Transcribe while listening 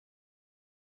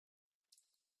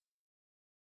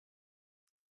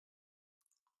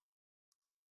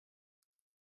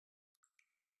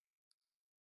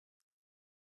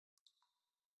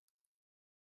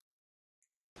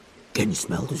Can you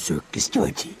smell the circus,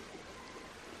 Georgie?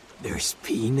 There's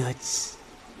peanuts,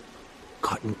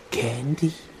 cotton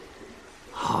candy,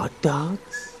 hot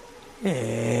dogs,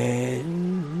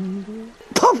 and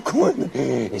popcorn.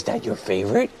 Is that your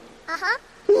favorite? Uh-huh.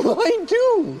 Mine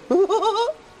too.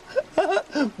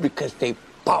 Because they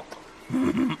pop.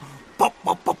 Pop,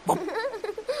 pop, pop, pop.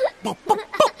 Pop, pop,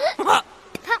 pop.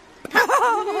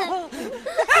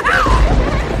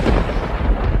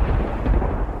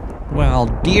 Well,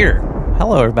 dear.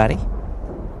 Hello, everybody.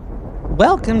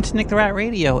 Welcome to Nick the Rat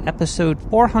Radio, episode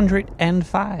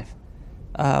 405.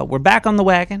 We're back on the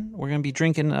wagon. We're going to be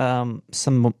drinking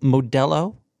some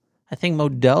Modelo. I think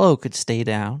Modelo could stay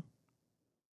down.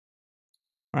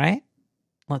 Right?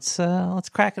 Let's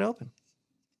crack it open.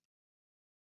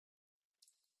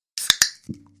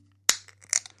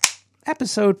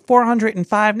 Episode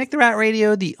 405, Nick the Rat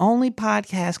Radio, the only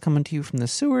podcast coming to you from the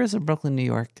sewers of Brooklyn, New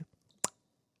York.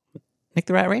 Nick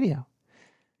the Rat Radio.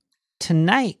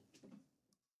 Tonight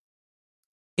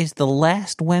is the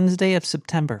last Wednesday of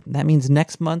September. That means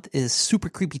next month is super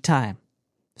creepy time.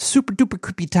 Super duper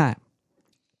creepy time.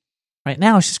 Right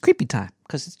now it's just creepy time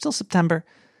because it's still September.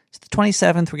 It's the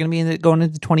 27th. We're going to be going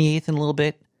into the 28th in a little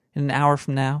bit, in an hour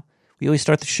from now. We always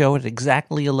start the show at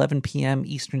exactly 11 p.m.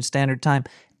 Eastern Standard Time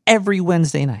every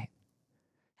Wednesday night.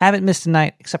 Haven't missed a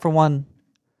night except for one,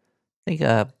 I think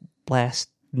last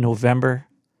November.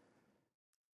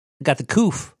 Got the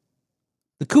coof.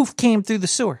 The coof came through the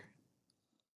sewer.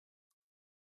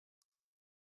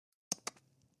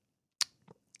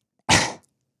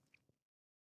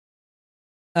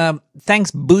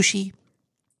 Thanks, Bushi,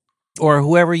 or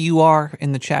whoever you are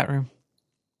in the chat room.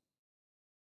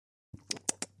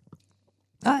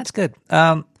 That's good.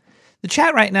 The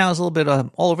chat right now is a little bit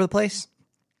all over the place.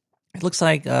 It looks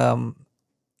like I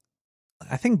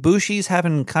think Bushi's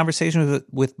having conversations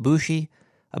with Bushi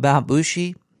about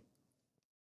Bushi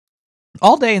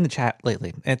all day in the chat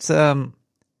lately. It's a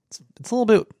little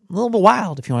bit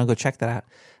wild if you want to go check that out.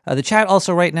 The chat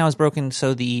also right now is broken,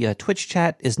 so the Twitch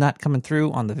chat is not coming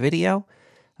through on the video.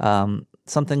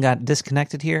 Something got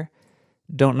disconnected here.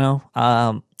 Don't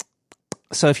know.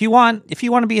 So if you want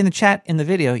to be in the chat in the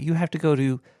video, you have to go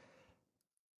to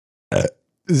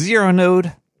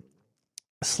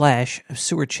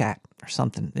zeronode/sewer chat or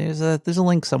something. There's a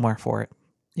link somewhere for it.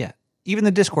 Yeah, even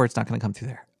the Discord's not going to come through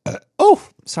there.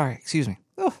 Sorry, excuse me.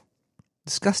 Oh,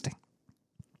 disgusting.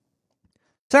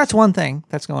 So that's one thing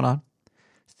that's going on.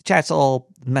 The chat's all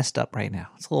messed up right now.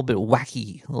 It's a little bit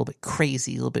wacky, a little bit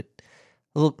crazy, a little bit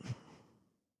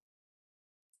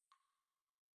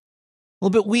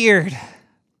weird.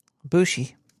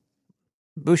 Bushi,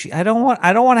 I don't want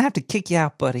to have to kick you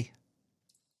out, buddy.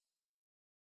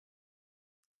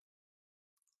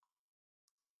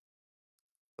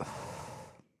 I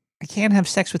can't have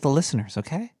sex with the listeners,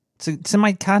 okay? It's in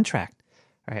my contract.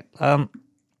 All right.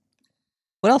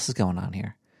 What else is going on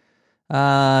here?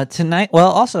 Tonight, well,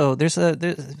 also there's I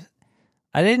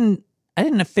didn't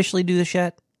officially do this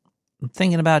yet. I'm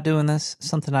thinking about doing this.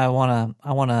 Something I want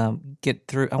to get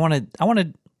through. I want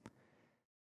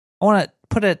to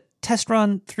put a test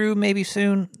run through maybe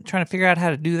soon, trying to figure out how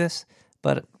to do this.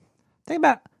 But think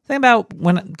about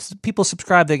when people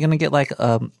subscribe, they're going to get like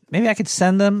maybe I could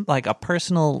send them like a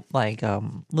personal like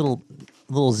little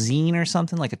zine or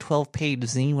something, like a 12-page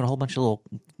zine with a whole bunch of little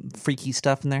freaky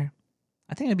stuff in there.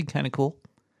 I think it'd be kind of cool.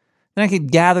 Then I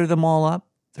could gather them all up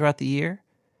throughout the year,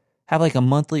 have like a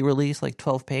monthly release, like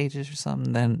 12 pages or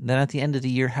something. Then at the end of the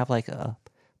year, have like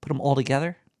put them all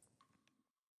together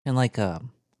in like a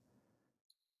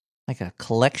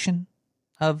collection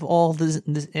of all this,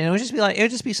 and it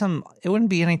would just be some. It wouldn't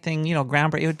be anything,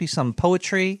 groundbreaking. It would be some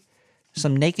poetry,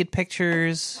 some naked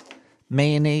pictures,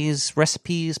 mayonnaise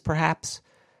recipes, perhaps.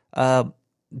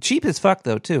 Cheap as fuck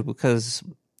though too, because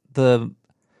the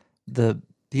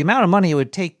amount of money it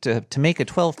would take to make a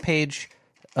 12-page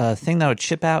thing that would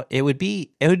ship out, it would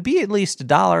be at least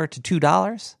 $1 to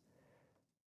 $2,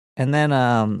 and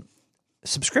then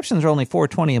subscriptions are only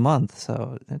 $4.20 a month.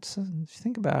 So it's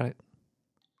think about it.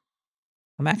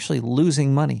 I'm actually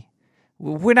losing money.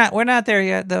 We're not there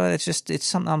yet though. It's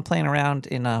something I'm playing around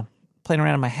in my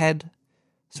head.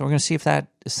 So we're gonna see if that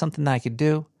is something that I could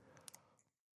do.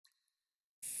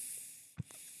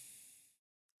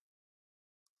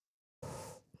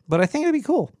 But I think it'd be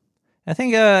cool. I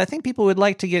think people would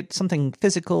like to get something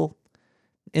physical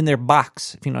in their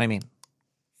box, if you know what I mean.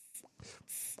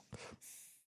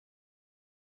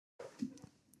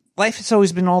 Life has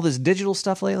always been all this digital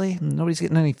stuff lately. Nobody's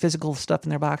getting any physical stuff in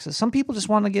their boxes. Some people just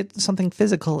want to get something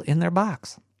physical in their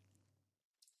box.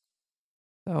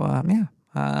 So, yeah.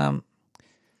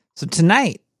 So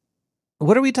tonight,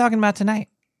 what are we talking about tonight?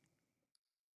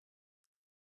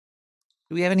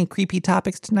 Do we have any creepy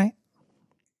topics tonight?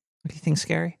 What do you think,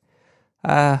 scary?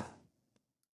 Not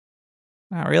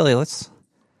really. Let's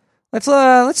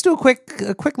do a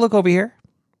quick look over here.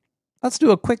 Let's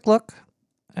do a quick look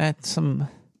at some.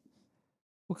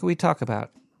 What can we talk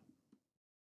about?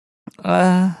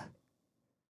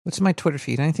 What's my Twitter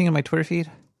feed? Anything in my Twitter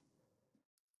feed?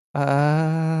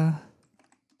 What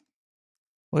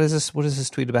is this? What is this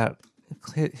tweet about?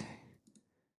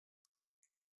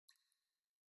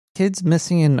 Kids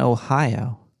missing in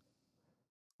Ohio.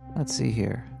 Let's see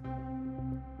here.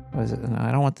 What is it? No,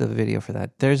 I don't want the video for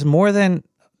that. There's more than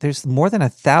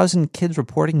 1,000 kids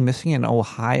reporting missing in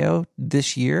Ohio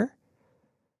this year.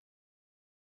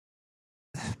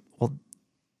 Well,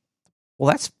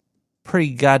 that's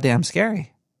pretty goddamn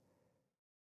scary.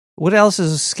 What else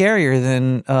is scarier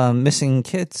than missing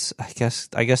kids? I guess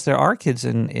there are kids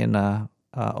in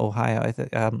Ohio. I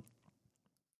think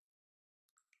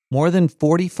more than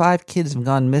 45 kids have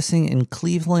gone missing in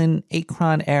Cleveland,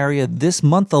 Akron area this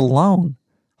month alone.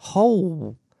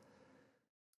 Holy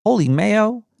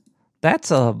Mayo,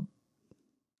 that's a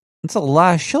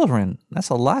lot of children. That's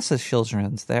a lot of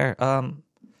children's there. So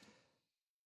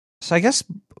I guess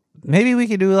maybe we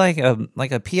could do like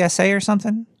a PSA or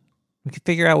something. We could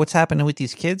figure out what's happening with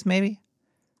these kids. Maybe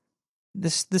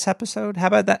this episode. How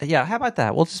about that? Yeah, how about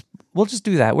that? We'll just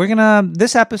do that. We're gonna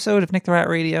this episode of Nick the Rat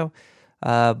Radio.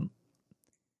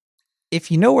 If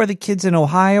you know where the kids in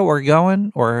Ohio are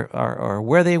going, or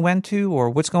where they went to, or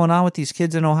what's going on with these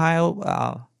kids in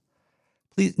Ohio,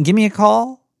 please give me a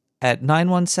call at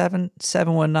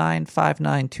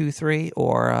 917-719-5923,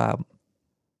 or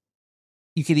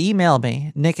you could email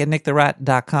me,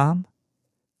 nick@nicktherat.com.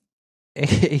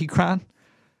 Akron.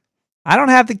 I don't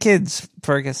have the kids,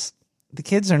 Fergus. The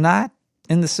kids are not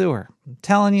in the sewer. I'm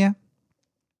telling you.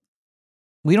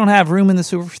 We don't have room in the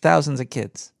sewer for thousands of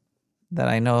kids that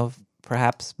I know of,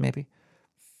 perhaps, maybe.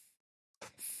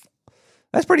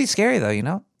 That's pretty scary, though, you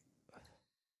know?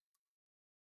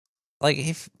 Like,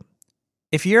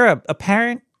 if you're a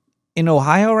parent in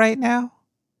Ohio right now,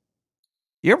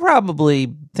 you're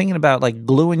probably thinking about like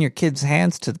gluing your kid's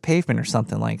hands to the pavement or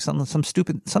something, like something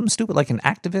stupid like an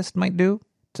activist might do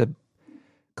to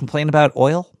complain about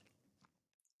oil.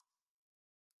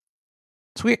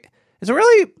 It's weird. It's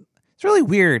really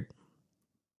weird.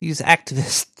 These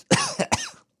activists,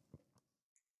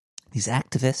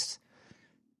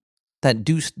 that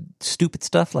do stupid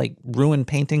stuff like ruin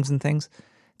paintings and things.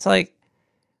 It's like,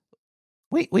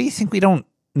 wait, what do you think we don't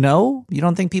know? You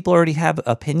don't think people already have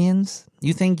opinions?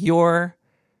 You think your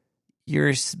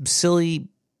silliness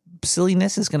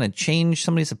is going to change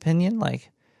somebody's opinion?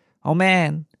 Like, oh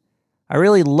man, I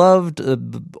really loved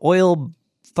oil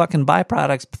fucking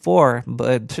byproducts before,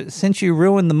 but since you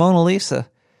ruined the Mona Lisa,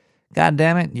 God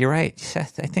damn it, you're right. I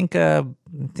think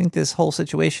this whole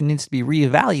situation needs to be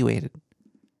reevaluated. I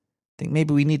think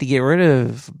maybe we need to get rid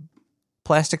of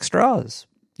plastic straws.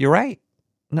 You're right.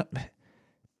 No,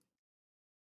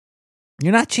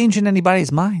 you're not changing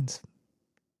anybody's minds.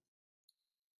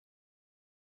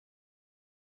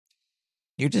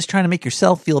 You're just trying to make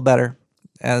yourself feel better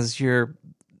as your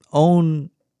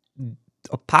own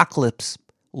apocalypse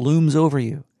looms over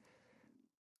you.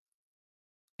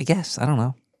 I guess. I don't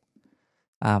know.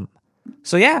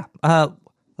 So yeah,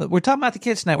 we're talking about the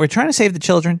kids tonight. We're trying to save the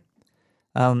children.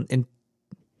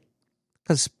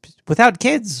 Because without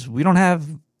kids, we don't have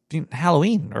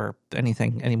Halloween or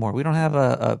anything anymore. We don't have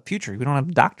a future. We don't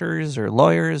have doctors or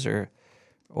lawyers or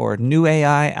new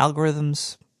AI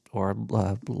algorithms or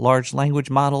large language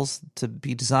models to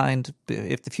be designed.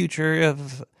 If the future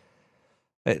of,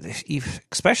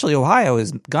 especially Ohio,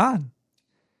 is gone.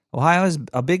 Ohio is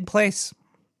a big place.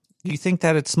 You think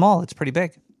that it's small, it's pretty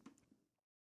big.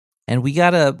 And we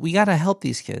gotta help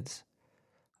these kids.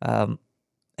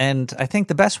 And I think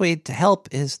the best way to help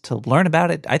is to learn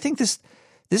about it. I think this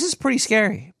is pretty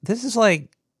scary. This is like,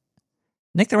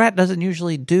 Nick the Rat doesn't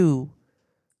usually do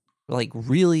like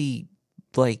really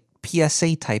like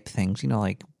PSA type things,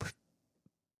 like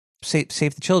save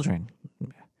the children.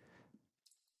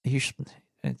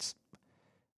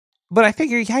 But I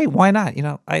figure, hey, why not?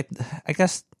 I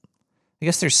guess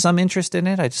there's some interest in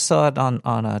it. I just saw it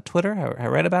on Twitter. I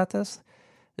read about this.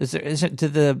 Do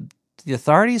the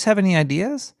authorities have any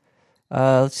ideas?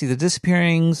 Let's see. The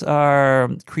disappearings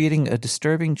are creating a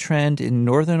disturbing trend in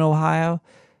northern Ohio,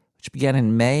 which began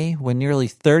in May when nearly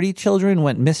 30 children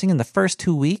went missing in the first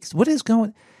 2 weeks. What is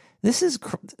going? This is.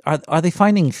 Are they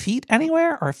finding feet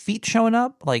anywhere? Are feet showing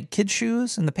up like kid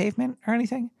shoes in the pavement or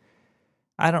anything?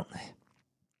 I don't.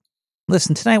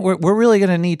 Listen, tonight we're really going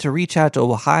to need to reach out to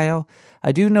Ohio.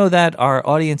 I do know that our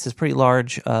audience is pretty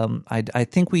large. I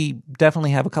think we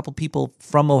definitely have a couple people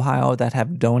from Ohio that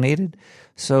have donated.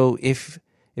 So if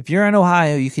you're in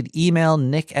Ohio, you could email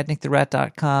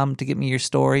nick@nicktherat.com to get me your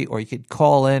story, or you could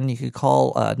call in. You could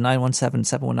call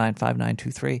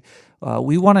 917-719-5923.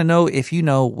 We want to know if you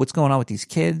know what's going on with these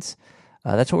kids.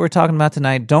 That's what we're talking about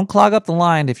tonight. Don't clog up the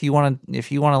line if you want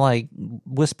to like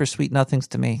whisper sweet nothings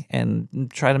to me and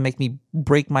try to make me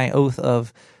break my oath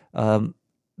of,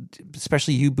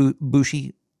 especially you,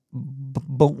 Bushi,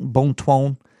 Bone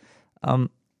Twone.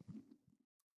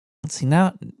 Let's see,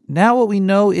 now what we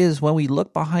know is when we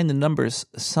look behind the numbers,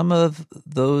 some of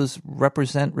those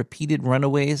represent repeated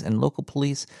runaways, and local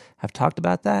police have talked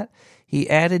about that. He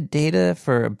added data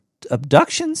for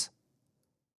abductions.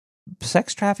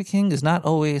 Sex trafficking is not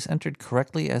always entered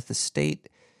correctly as the state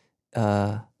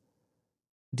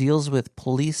deals with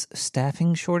police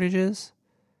staffing shortages.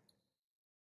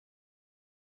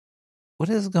 What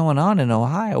is going on in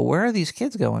Ohio? Where are these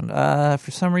kids going?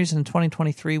 For some reason, in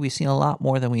 2023, we've seen a lot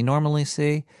more than we normally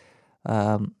see.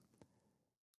 There's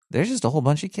just a whole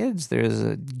bunch of kids.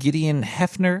 There's Gideon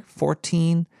Hefner,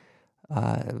 14.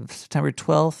 September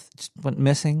 12th, just went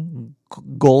missing.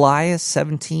 Goliath,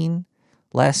 17.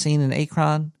 Last seen in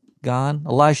Akron, gone.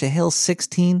 Elijah Hill,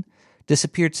 16.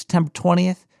 Disappeared September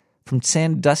 20th from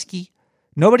Sandusky.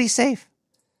 Nobody's safe.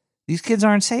 These kids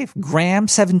aren't safe. Graham,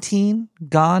 17,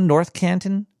 gone. North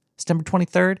Canton, September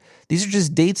 23rd. These are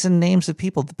just dates and names of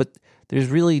people, but there's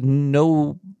really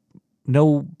no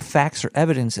facts or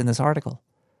evidence in this article.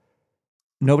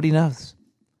 Nobody knows.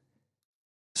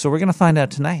 So we're going to find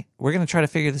out tonight. We're going to try to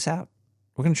figure this out.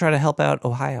 We're going to try to help out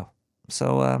Ohio.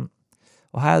 So,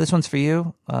 Ohio, this one's for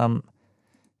you.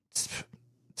 Let's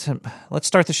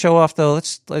start the show off, though.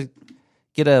 Let's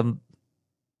get a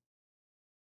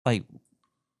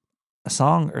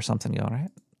song or something going, right?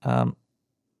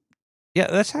 Yeah,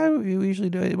 that's how we usually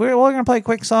do it. We're going to play a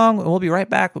quick song, and we'll be right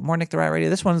back with more Nick the Rat Radio.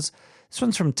 This one's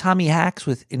from Tommy Hacks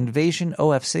with Invasion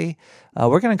OFC.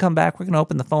 We're going to come back. We're going to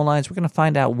open the phone lines. We're going to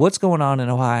find out what's going on in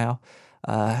Ohio.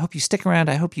 I hope you stick around.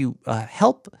 I hope you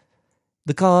help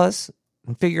the cause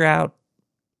and figure out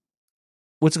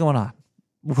what's going on.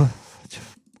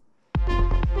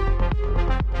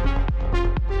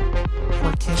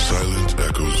 Silent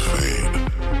echoes fade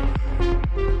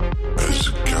as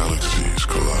galaxies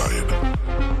collide.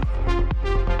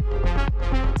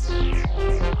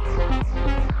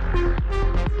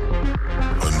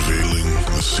 Unveiling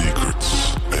the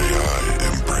secrets AI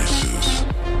embraces.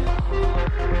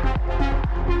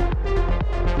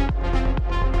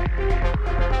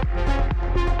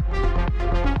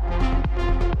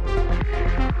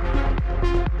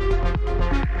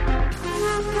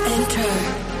 Enter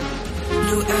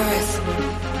New Earth.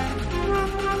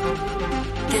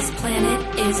 This planet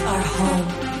is our home.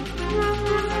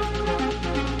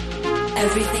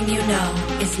 Everything you know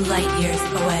is light years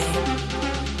away.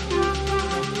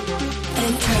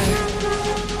 Enter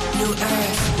New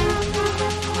Earth.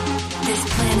 This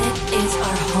planet is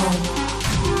our home.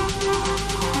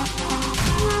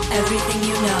 Everything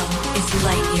you know is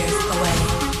light years away.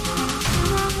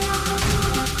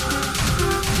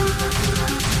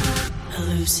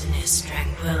 Hallucinis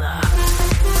Tranquilla.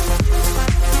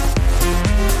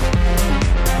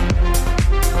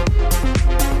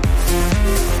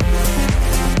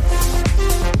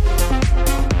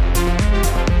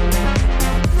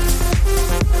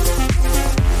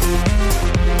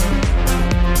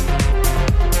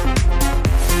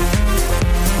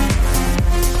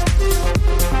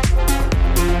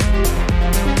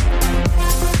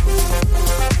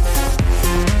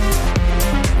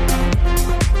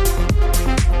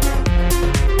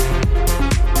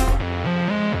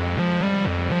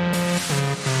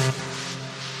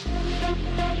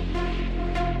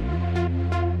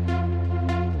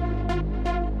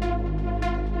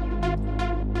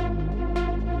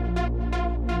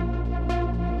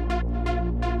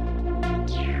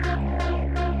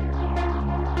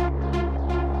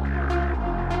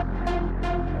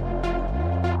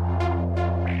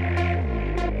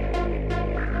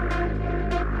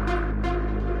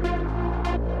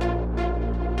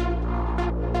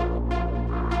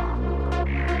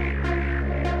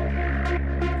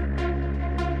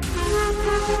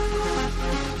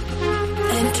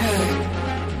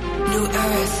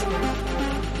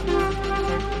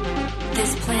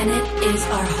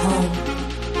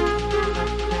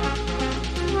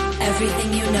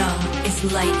 Everything you know is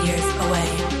light years away.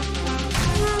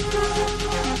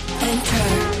 Enter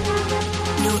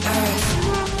New Earth.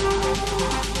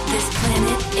 This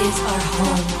planet is our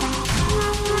home.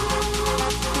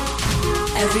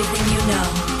 Everything you know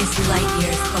is light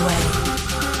years away.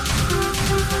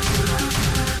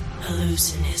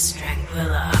 Hallucinis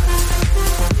Tranquilla.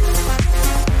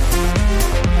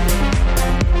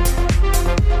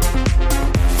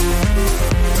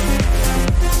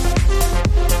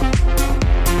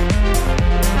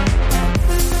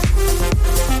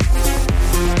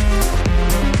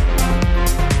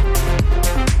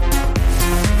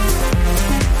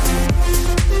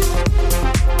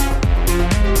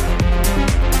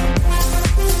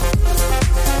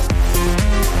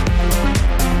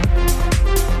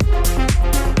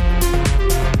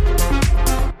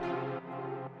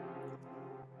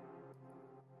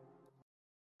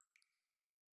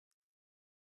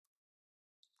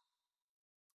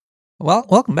 Well,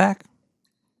 welcome back.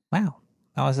 Wow.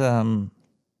 That was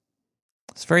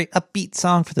it's a very upbeat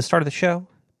song for the start of the show.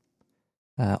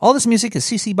 All this music is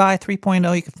CC BY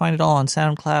 3.0. You can find it all on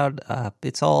SoundCloud.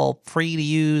 It's all free to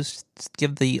use. Just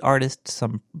give the artist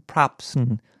some props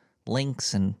and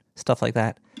links and stuff like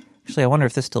that. Actually, I wonder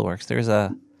if this still works. There's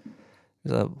a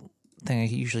thing I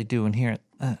usually do in here.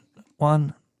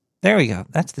 One. There we go.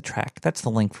 That's the track. That's the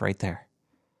link right there.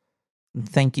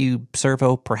 Thank you,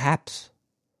 Servo, perhaps.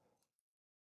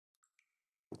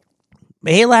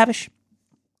 Hey, Lavish.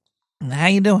 How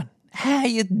you doing? How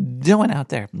you doing out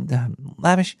there,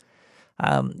 Lavish?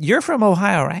 You're from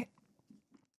Ohio, right?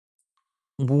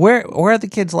 Where are the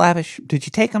kids, Lavish? Did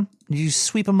you take them? Did you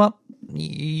sweep them up? Are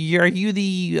you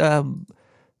the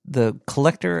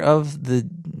collector of the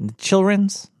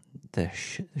children's? The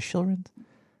children's?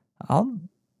 I'll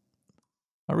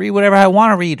read whatever I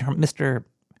want to read, Mr.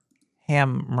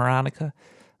 Ham Moranica.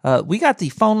 We got the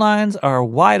phone lines are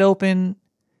wide open.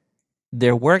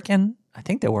 They're working. I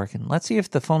think they're working. Let's see if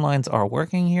the phone lines are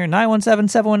working here.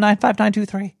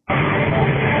 917-719-5923.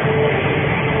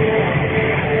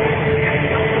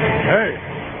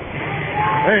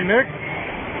 Hey, Nick.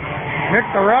 Nick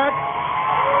the Rat.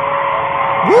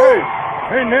 Hey,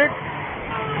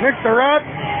 Nick the Rat.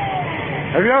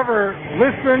 Have you ever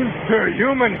listened to a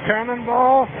human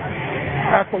cannonball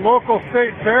at the local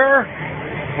state fair?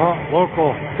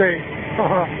 Local state.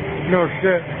 No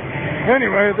shit.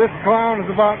 Anyway, this clown is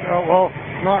about,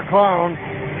 not clown,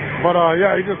 but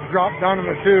yeah, he just dropped down in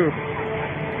the tube.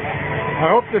 I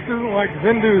hope this isn't like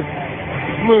Zindu's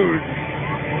Slooge,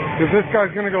 because this guy's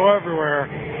going to go everywhere.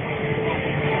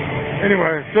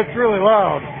 Anyway, shit's really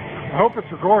loud. I hope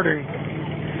it's recording.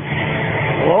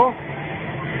 Hello?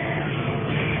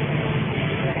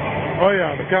 Oh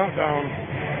yeah, the countdown.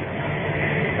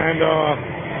 And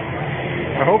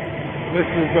I hope this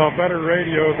is better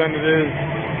radio than it is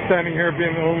standing here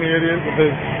being the only idiot with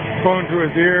his phone to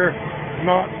his ear,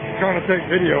 not trying to take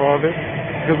video of it,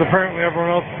 because apparently everyone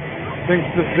else thinks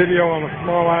this video on a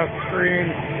small ass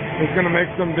screen is going to make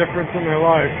some difference in their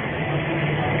life.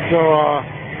 So,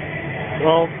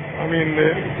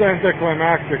 it's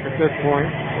anticlimactic at this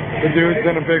point. The dude's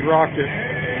in a big rocket.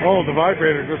 Oh, the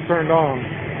vibrator just turned on.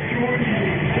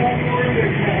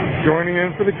 Joining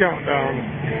in for the countdown.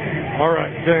 All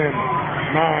right, 10,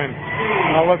 9.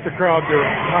 I'll let the crowd do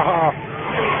it. Haha.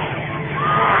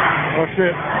 Oh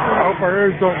shit. I hope our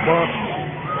ears don't bust.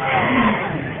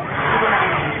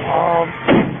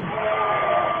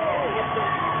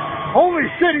 Holy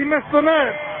shit, he missed the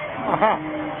net.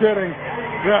 Kidding.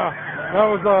 Yeah,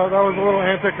 that was a little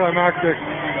anticlimactic.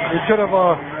 We should have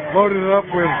loaded it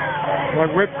up with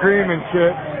like whipped cream and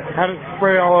shit. Had it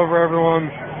spray all over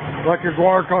everyone like a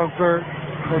Guar concert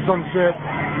or some shit.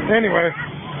 Anyway,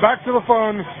 back to the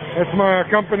fun. It's my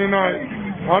company night.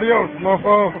 Adios,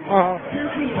 mofo.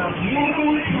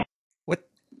 What?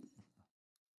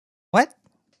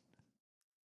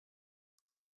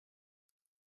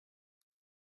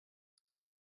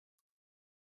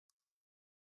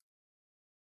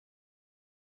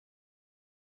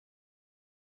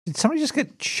 Did somebody just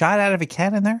get shot out of a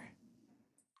cannon there?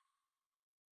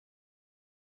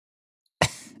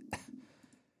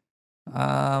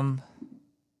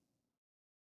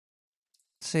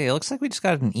 Let's see, it looks like we just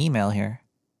got an email here.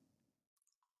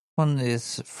 One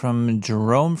is from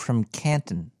Jerome from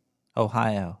Canton,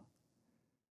 Ohio.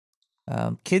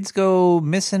 Kids go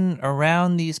missing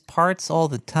around these parts all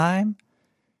the time.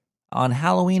 On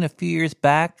Halloween a few years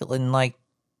back, in like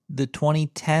the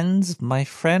 2010s, my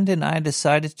friend and I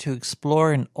decided to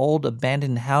explore an old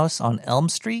abandoned house on Elm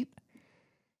Street.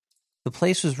 The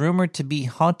place was rumored to be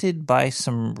haunted by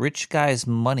some rich guy's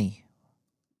money.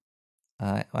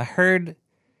 I heard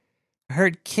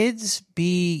kids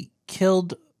be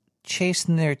killed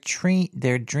chasing their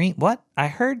dream. What? I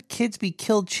heard kids be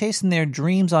killed chasing their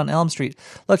dreams on Elm Street.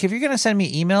 Look, if you're gonna send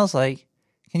me emails, like,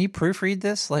 can you proofread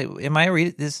this? Like, am I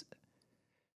reading this?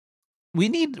 We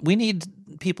need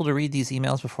people to read these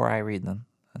emails before I read them.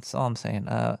 That's all I'm saying.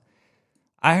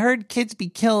 I heard kids be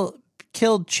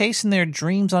killed chasing their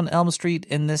dreams on Elm Street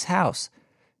in this house.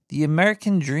 The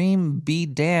American dream be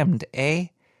damned, eh?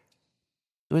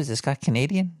 What is this guy,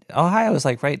 Canadian? Ohio is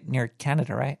like right near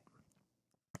Canada, right?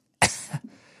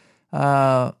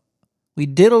 We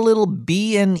did a little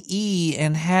B&E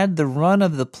and had the run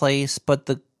of the place, but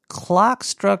the clock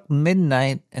struck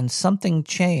midnight and something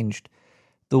changed.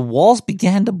 The walls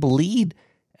began to bleed,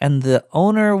 and the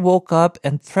owner woke up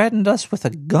and threatened us with a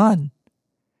gun.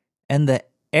 And the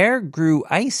air grew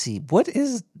icy. What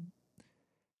is...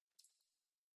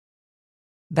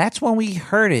 That's when we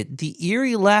heard it, the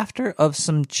eerie laughter of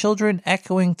some children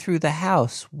echoing through the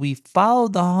house. We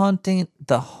followed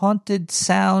the haunted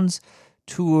sounds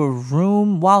to a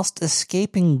room whilst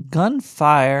escaping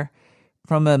gunfire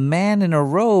from a man in a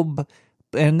robe,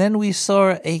 and then we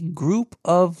saw a group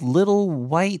of little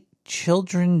white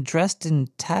children dressed in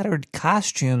tattered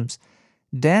costumes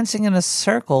dancing in a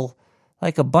circle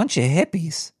like a bunch of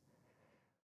hippies.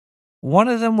 One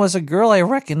of them was a girl I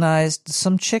recognized.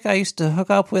 Some chick I used to hook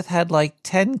up with had like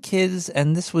 10 kids,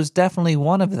 and this was definitely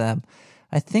one of them.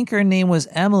 I think her name was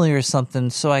Emily or something,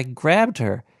 so I grabbed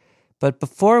her. But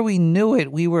before we knew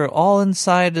it, we were all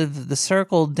inside of the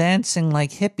circle dancing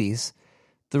like hippies.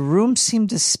 The room seemed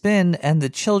to spin, and the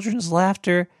children's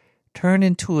laughter turned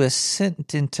into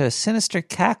sinister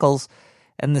cackles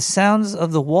and the sounds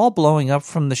of the wall blowing up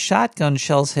from the shotgun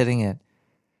shells hitting it.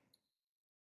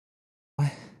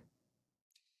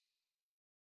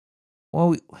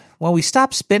 When we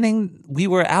stopped spinning, we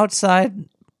were outside,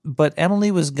 but Emily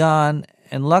was gone,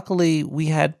 and luckily we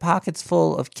had pockets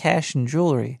full of cash and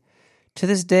jewelry. To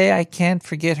this day, I can't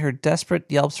forget her desperate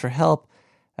yelps for help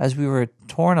as we were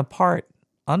torn apart.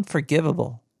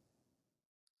 Unforgivable.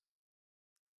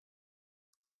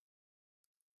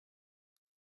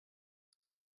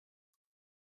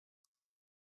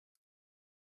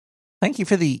 Thank you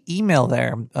for the email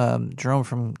there, Jerome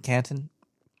from Canton,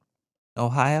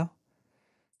 Ohio.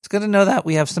 It's good to know that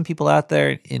we have some people out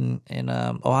there in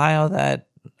Ohio that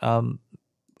know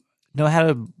how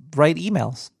to write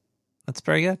emails. That's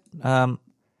very good.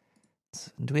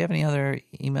 Do we have any other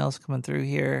emails coming through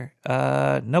here?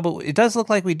 No, but it does look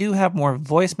like we do have more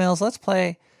voicemails. Let's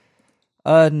play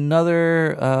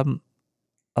another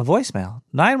a voicemail.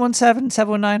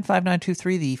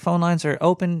 917-719-5923. The phone lines are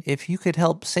open. If you could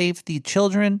help save the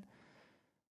children,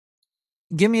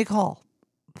 give me a call.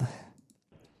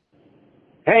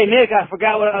 Hey, Nick, I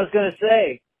forgot what I was going to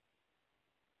say.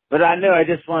 But I knew I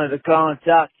just wanted to call and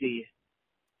talk to you.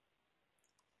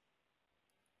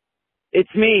 It's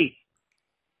me,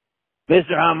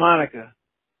 Mr. Harmonica.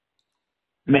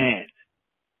 Man.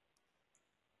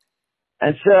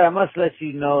 And, sir, I must let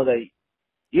you know that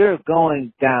you're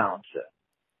going down, sir.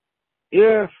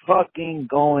 You're fucking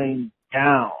going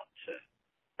down, sir.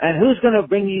 And who's going to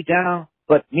bring you down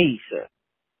but me, sir?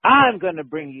 I'm going to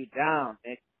bring you down,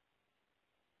 Nick.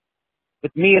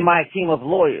 With me and my team of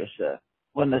lawyers, sir.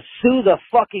 We're going to sue the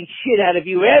fucking shit out of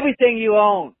you, everything you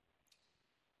own.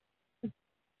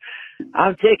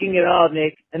 I'm taking it all,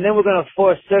 Nick, and then we're going to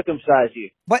force circumcise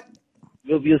you. What?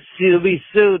 You'll be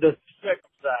sued to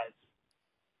circumcise.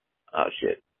 Oh,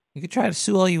 shit. You could try to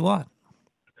sue all you want.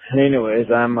 Anyways,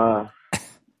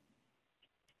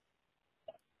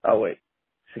 Oh, wait.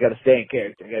 I got to stay in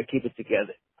character. I got to keep it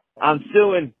together. I'm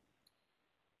suing.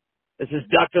 This is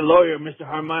Dr. Lawyer, Mr.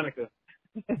 Harmonica.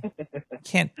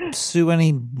 Can't sue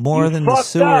any more than the fucked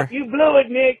sewer. Up. You blew it,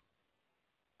 Nick.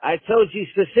 I told you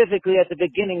specifically at the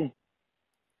beginning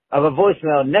of a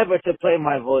voicemail never to play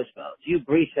my voicemails. You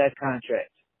breached that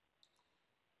contract.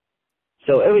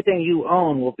 So everything you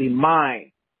own will be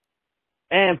mine.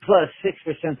 And plus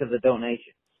 6% of the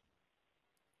donation.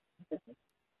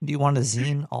 Do you want a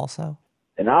zine also?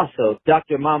 And also,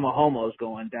 Dr. Mama Homo's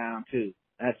going down, too.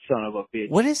 That son of a bitch.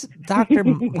 What is Dr.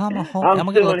 Mama Homo?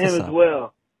 I'm suing him as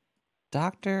well.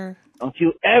 Dr. Don't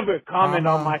you ever comment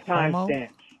Mama on my Homo?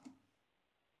 timestamps.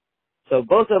 So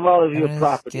both of all of your Feminist,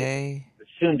 property gay, is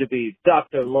soon to be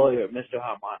Dr. Lawyer, Mr.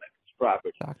 Harmonica's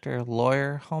property. Dr.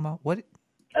 Lawyer Homo? What?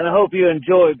 And I hope you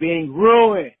enjoy being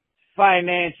ruined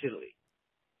financially.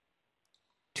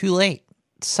 Too late,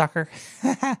 sucker.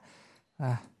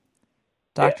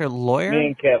 Dr. Lawyer? Me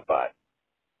and Kevbot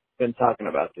been talking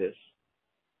about this.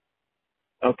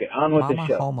 Okay, on with Mama the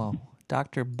show. Homo.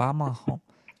 Dr. Mama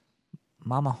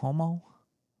Homo?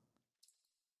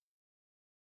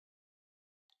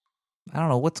 I don't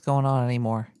know what's going on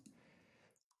anymore.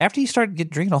 After you start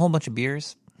drinking a whole bunch of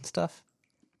beers and stuff,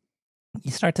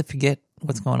 you start to forget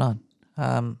what's going on.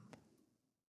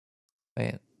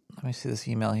 Wait, let me see this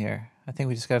email here. I think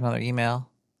we just got another email.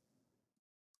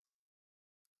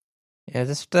 Yeah,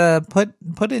 just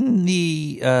put in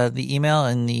the email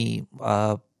in the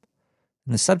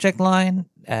subject line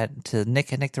to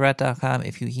nick@nicktherat.com.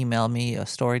 If you email me a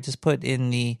story, just put in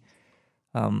the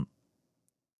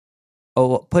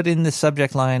put in the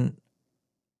subject line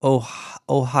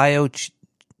Ohio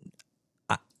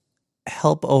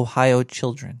help Ohio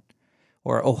children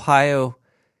or Ohio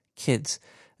kids.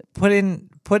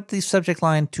 Put the subject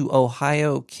line to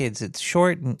Ohio kids. It's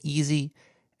short and easy,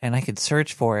 and I could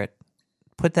search for it.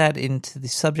 Put that into the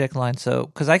subject line. So,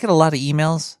 because I get a lot of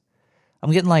emails,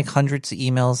 I'm getting like hundreds of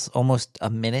emails almost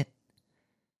a minute.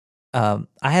 I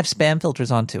have spam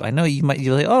filters on too. I know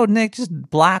you're like, oh, Nick, just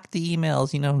block the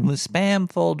emails, the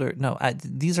spam folder. No,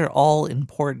 these are all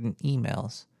important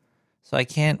emails. So I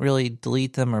can't really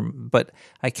delete them, but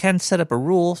I can set up a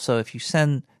rule. So if you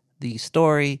send the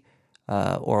story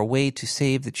or a way to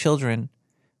save the children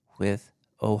with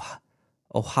Ohio.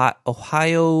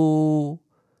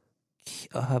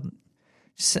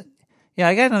 Yeah,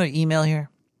 I got another email here.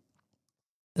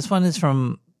 This one is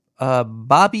from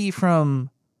Bobby from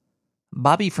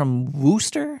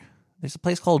Wooster. There's a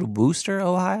place called Wooster,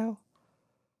 Ohio.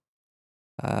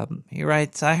 He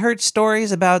writes, I heard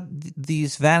stories about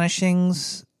these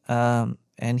vanishings, and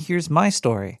here's my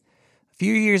story. A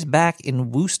few years back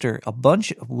in Wooster, a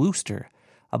bunch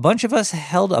of us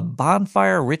held a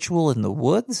bonfire ritual in the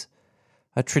woods,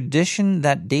 a tradition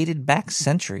that dated back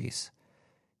centuries.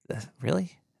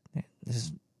 Really?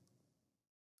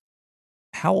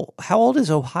 How old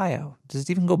is Ohio? Does it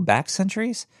even go back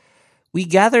centuries? We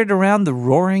gathered around the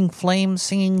roaring flames,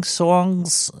 singing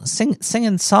songs.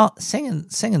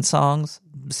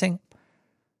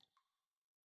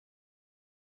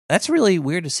 That's really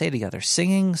weird to say together.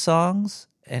 Singing songs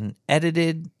and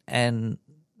edited and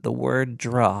the word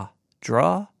draw.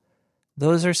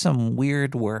 Those are some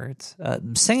weird words.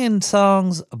 Singing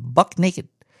songs buck naked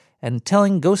and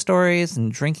telling ghost stories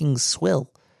and drinking swill.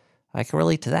 I can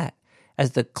relate to that.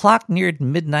 As the clock neared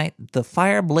midnight, the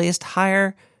fire blazed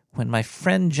higher when my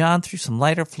friend John threw some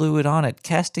lighter fluid on it,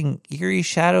 casting eerie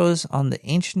shadows on the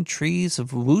ancient trees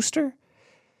of Wooster.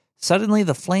 Suddenly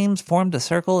the flames formed a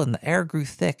circle and the air grew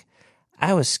thick.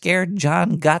 I was scared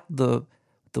John got the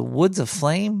woods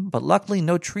aflame, but luckily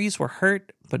no trees were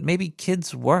hurt, but maybe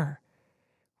kids were.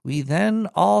 We then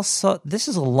all saw... This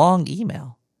is a long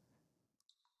email.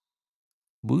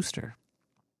 Wooster.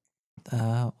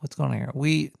 What's going on here?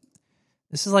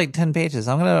 This is like 10 pages.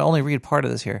 I'm going to only read part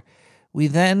of this here. We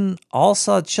then all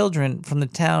saw children from the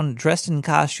town dressed in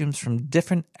costumes from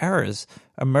different eras,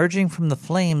 emerging from the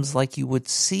flames like you would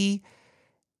see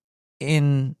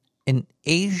in an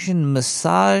Asian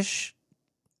massage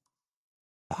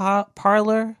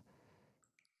parlor.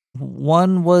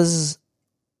 One was...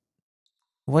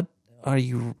 What are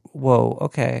you... Whoa,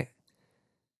 okay.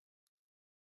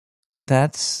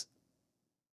 That's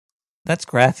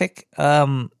graphic.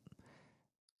 I'm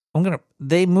gonna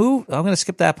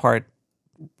skip that part.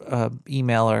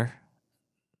 Emailer.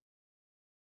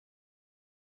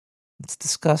 It's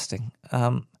disgusting.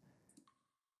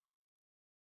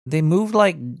 They moved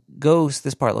like ghosts.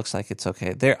 This part looks like it's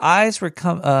okay. Their eyes were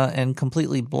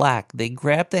completely black. They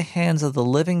grabbed the hands of the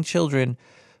living children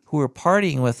who were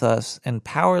partying with us, and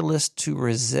powerless to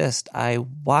resist, I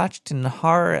watched in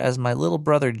horror as my little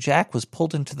brother Jack was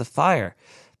pulled into the fire.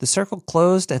 The circle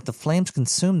closed and the flames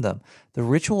consumed them. The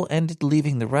ritual ended,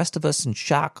 leaving the rest of us in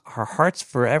shock, our hearts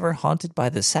forever haunted by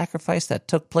the sacrifice that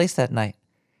took place that night.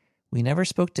 We never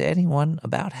spoke to anyone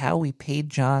about how we paid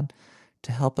John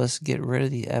to help us get rid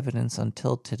of the evidence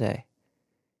until today.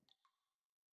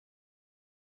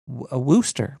 A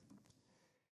Wooster.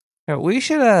 We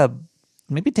should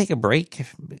maybe take a break.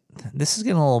 This is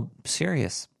getting a little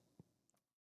serious.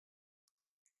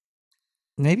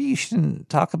 Maybe you shouldn't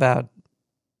talk about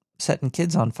setting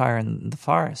kids on fire in the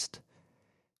forest.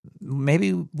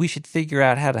 Maybe we should figure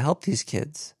out how to help these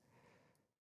kids.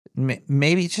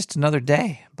 Maybe it's just another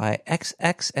day by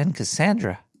XX and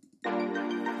Cassandra.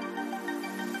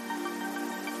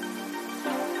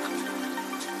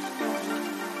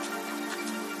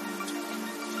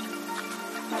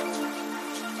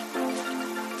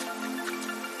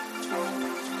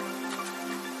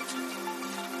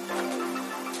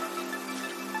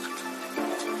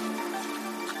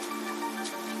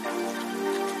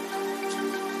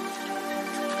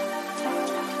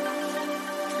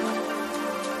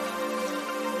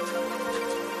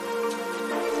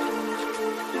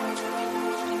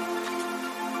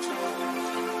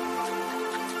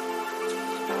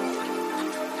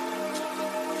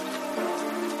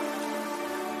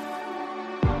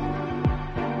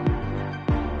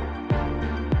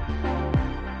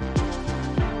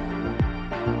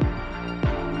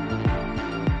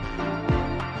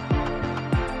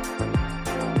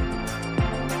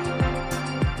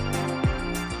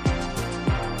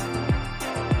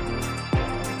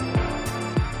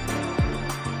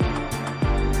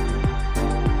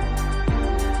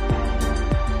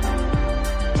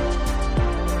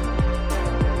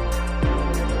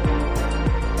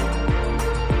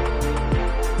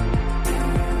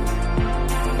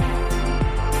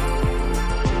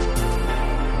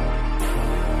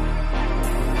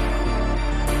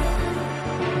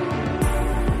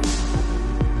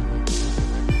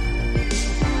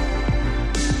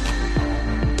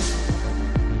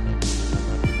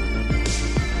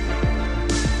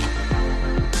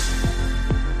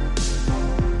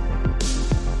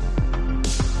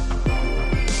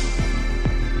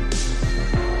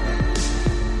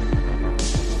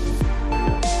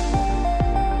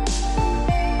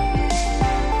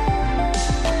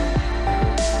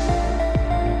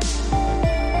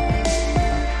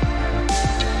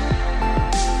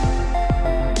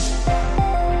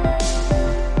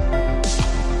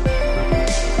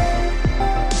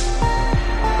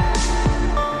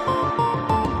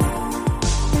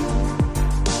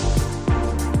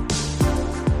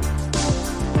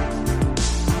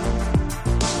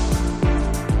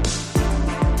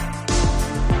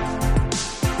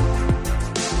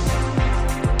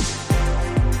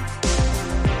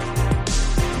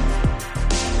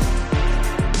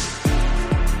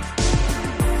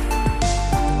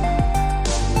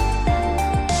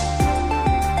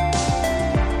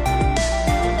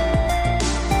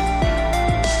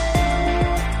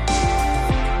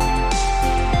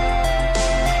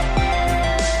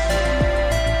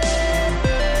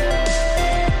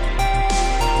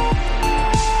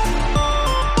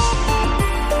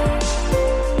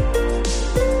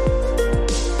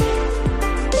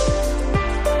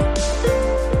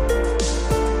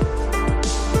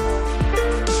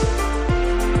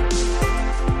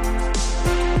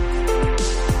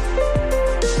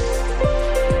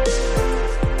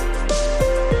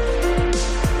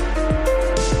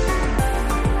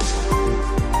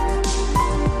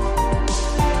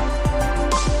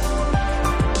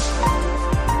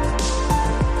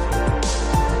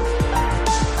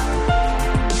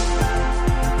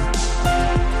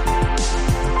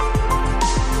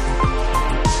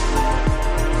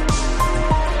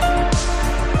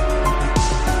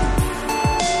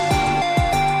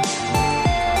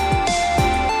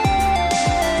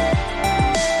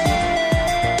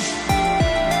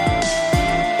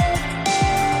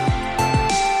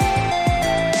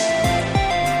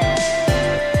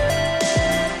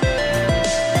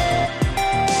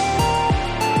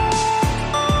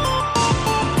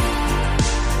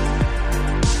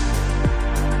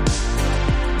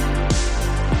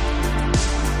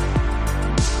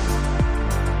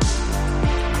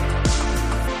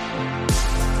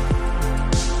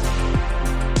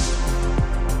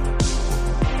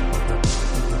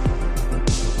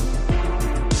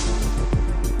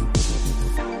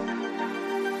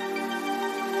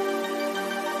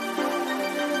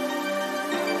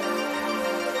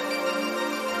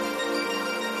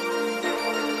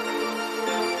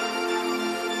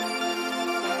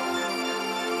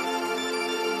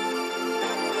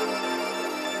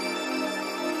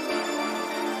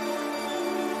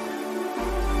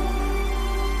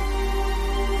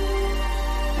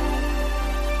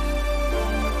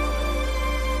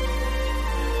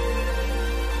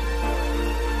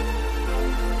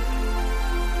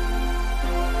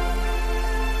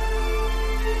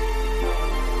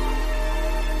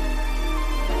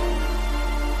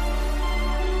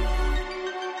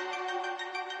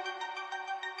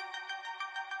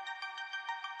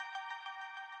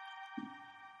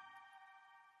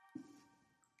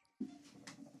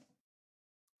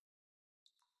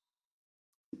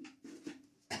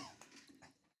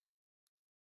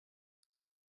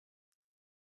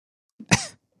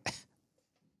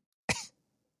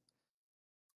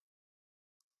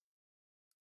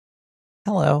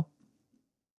 Hello.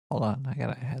 Hold on. I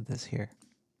gotta add this here.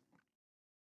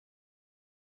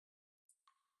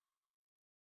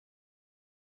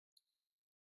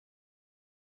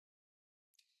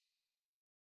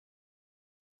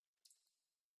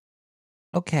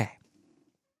 Okay.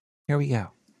 Here we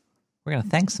go. We're going to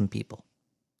thank some people.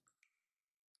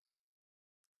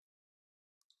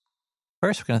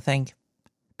 First, we're going to thank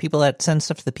people that send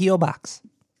stuff to the P.O. Box.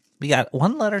 We got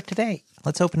one letter today.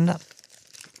 Let's open it up.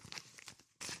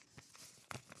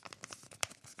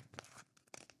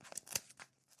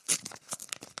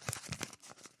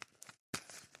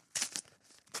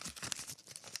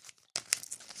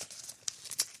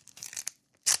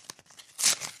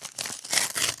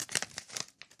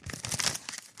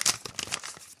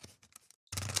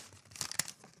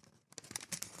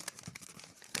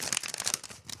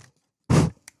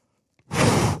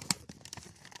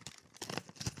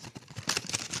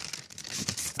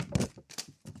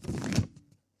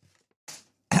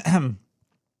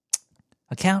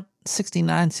 Account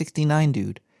 6969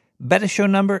 dude. Bet a show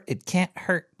number, it can't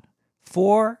hurt.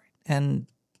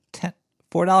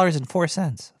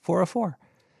 $4.04. 404.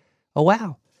 Oh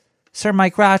wow. Sir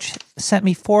Mike Roach sent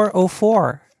me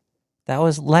 404. That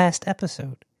was last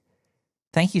episode.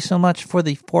 Thank you so much for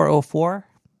the 404.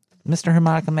 Mr.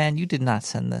 Harmonica Man, you did not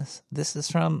send this. This is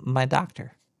from my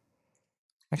doctor.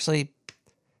 Actually,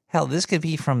 hell, this could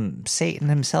be from Satan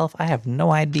himself. I have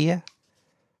no idea.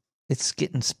 It's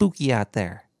getting spooky out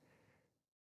there.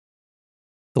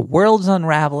 The world's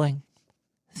unraveling.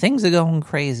 Things are going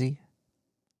crazy.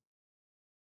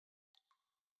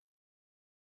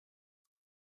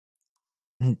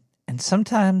 And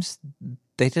sometimes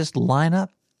they just line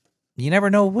up. You never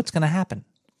know what's going to happen.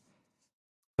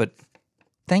 But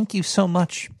thank you so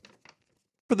much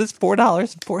for this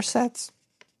 $4.04.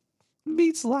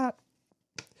 Means a lot.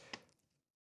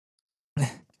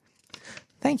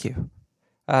 Thank you.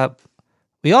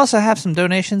 We also have some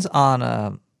donations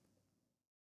on,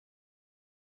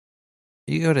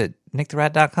 you go to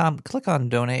nicktherat.com, click on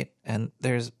donate, and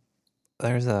there's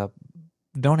a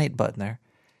donate button there,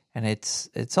 and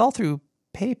it's all through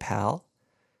PayPal.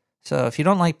 So if you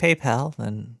don't like PayPal,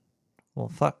 then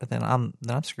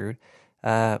I'm screwed.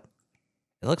 It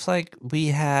looks like we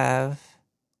have,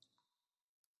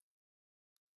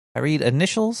 I read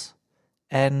initials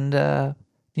and the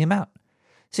amount.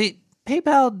 See,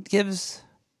 PayPal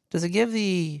does it give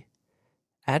the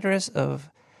address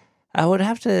of, I would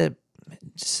have to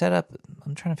set up,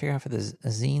 I'm trying to figure out for this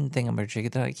zine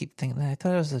thingamajig that I keep thinking, I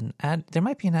thought it was there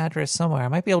might be an address somewhere. I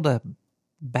might be able to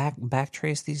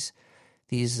backtrace these,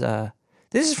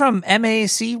 this is from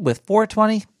MAC with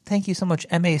 420. Thank you so much,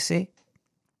 MAC.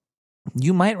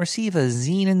 You might receive a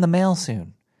zine in the mail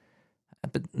soon.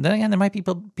 But then again, there might be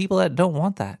people that don't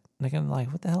want that. They're going to be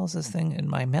like, what the hell is this thing in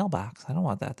my mailbox? I don't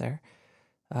want that there.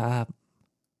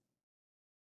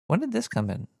 When did this come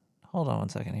in? Hold on one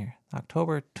second here.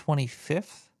 October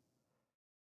 25th?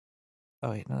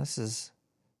 Oh, wait, no, this is...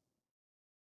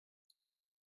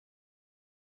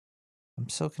 I'm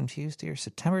so confused here.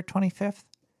 September 25th?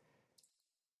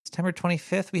 September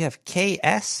 25th, we have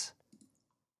KS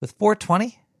with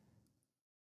 420.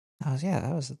 Oh, yeah,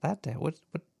 that was that day. What's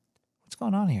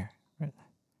going on here?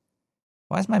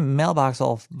 Why is my mailbox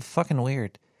all fucking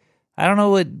weird? I don't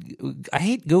know I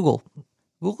hate Google.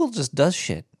 Google just does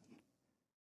shit.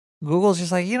 Google's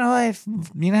just like, you know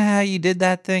how you did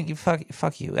that thing? You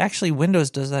fuck you. Actually,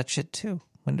 Windows does that shit too.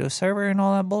 Windows Server and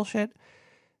all that bullshit.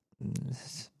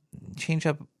 Change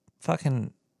up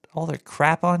fucking all their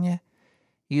crap on you.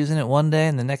 Using it one day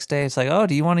and the next day it's like, oh,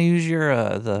 do you want to use your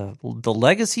the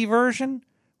legacy version?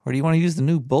 Or do you want to use the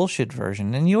new bullshit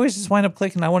version? And you always just wind up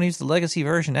clicking, I want to use the legacy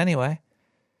version anyway.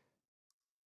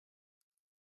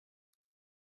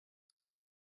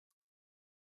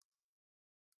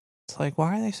 It's like,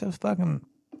 why are they so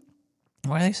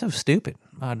stupid?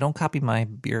 Don't copy my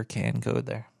beer can code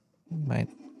there. You might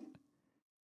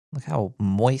look how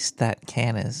moist that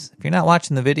can is. If you're not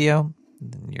watching the video,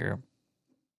 then you're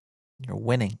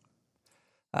winning.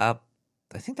 I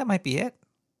think that might be it.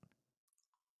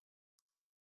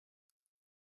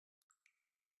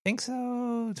 I think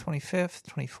so. 25th,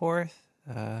 24th,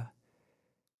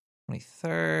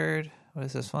 23rd. What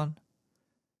is this one?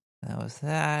 That was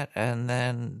that. And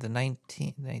then the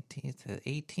 19th, the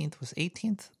 18th was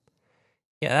 18th.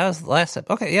 Yeah, that was the last step.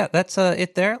 Okay, yeah, that's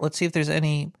it there. Let's see if there's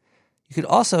any. You could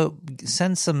also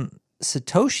send some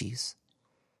Satoshis.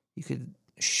 You could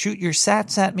shoot your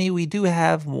sats at me. We do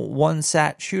have one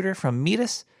sat shooter from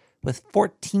Metis with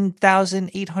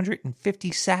 14,850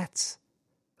 sats.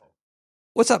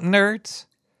 What's up, nerds?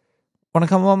 Want to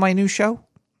come on my new show?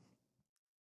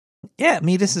 Yeah,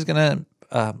 Metis is going to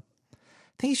I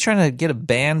think he's trying to get a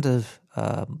band of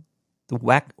the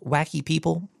wacky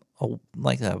people,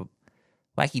 like a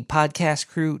wacky podcast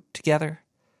crew together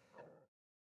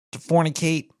to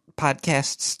fornicate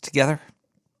podcasts together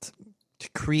to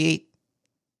create.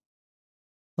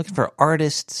 Looking for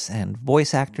artists and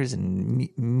voice actors and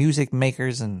music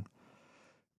makers, and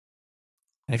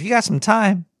if you got some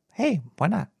time, hey, why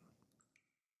not?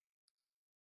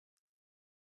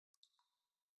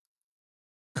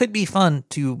 Could be fun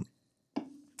to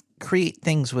create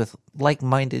things with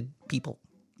like-minded people.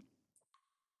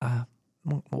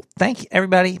 Well, thank you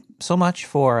everybody so much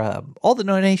for all the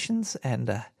donations,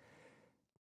 and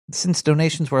since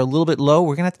donations were a little bit low,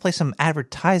 we're gonna have to play some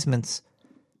advertisements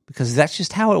because that's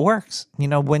just how it works. You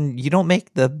know, when you don't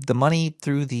make the money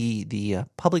through the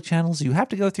public channels, you have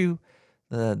to go through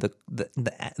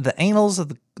the annals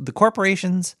of the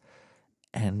corporations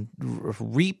and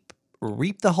reap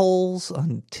the holes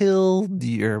until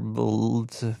you're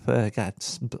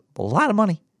got a lot of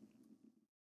money.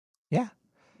 Yeah.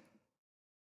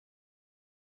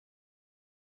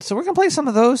 So we're gonna play some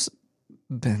of those,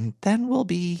 and then we'll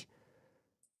be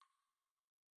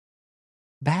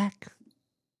back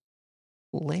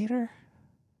later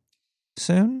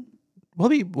soon. We'll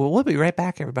be right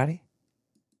back, everybody.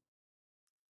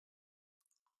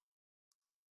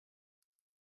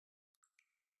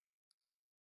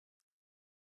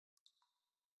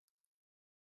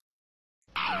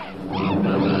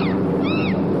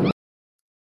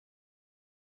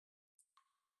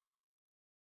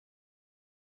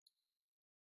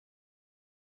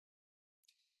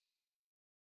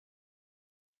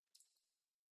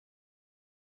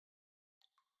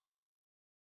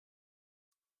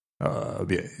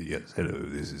 Yes, hello.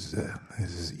 This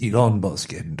is Elon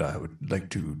Musk, and I would like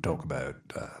to talk about.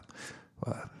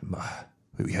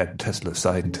 We had Tesla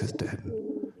scientist and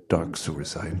dark sewer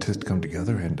scientist come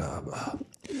together, and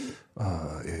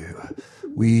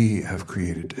we have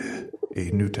created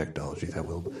a new technology that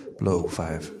will blow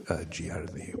 5G out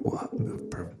of the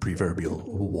proverbial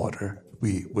water.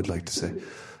 We would like to say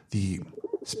the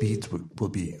speeds will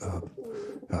be.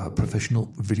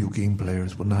 Professional video game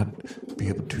players will not be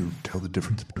able to tell the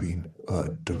difference between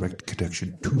direct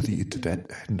connection to the internet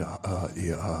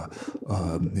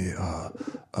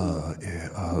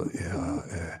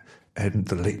and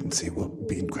the latency will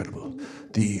be incredible.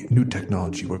 The new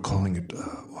technology, we're calling it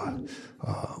a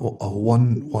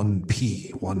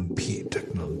 1P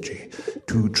technology.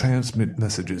 To transmit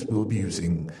messages, we'll be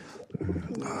using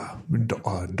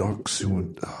dark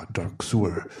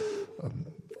sewer.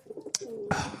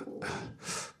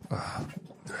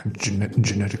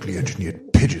 Genetically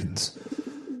engineered pigeons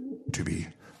to be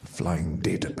flying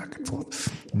data back and forth.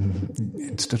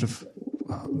 Instead of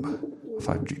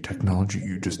 5G technology,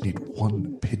 you just need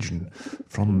one pigeon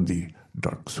from the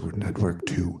dark sewer network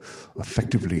to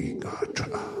effectively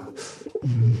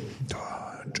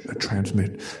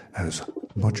transmit as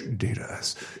much data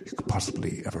as you could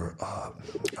possibly ever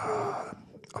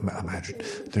imagine.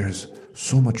 There's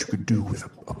so much you could do with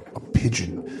a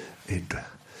pigeon.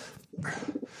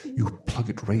 You plug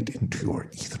it right into your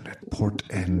Ethernet port,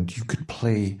 and you could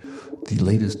play the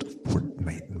latest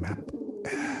Fortnite map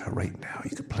right now.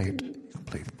 You could play it. You could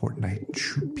play Fortnite and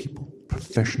shoot people,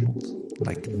 professionals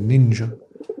like Ninja.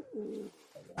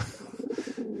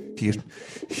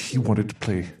 He wanted to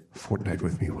play Fortnite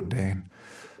with me one day,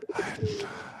 and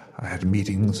I had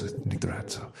meetings with Nick the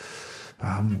Rat.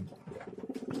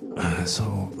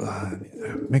 So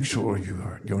make sure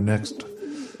your next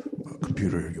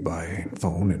computer you buy,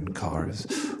 phone and cars,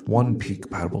 1P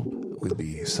compatible. We'll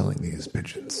be selling these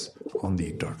pigeons on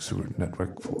the dark sewer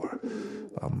network for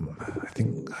I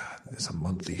think there's a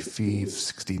monthly fee of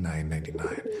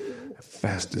 $69.99.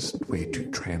 Fastest way to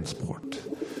transport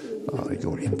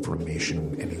your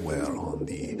information anywhere on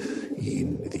the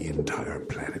entire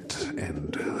planet.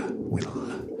 And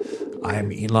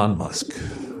I'm Elon Musk.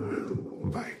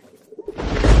 Bye.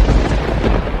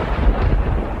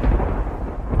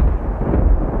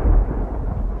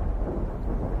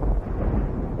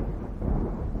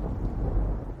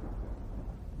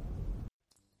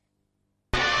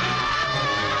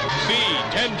 See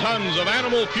 10 tons of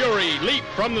animal fury leap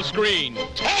from the screen.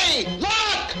 Hey, look!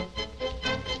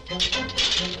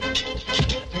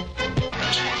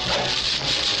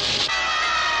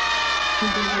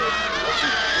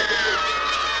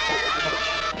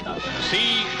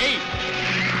 See 8.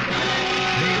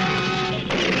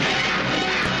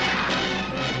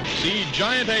 See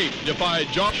giant ape defy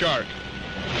jaw shark.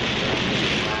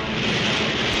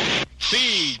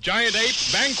 See giant ape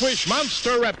vanquish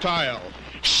monster reptile.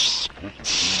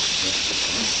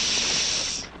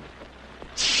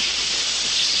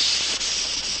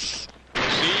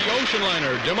 ocean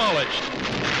liner demolished.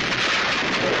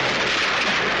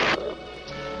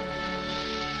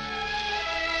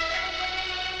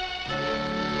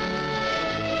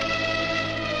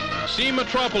 See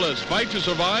Metropolis fight to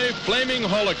survive flaming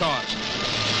Holocaust.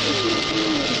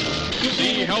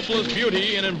 See helpless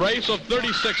beauty in embrace of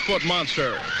 36-foot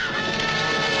monster.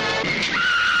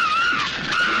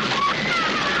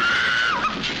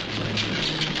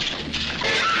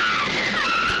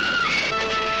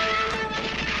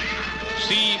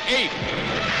 See Ape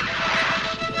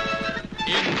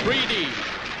in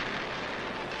 3D.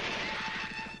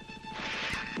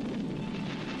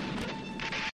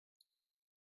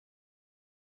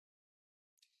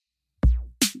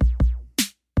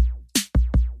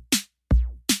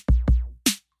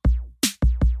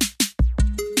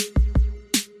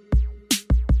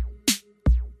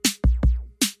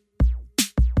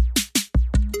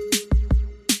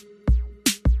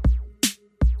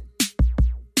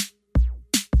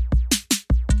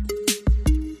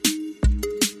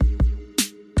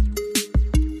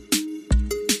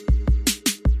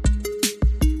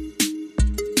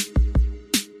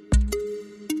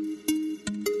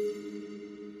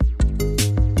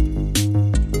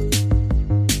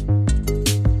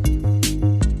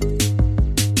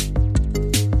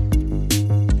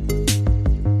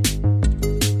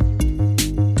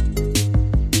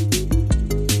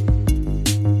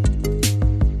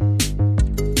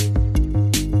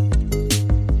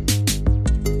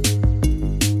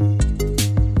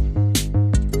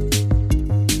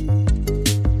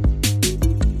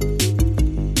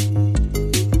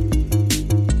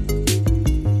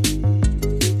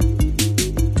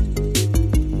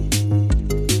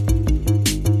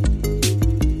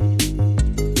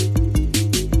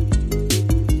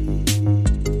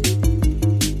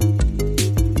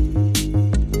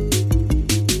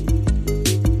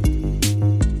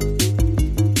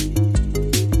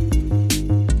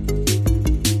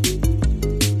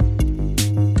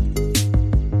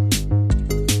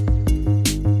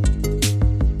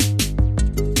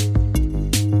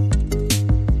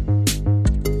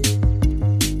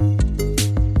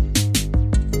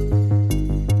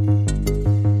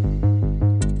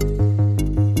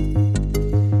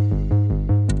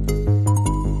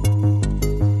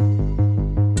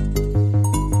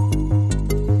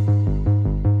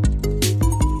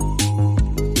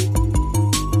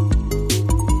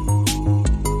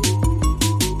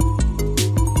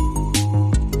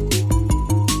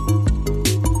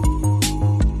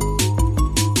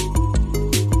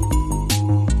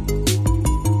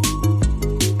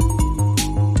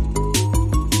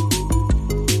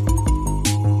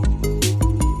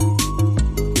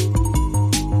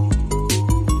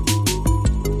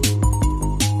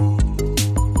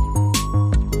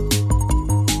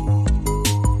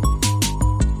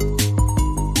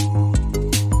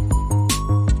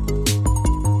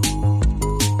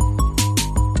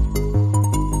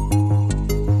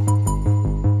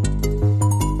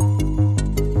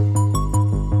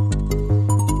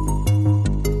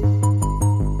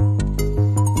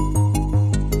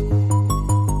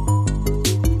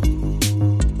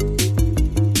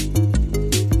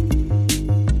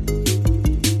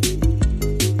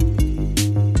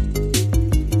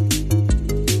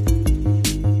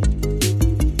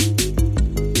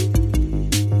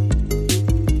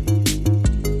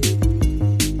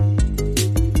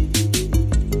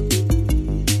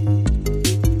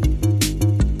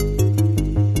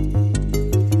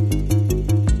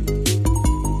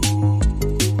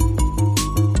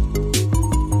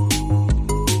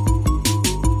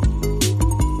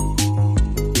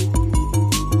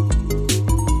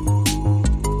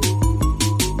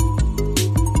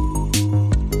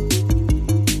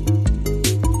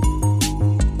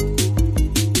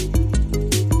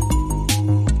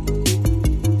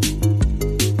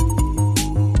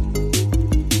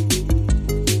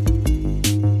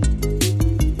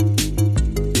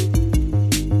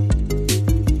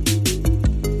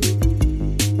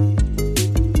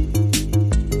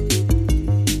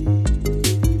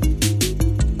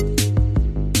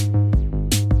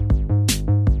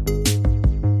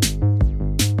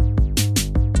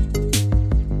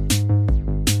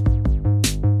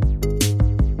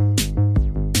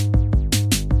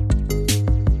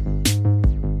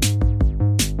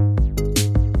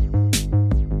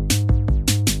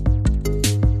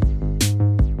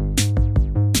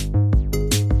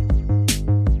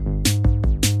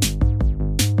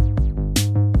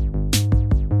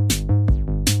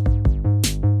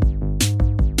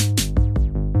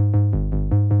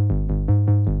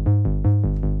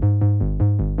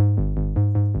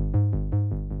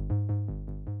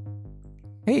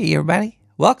 Hey, everybody.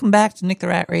 Welcome back to Nick the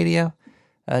Rat Radio.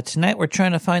 Tonight we're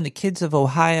trying to find the kids of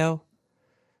Ohio.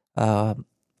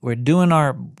 We're doing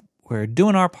our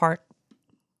part.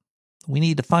 We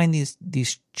need to find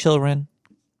these children.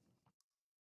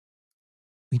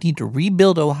 We need to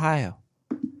rebuild Ohio.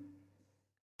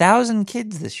 1,000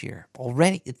 kids this year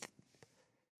already.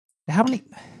 How many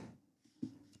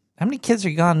kids are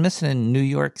gone missing in New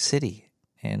York City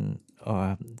in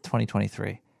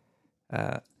 2023?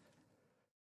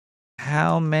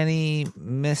 How many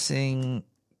missing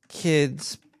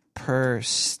kids per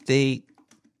state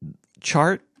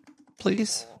chart,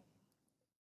 please?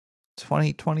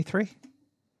 2023.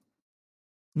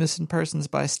 Missing persons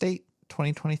by state,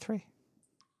 2023.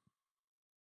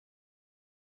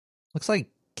 Looks like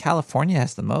California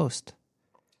has the most.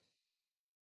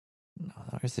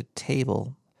 There's a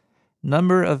table.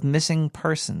 Number of missing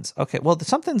persons. Okay, well,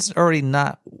 something's already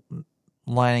not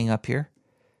lining up here.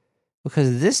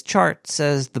 Because this chart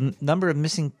says the number of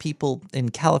missing people in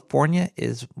California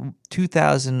is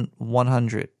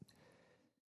 2,100.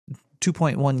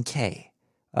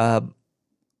 2.1K.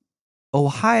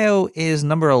 Ohio is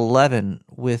number 11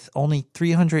 with only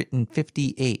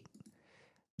 358.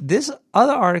 This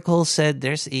other article said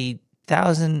there's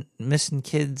 1,000 missing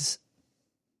kids,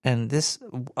 and this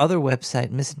other website,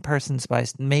 missing persons by,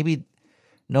 maybe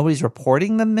nobody's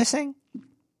reporting them missing?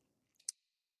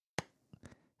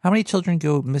 How many children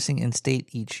go missing in state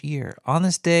each year? On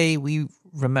this day, we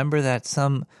remember that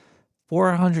some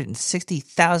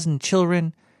 460,000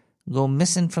 children go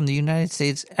missing from the United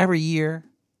States every year.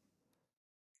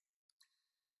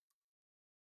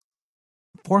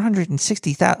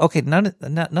 460,000. Okay,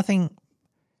 nothing.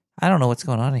 I don't know what's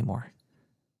going on anymore.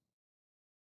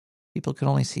 People can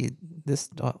only see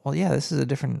this. Well, yeah, this is a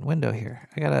different window here.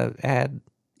 I gotta add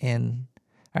in.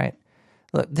 All right,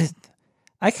 look.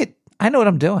 I know what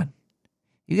I'm doing.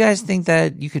 You guys think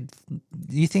that you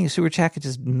think Super Chat could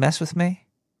just mess with me?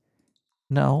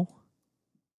 No.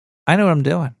 I know what I'm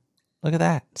doing. Look at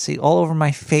that. See, all over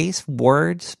my face,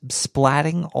 words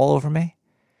splatting all over me.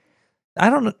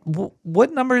 I don't know.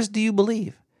 What numbers do you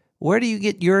believe? Where do you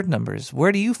get your numbers?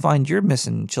 Where do you find your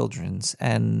missing children's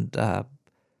and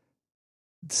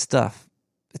stuff?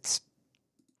 It's...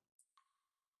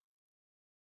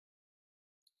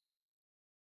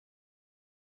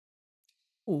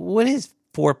 What is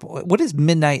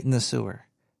midnight in the sewer?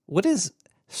 What is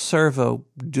Servo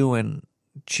doing?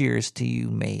 Cheers to you,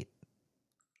 mate.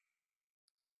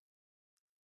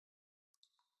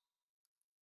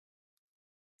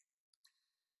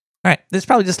 All right, there's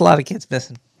probably just a lot of kids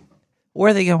missing. Where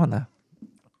are they going, though?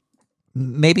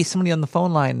 Maybe somebody on the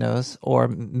phone line knows, or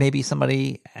maybe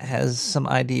somebody has some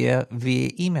idea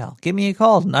via email. Give me a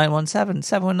call,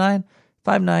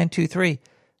 917-719-5923.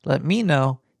 Let me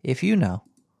know if you know.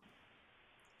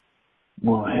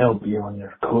 Want to help you on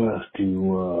your quest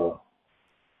to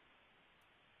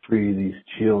free these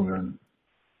children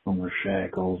from their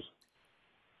shackles.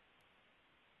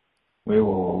 We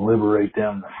will liberate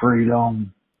them to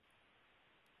freedom,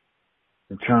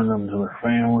 return them to their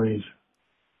families,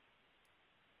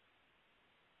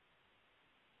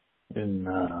 and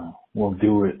we'll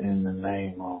do it in the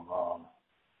name of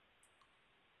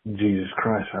Jesus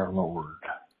Christ our Lord.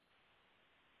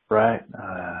 Right?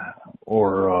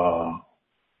 Or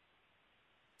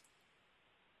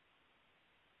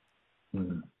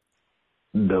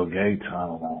Bill Gates, I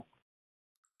don't know.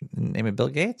 Name it Bill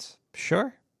Gates?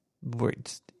 Sure.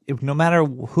 No matter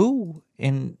who,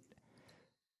 in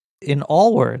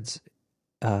all words,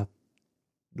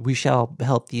 we shall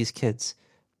help these kids.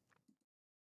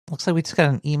 Looks like we just got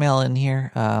an email in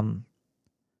here.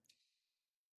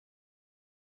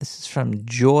 This is from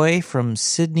Joy from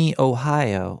Sydney,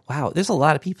 Ohio. Wow, there's a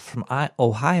lot of people from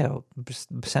Ohio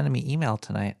sending me email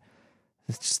tonight.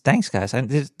 Thanks, guys.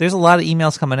 There's a lot of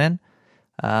emails coming in.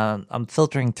 I'm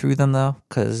filtering through them, though,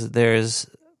 because there's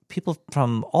people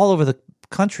from all over the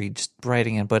country just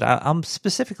writing in. But I'm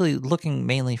specifically looking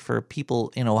mainly for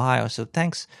people in Ohio. So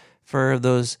thanks for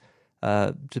those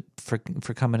for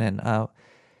coming in.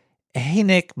 Hey,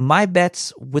 Nick, my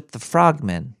bet's with the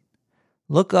Frogmen.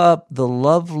 Look up the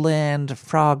Loveland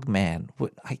Frogman.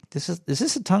 Is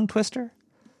this a tongue twister?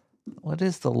 What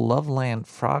is the Loveland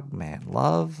Frogman?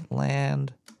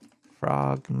 Loveland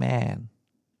Frogman.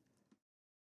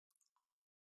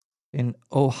 In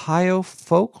Ohio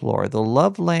folklore, the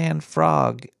Loveland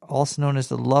Frog, also known as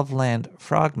the Loveland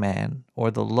Frogman or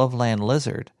the Loveland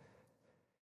Lizard,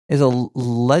 is a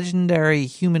legendary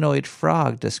humanoid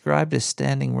frog described as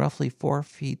standing roughly 4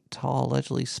 feet tall,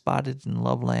 allegedly spotted in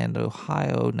Loveland,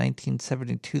 Ohio,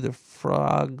 1972. The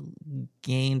frog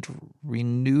gained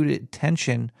renewed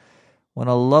attention when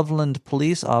a Loveland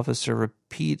police officer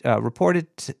reported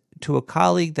to a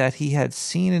colleague that he had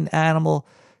seen an animal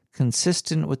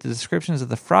consistent with the descriptions of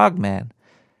the Frogman.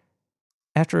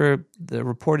 After the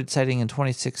reported sighting in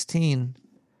 2016,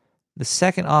 the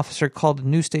second officer called a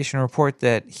news station to report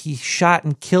that he shot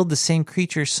and killed the same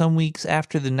creature some weeks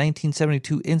after the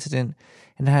 1972 incident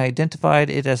and had identified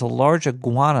it as a large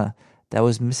iguana that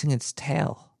was missing its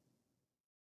tail.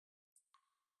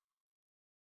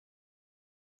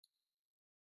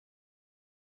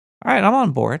 All right, I'm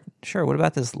on board. Sure, what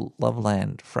about this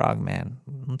Loveland Frogman?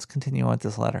 Let's continue on with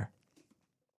this letter.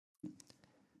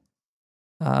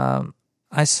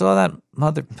 I saw that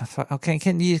mother... Okay,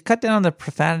 can you cut down the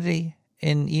profanity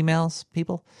in emails,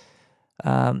 people?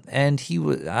 And he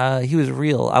was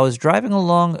real. I was driving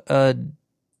along a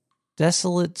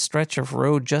desolate stretch of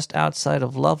road just outside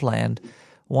of Loveland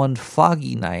one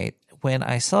foggy night when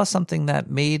I saw something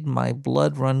that made my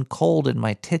blood run cold and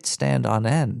my tits stand on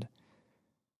end.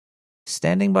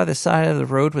 Standing by the side of the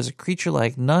road was a creature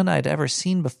like none I'd ever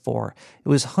seen before. It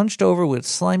was hunched over with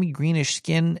slimy greenish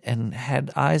skin and had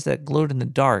eyes that glowed in the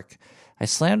dark. I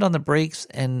slammed on the brakes,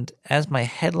 and as my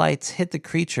headlights hit the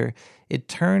creature, it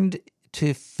turned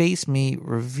to face me,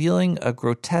 revealing a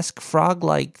grotesque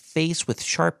frog-like face with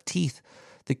sharp teeth.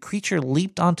 The creature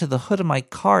leaped onto the hood of my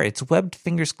car, its webbed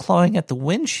fingers clawing at the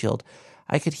windshield.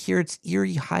 I could hear its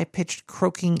eerie, high-pitched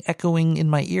croaking echoing in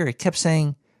my ear. It kept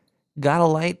saying, "Got a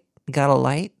light? Got a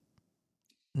light?"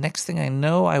 Next thing I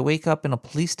know, I wake up in a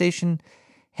police station,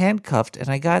 handcuffed, and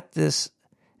I got this,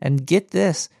 and get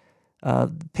this,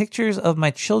 pictures of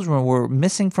my children were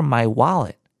missing from my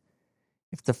wallet.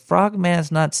 If the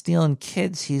Frogman's not stealing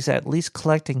kids, he's at least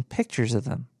collecting pictures of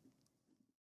them.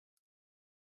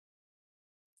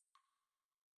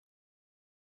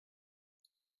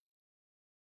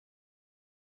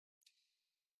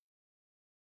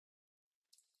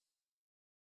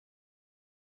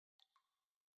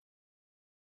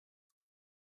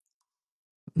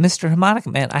 Mr. Harmonica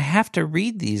Man, I have to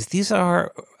read these. These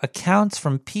are accounts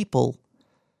from people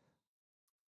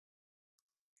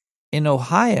in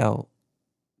Ohio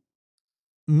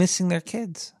missing their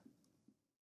kids.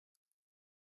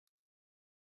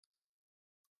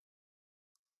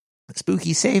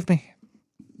 Spooky, save me.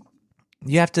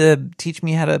 You have to teach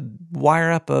me how to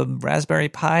wire up a Raspberry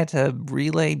Pi to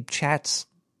relay chats.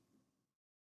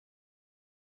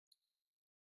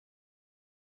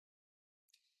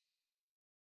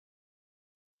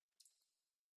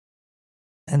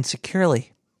 And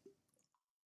securely.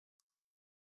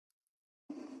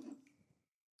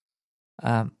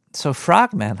 So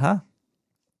Frogman, huh?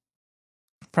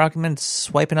 Frogman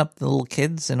swiping up the little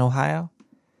kids in Ohio?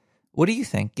 What do you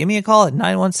think? Give me a call at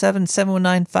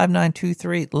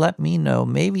 917-719-5923. Let me know.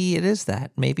 Maybe it is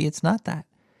that. Maybe it's not that.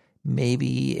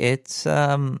 Maybe it's,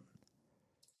 what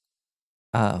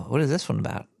is this one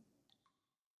about?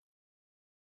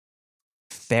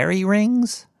 Fairy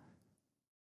rings?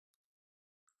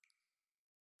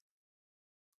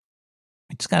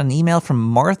 I just got an email from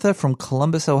Martha from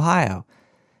Columbus, Ohio.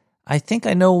 I think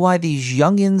I know why these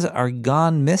youngins are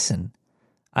gone missing.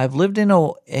 I've lived in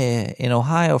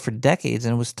Ohio for decades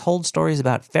and was told stories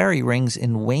about fairy rings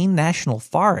in Wayne National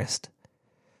Forest.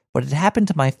 But it happened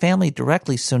to my family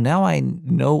directly, so now I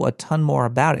know a ton more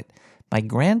about it. My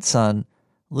grandson,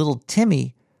 little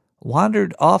Timmy,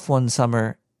 wandered off one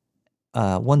sunny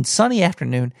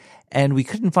afternoon, and we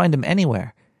couldn't find him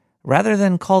anywhere. Rather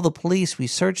than call the police, we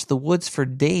searched the woods for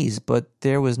days, but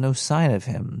there was no sign of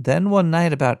him. Then one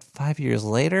night, about 5 years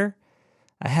later,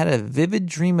 I had a vivid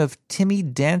dream of Timmy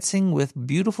dancing with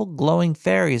beautiful glowing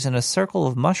fairies in a circle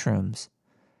of mushrooms.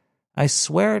 I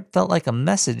swear it felt like a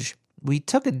message. We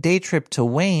took a day trip to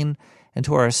Wayne, and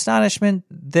to our astonishment,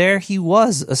 there he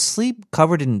was, asleep,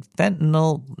 covered in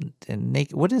fentanyl and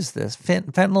naked. What is this?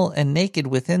 Fentanyl and naked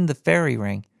within the fairy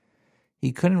ring.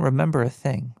 He couldn't remember a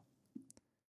thing.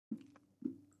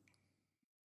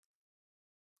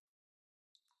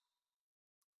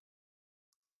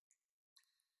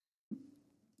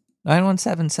 Nine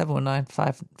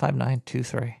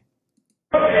 917-719-5923.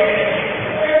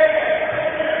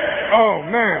 Oh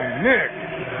man, Nick,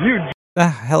 you.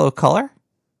 Hello, caller.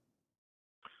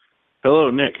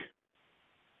 Hello, Nick.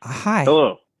 Hi.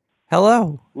 Hello.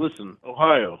 Hello. Listen,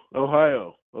 Ohio.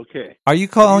 Okay. Are you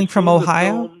calling from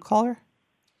Ohio, caller?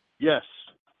 Yes,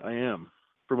 I am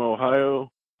from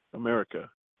Ohio,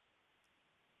 America.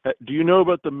 Do you know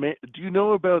about the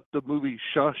movie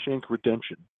Shawshank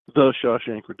Redemption? The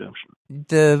Shawshank Redemption.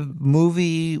 The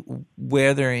movie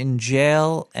where they're in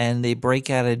jail and they break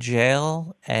out of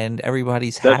jail and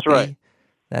everybody's happy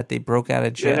that they broke out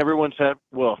of jail. And everyone's happy.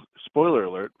 Well, spoiler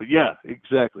alert, but yeah,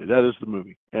 exactly. That is the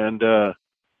movie. And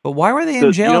But why were they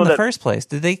in jail in the that, first place?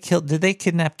 Did they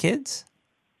kidnap kids?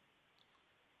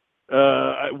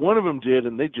 one of them did,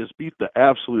 and they just beat the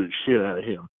absolute shit out of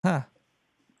him. Huh.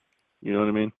 You know what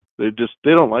I mean? They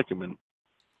don't like him. And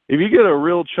if you get a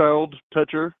real child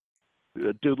toucher,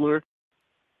 a diddler,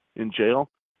 in jail,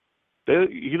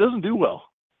 he doesn't do well.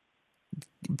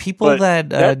 People but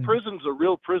that prison's a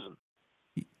real prison,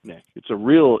 Nick. It's a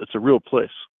real place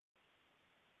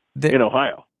in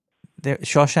Ohio.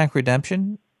 Shawshank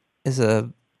Redemption is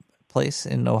a place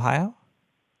in Ohio?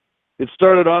 It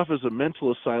started off as a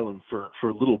mental asylum for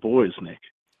little boys, Nick.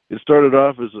 It started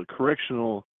off as a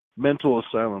correctional mental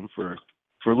asylum for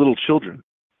little children,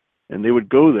 and they would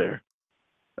go there.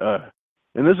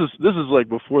 And this is like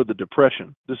before the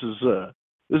Depression. This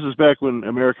is back when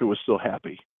America was still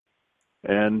happy,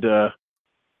 and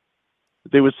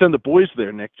they would send the boys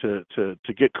there, Nick, to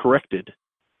get corrected.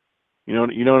 You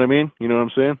know what I mean? You know what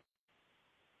I'm saying?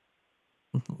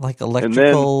 Like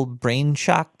electrical brain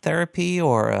shock therapy,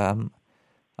 or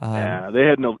they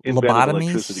had no invented lobotomies?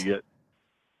 Electricity yet.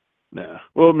 Nah.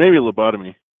 Well, maybe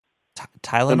lobotomy.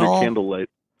 Tylenol? Under candlelight.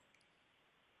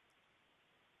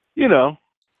 You know,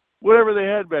 whatever they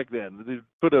had back then. They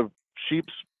put a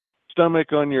sheep's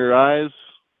stomach on your eyes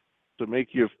to make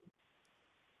you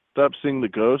stop seeing the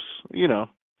ghosts. You know.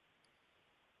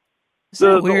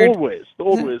 The old ways. The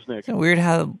old ways, Nick. Isn't it weird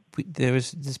how there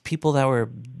was just people that were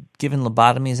giving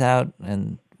lobotomies out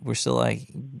and we're still like,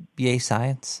 yay,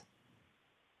 science?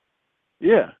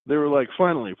 Yeah, they were like,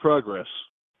 finally, progress.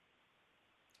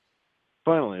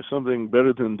 Finally, something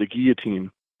better than the guillotine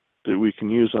that we can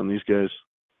use on these guys.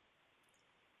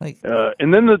 Like,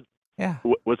 and then yeah.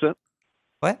 What's that?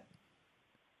 What?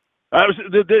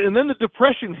 And then the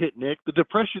Depression hit, Nick. The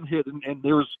Depression hit, and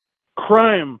there was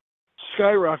crime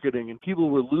skyrocketing, and people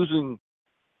were losing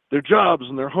their jobs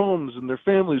and their homes and their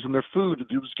families and their food.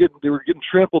 They were getting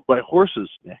trampled by horses,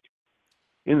 Nick,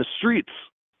 in the streets.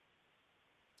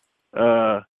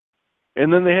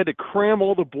 And then they had to cram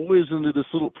all the boys into this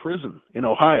little prison in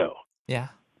Ohio. Yeah.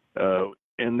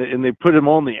 And they put them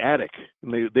all in the attic,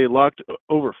 and they locked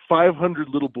over 500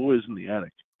 little boys in the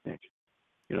attic, Nick,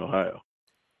 in Ohio.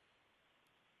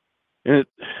 And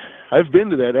I've been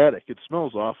to that attic. It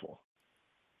smells awful.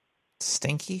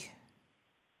 Stinky?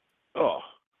 Oh,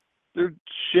 they're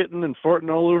shitting and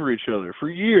farting all over each other for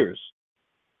years.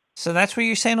 So that's where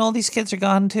you're saying all these kids are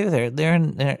gone too. They're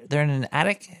in an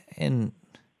attic, and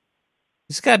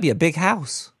it's got to be a big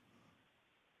house.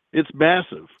 It's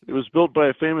massive. It was built by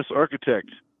a famous architect,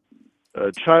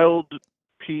 Child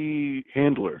P.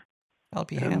 Handler. Child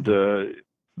P. Handler.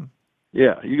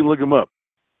 Yeah, you can look him up.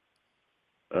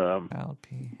 Child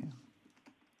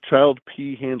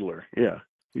P. Handler. Yeah,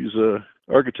 he's a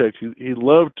architect. He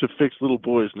loved to fix little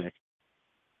boys, Nick.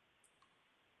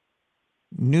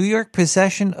 New York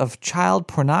possession of child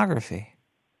pornography.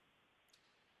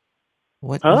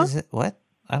 What is it? What?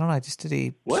 I don't know. I just did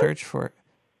a search for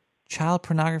child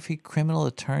pornography criminal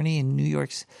attorney in New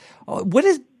York. Oh, what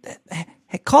is?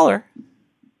 Hey, caller.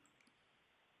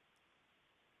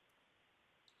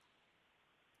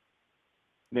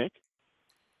 Nick?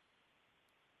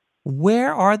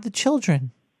 Where are the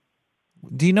children?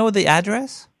 Do you know the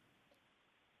address?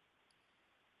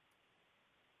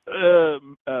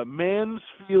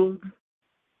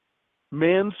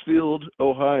 Mansfield,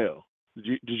 Ohio.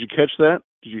 Did you catch that?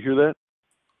 Did you hear that?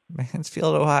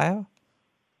 Mansfield, Ohio?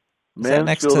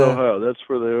 Mansfield, Ohio. That's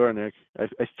where they are, Nick. I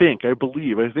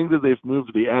believe that they've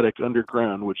moved the attic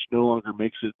underground, which no longer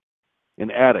makes it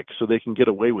an attic, so they can get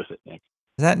away with it, Nick.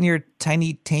 Is that near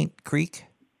Tiny Taint Creek?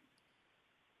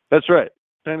 That's right.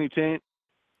 Tiny Taint,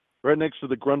 right next to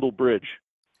the Grundle Bridge.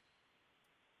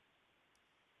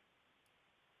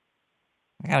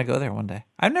 I gotta go there one day.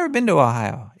 I've never been to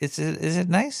Ohio. Is it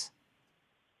nice?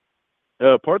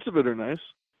 Parts of it are nice.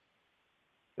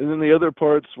 And then the other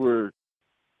parts were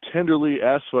tenderly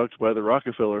ass-fucked by the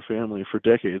Rockefeller family for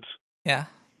decades. Yeah.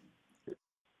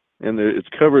 And it's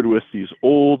covered with these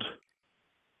old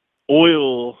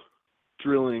oil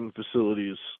drilling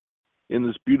facilities in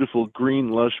this beautiful green,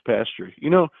 lush pasture. You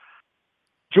know,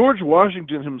 George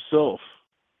Washington himself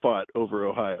fought over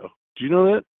Ohio. Do you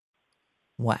know that?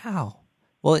 Wow.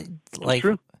 Well, like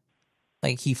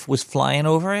he was flying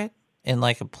over it in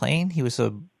like a plane. He was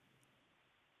a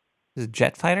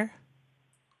jet fighter.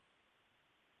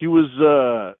 He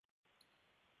was.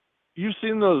 You've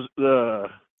seen those the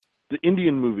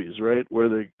Indian movies, right? Where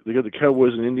they got the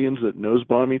cowboys and Indians that nose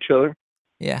bomb each other.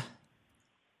 Yeah.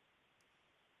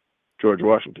 George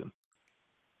Washington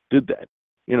did that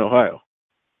in Ohio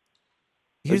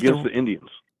against the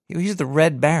Indians. He was the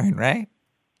Red Baron, right?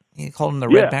 You called him the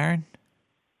Yeah. Red Baron?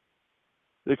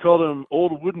 They called him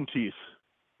Old Wooden Teeth,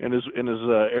 and his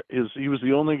he was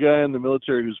the only guy in the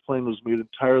military whose plane was made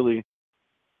entirely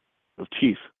of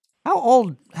teeth. How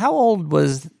old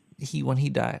was he when he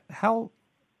died? How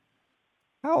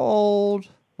old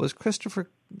was Christopher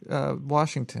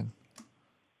Washington?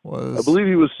 I believe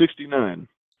he was 69.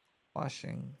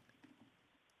 Washington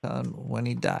when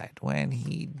he died. When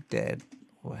he dead.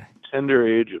 Tender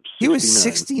age of 69. He was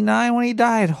 69 when he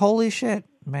died. Holy shit,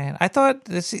 man! I thought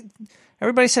this.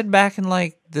 Everybody said back in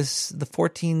like the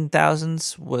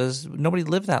 14,000s was nobody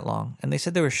lived that long, and they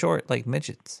said they were short, like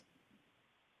midgets.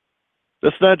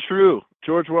 That's not true.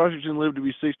 George Washington lived to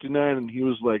be 69, and he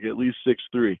was like at least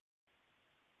 6'3".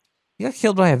 He got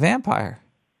killed by a vampire.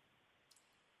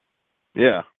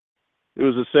 Yeah. It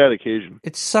was a sad occasion.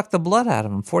 It sucked the blood out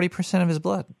of him, 40% of his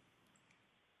blood.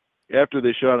 After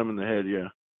they shot him in the head, yeah.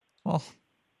 Well,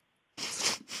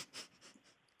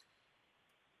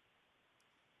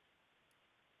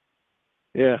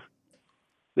 yeah.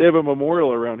 They have a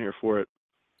memorial around here for it.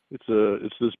 It's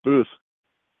this booth.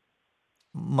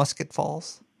 Musket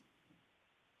Falls.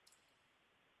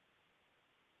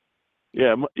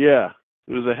 Yeah.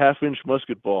 It was a half-inch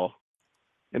musket ball.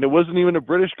 And it wasn't even a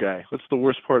British guy. That's the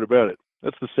worst part about it.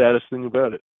 That's the saddest thing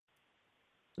about it.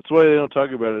 That's why they don't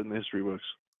talk about it in the history books.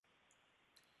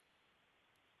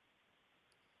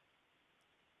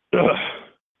 Ugh.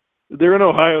 They're in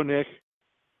Ohio, Nick.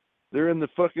 They're in the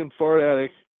fucking fart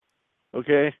attic.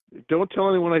 Okay? Don't tell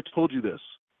anyone I told you this.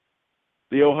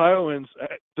 The Ohioans,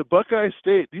 the Buckeye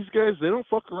State, these guys, they don't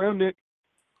fuck around, Nick.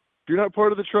 If you're not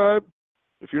part of the tribe,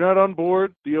 if you're not on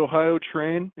board the Ohio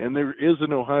train, and there is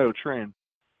an Ohio train,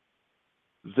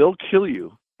 they'll kill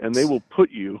you, and they will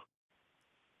put you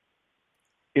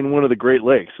in one of the Great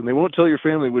Lakes, and they won't tell your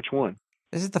family which one.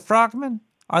 Is it the frogmen?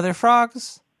 Are there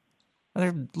frogs? Are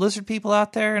there lizard people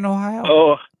out there in Ohio?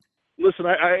 Oh, listen,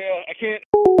 I can't.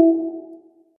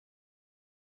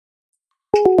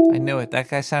 I knew it. That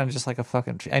guy sounded just like a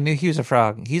fucking... I knew he was a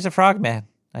frog. He's a frog man.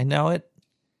 I know it.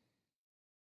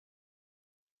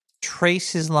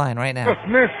 Trace his line right now. Just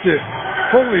missed it.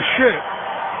 Holy shit.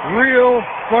 Real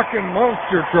fucking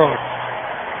monster trucks.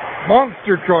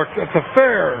 Monster trucks at the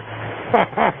fair.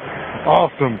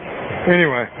 Awesome.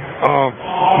 Anyway,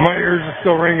 my ears are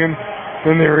still ringing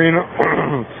in the arena.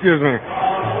 Excuse me.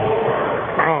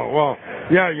 Oh, well,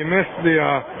 yeah, you missed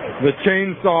the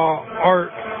chainsaw art.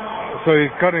 So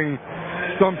he's cutting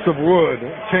stumps of wood.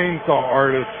 Chainsaw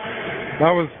artist.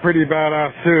 That was pretty badass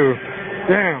too.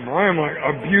 Damn, I am like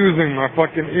abusing my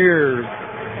fucking ears.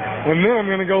 And then I'm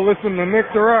going to go listen to Nick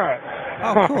the Rat.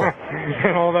 Oh, cool.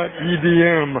 And all that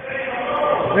EDM.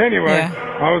 Anyway,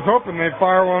 I was hoping they'd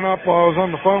fire one up while I was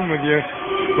on the phone with you,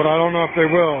 but I don't know if they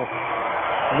will.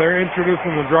 They're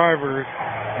introducing the drivers,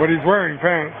 but he's wearing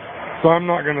pants, so I'm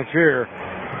not going to cheer.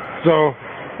 So,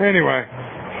 anyway,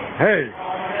 hey,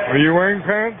 are you wearing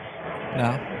pants?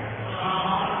 No.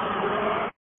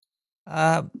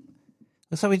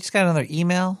 Looks like we just got another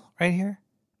email right here.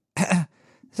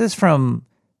 This is from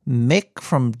Mick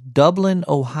from Dublin,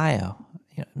 Ohio.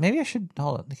 Maybe I should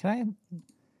hold on. Can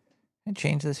I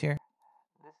change this here?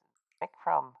 This is Mick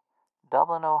from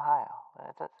Dublin, Ohio.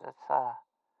 This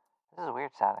is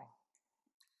weird sounding.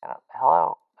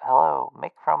 Hello,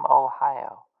 Mick from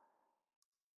Ohio.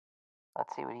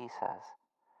 Let's see what he says.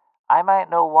 I might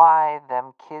know why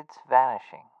them kids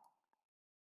vanishing.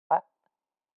 What?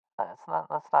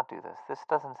 Let's not do this. This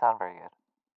doesn't sound very good.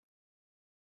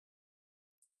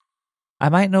 I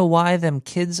might know why them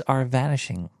kids are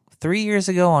vanishing. 3 years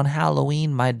ago on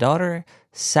Halloween, my daughter,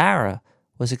 Sarah,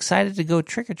 was excited to go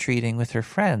trick-or-treating with her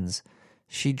friends.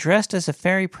 She dressed as a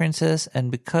fairy princess, and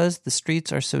because the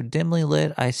streets are so dimly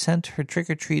lit, I sent her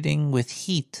trick-or-treating with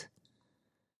heat.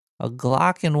 A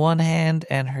Glock in one hand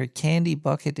and her candy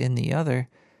bucket in the other,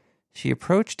 she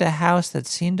approached a house that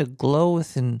seemed to glow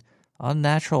with an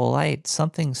unnatural light,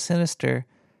 something sinister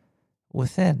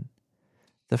within.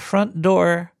 The front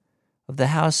door of the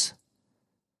house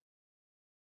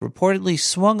reportedly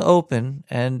swung open,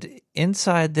 and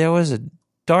inside there was a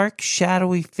dark,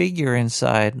 shadowy figure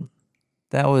inside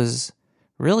that was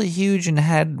really huge and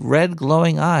had red,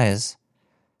 glowing eyes.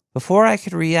 Before I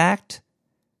could react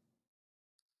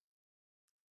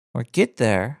or get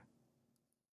there,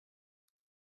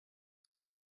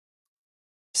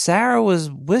 Sarah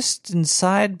was whisked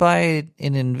inside by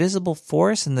an invisible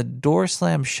force and the door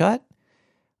slammed shut.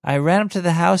 I ran up to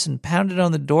the house and pounded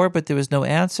on the door, but there was no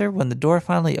answer. When the door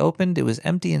finally opened, it was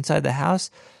empty inside the house.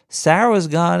 Sarah was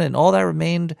gone, and all that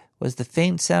remained was the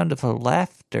faint sound of her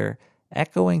laughter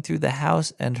echoing through the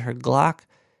house and her Glock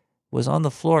was on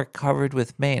the floor covered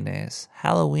with mayonnaise.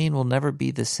 Halloween will never be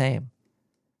the same.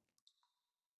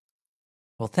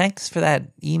 Well, thanks for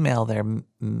that email there,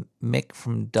 Mick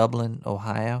from Dublin,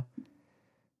 Ohio.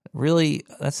 Really,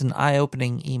 that's an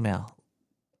eye-opening email.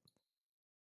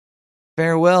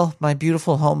 Farewell, my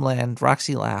beautiful homeland,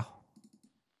 Roxy Lau.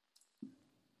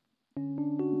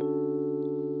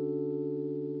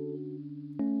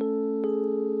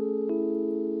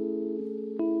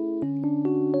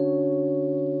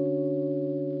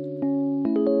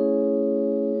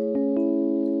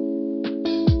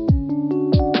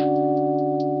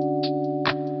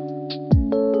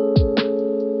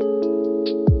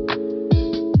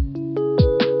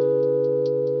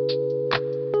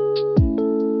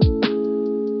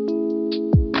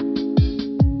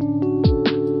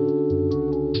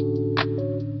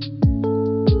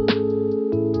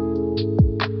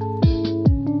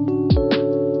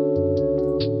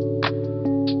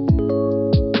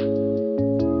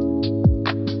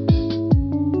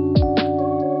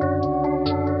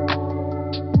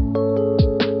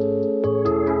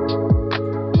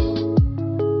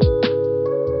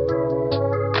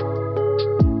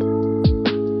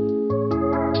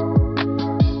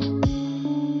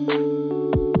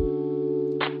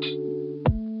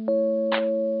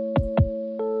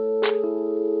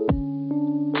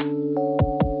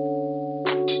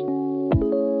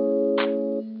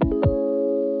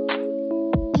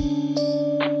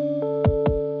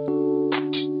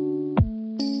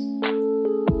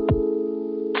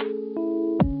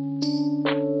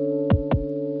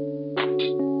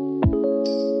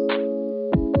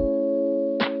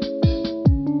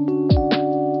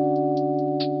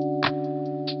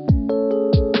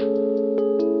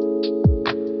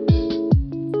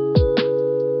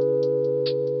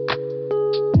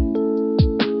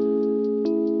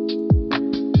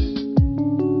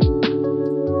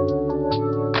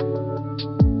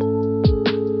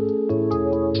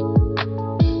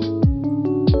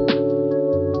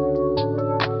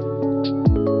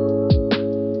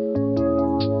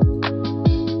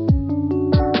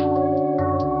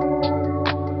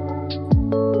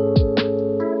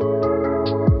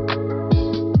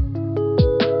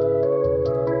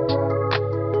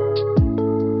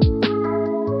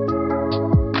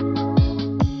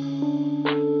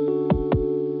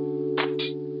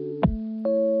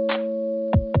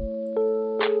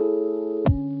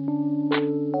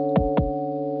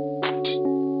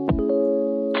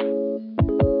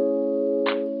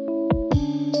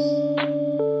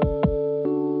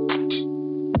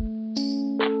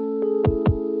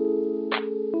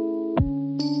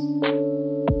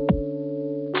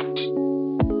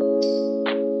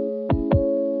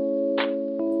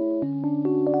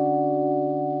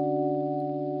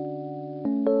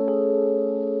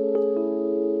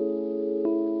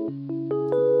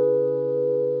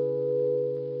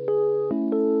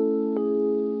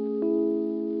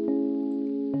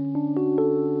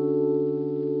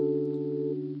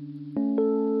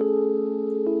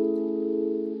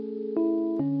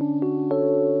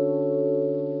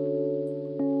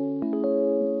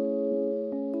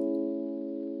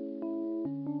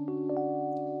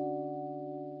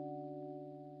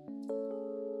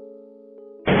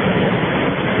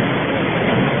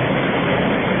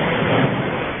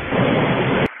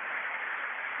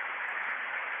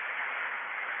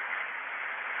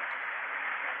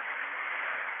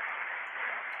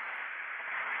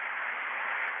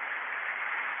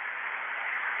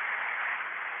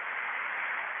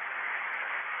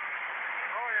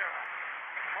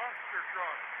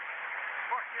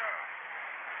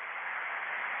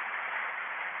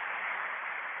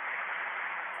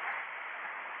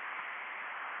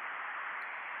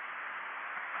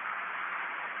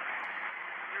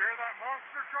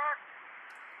 Monster truck?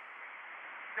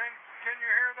 Can you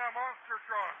hear that monster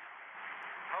truck?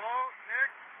 Hello,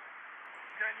 Nick?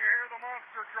 Can you hear the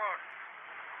monster truck?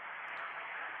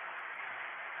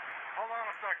 Hold on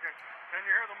a second. Can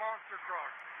you hear the monster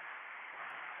truck?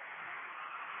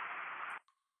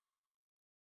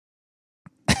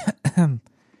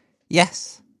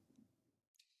 Yes.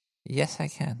 Yes, I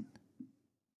can.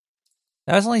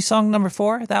 That was only song number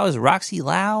 4. That was Roxy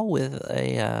Lau with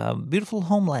a beautiful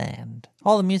homeland.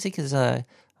 All the music is on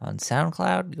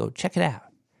SoundCloud. Go check it out.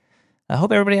 I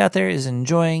hope everybody out there is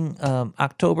enjoying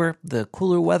October. The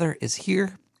cooler weather is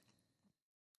here.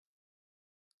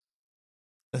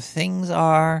 Things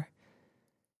are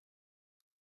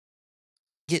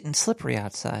getting slippery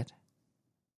outside.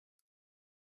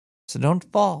 So don't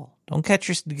fall. Don't catch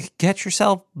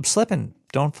yourself slipping.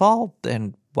 Don't fall,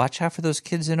 and watch out for those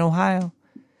kids in Ohio.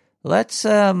 Let's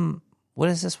what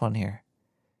is this one here?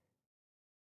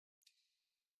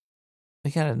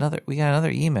 We got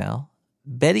another email.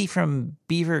 Betty from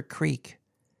Beaver Creek.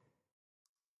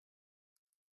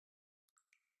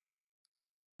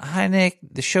 Hi, Nick.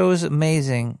 The show is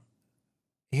amazing.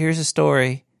 Here's a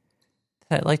story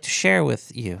that I'd like to share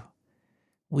with you.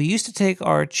 We used to take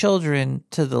our children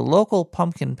to the local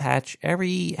pumpkin patch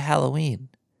every Halloween.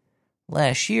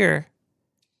 Last year,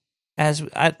 I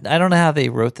don't know how they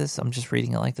wrote this. I'm just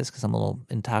reading it like this because I'm a little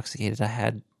intoxicated. I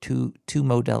had two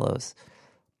Modelo's.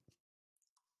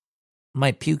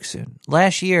 Might puke soon.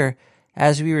 Last year,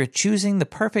 as we were choosing the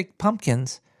perfect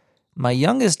pumpkins, my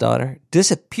youngest daughter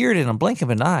disappeared in a blink of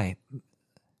an eye.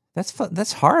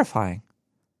 That's horrifying.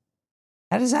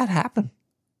 How does that happen?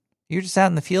 You're just out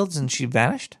in the fields and she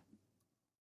vanished?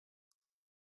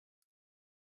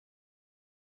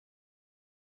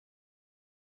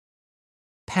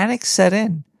 Panic set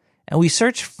in, and we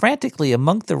searched frantically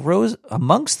amongst the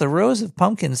rows of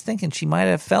pumpkins, thinking she might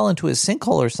have fell into a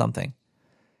sinkhole or something.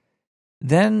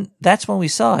 Then that's when we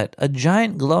saw it, a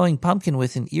giant glowing pumpkin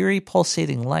with an eerie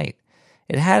pulsating light.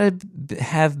 It had to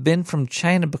have been from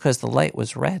China because the light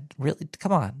was red. Really?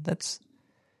 Come on. It's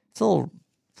a little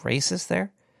racist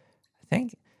there, I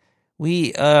think.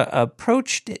 We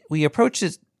approached it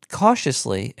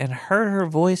cautiously and heard her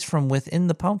voice from within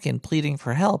the pumpkin pleading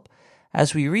for help.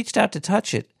 As we reached out to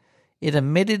touch it, it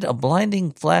emitted a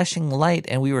blinding, flashing light,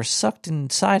 and we were sucked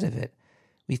inside of it.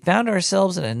 We found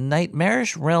ourselves in a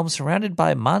nightmarish realm surrounded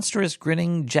by monstrous,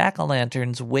 grinning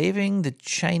jack-o'-lanterns waving the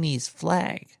Chinese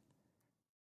flag.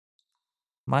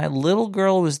 My little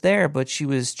girl was there, but she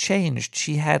was changed.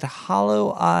 She had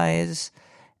hollow eyes,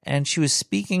 and she was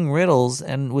speaking riddles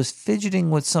and was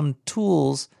fidgeting with some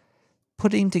tools,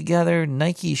 putting together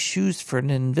Nike shoes for an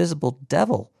invisible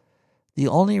devil. The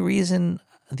only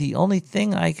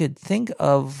thing I could think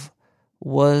of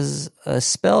was a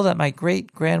spell that my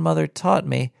great-grandmother taught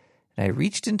me, and I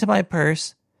reached into my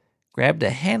purse, grabbed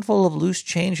a handful of loose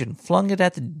change, and flung it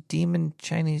at the demon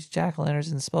Chinese jack-o'-lanterns,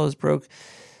 and the spell was broke.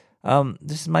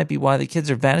 This might be why the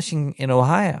kids are vanishing in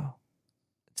Ohio.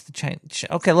 It's the Chinese.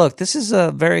 Okay, look, this is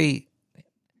a very...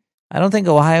 I don't think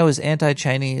Ohio is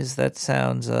anti-Chinese. That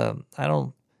sounds... I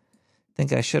don't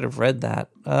think I should have read that.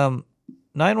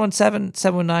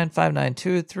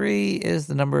 917-719-5923 is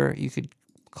the number you could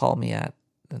call me at.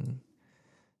 And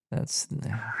that's...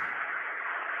 Hey,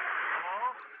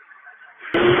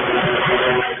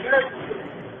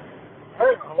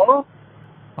 hello?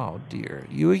 Oh, dear.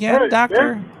 You again, Hey,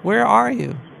 Doctor? Dick? Where are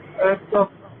you? It's a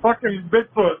fucking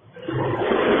Bigfoot.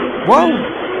 Whoa!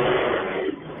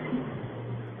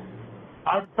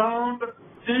 I found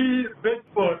the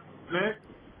Bigfoot, Nick.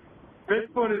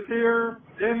 Bigfoot is here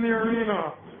in the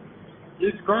arena.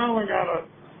 He's growling at us.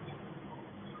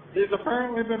 He's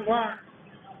apparently been whacked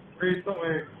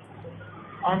recently.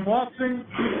 I'm watching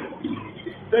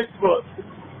Bigfoot.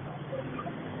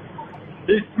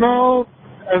 He smells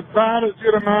as bad as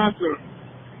you'd imagine.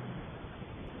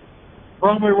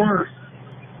 Probably worse.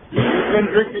 He's been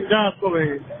drinking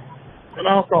gasoline and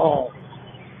alcohol.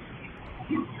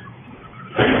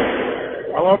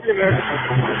 I love you, Nick.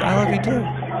 I love you too.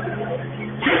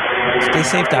 Stay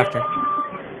safe, Doctor.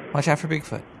 Watch out for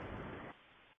Bigfoot.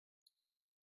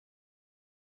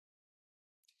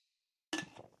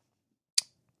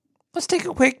 Let's take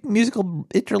a quick musical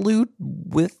interlude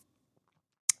with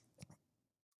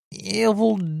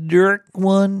Evil Dark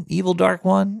One,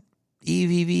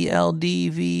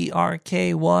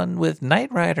 EVVLDVRK1 with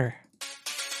Knight Rider.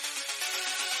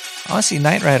 I want to see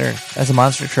Knight Rider as a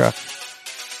monster truck.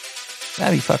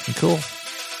 That'd be fucking cool.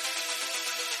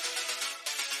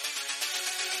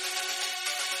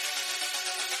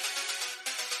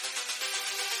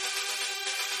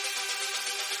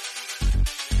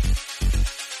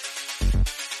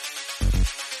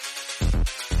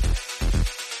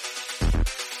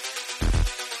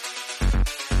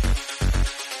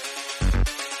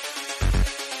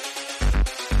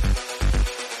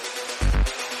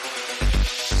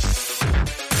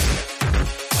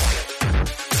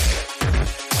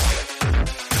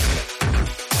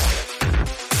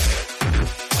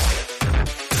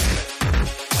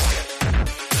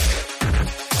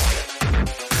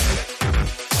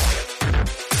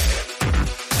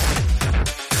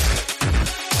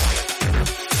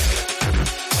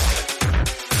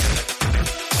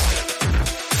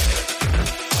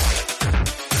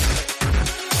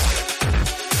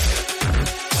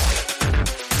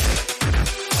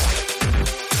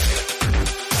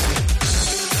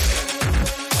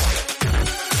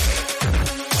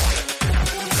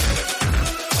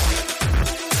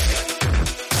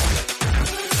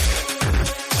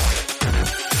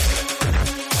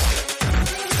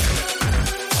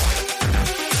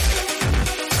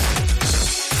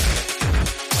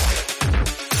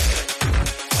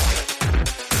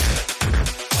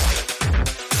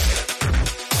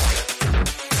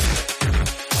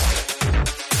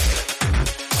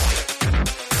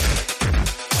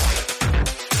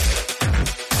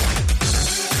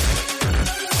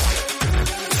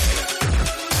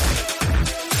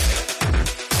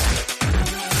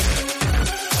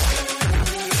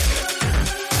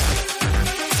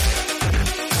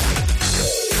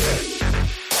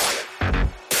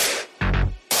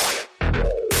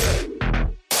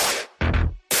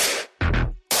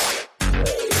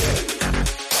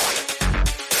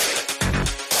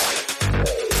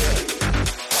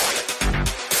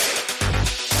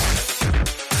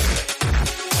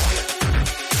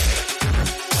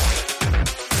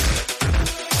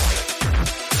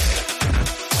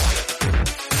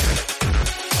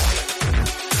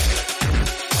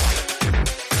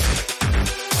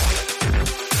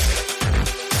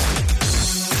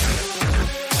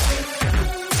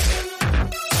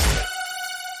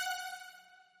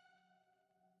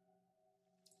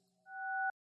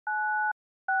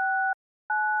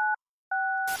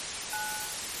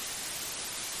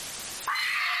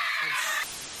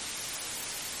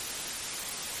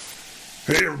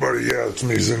 Hey everybody, yeah, it's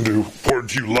me, Zindu, reporting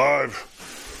to you live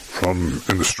from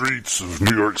in the streets of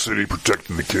New York City,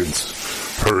 protecting the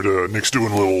kids. Heard Nick's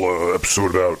doing a little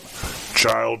episode about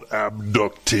child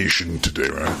abduction today,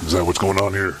 right? Is that what's going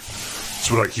on here?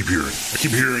 That's what I keep hearing. I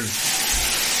keep hearing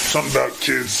something about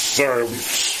kids. Sorry,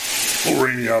 it's a little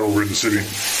rainy out over in the city.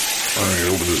 I'm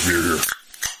gonna open this beer here.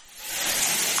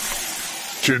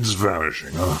 Kids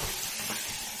vanishing, huh?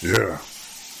 Yeah.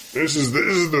 This is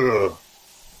the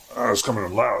it's coming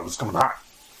in loud. It's coming hot.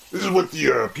 This is what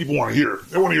the people want to hear.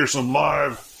 They want to hear some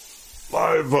live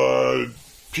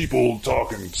people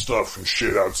talking stuff and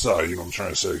shit outside. You know what I'm trying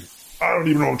to say? I don't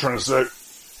even know what I'm trying to say.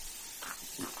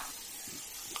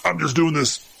 I'm just doing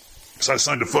this because I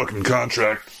signed a fucking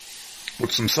contract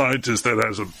with some scientist that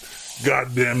has a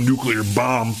goddamn nuclear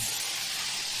bomb,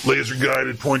 laser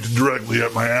guided, pointed directly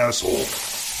at my asshole.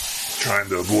 Trying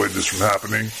to avoid this from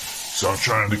happening. So I'm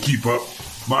trying to keep up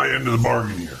my end of the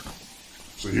bargain here.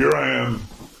 So here I am,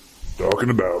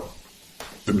 talking about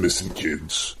the missing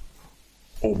kids.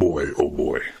 Oh boy, oh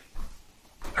boy.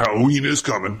 Halloween is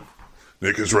coming.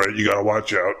 Nick is right, you gotta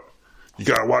watch out. You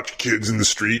gotta watch kids in the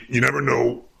street. You never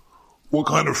know what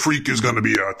kind of freak is gonna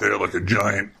be out there, like a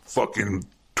giant fucking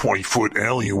 20-foot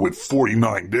alien with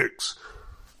 49 dicks.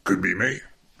 Could be me.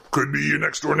 Could be your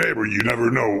next door neighbor. You never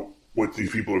know what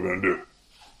these people are gonna do.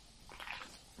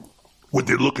 What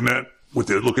they're looking at, what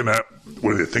are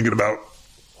they thinking about,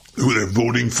 who they're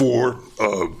voting for,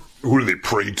 who do they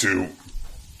pray to,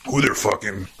 who they're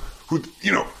fucking,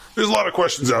 there's a lot of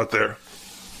questions out there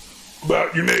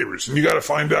about your neighbors, and you gotta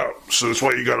find out. So that's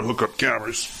why you gotta hook up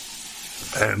cameras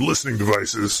and listening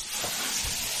devices,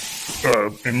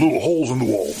 and little holes in the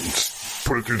wall, and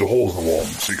put it through the holes in the wall,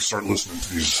 so you can start listening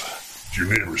to your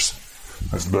neighbors.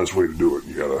 That's the best way to do it.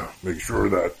 You gotta make sure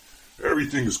that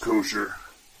everything is kosher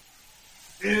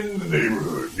in the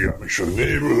neighborhood. You gotta make sure the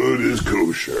neighborhood is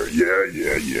kosher. Yeah.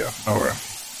 Alright.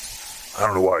 I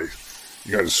don't know why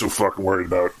you guys are so fucking worried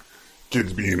about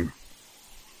kids being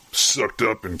sucked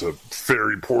up into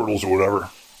fairy portals or whatever.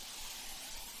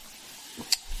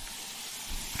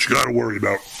 What you gotta worry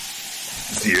about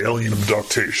is the alien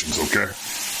abductations, okay?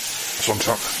 So I'm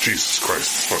talking, Jesus Christ,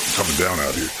 it's fucking coming down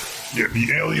out here. Yeah,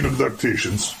 the alien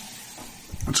abductations.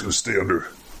 It's gonna stay under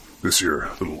this here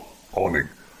little awning.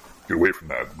 Get away from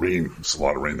that rain. There's a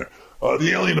lot of rain there.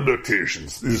 The alien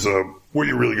abductations is where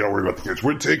you really got to worry about the kids.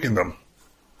 We're taking them.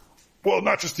 Well,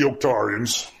 not just the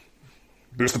Octarians.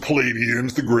 There's the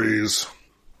Palladians, the Greys,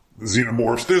 the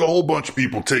Xenomorphs. There's a whole bunch of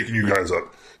people taking you guys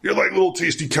up. You're like little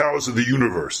tasty cows of the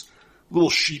universe.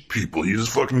 Little sheep people. You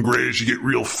just fucking graze. You get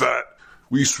real fat.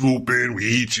 We swoop in. We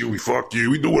eat you. We fuck you.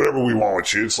 We do whatever we want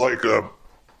with you. It's like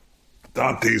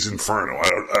Dante's Inferno.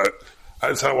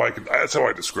 That's how I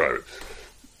describe it.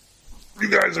 You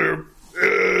guys are,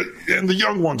 and the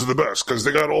young ones are the best, because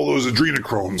they got all those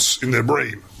adrenochromes in their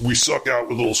brain. We suck out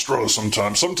with little straws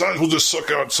sometimes. Sometimes we'll just suck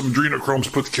out some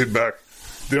adrenochromes, put the kid back.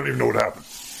 They don't even know what happened.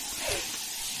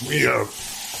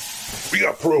 We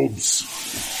got probes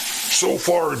so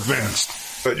far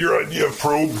advanced that your idea of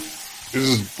probe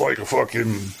is like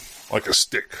a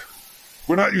stick.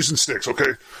 We're not using sticks,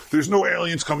 okay? There's no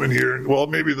aliens coming here. Well,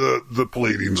 maybe the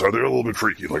Palladians are. They're a little bit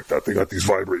freaky like that. They got these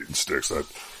vibrating sticks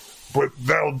but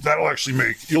that'll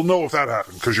actually you'll know if that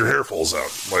happened, because your hair falls out,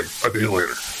 like, a day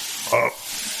later.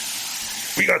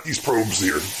 We got these probes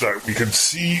here that we can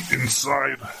see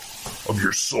inside of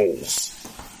your souls.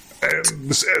 And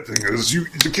the sad thing is,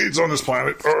 the kids on this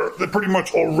planet they're pretty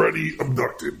much already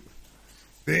abducted.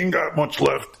 They ain't got much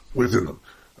left within them.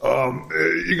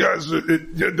 You guys,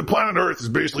 the planet Earth is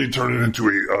basically turning into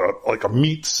a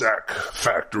meat sack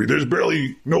factory. There's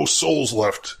barely no souls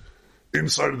left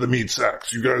inside of the meat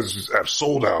sacks. You guys have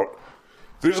sold out.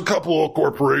 There's a couple of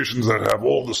corporations that have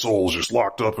all the souls just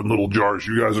locked up in little jars.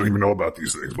 You guys don't even know about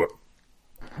these things, but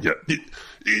yeah,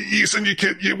 you send your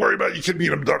kid, you worry about your kid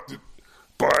being abducted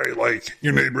by, like,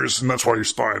 your neighbors, and that's why you're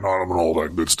spying on them and all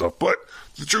that good stuff. But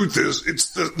the truth is,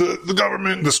 it's the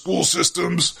government, the school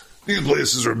systems, these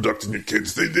places are abducting your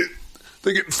kids. They're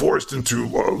getting forced into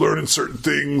learning certain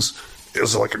things.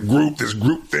 There's like a group, there's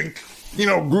groupthink.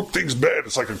 Groupthink's bad.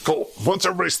 It's like a cult. Once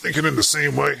everybody's thinking in the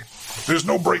same way, there's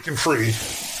no breaking free.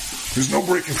 There's no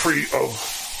breaking free of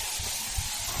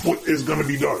what is going to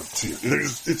be done to you.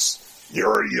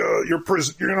 You're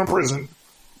in a prison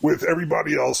with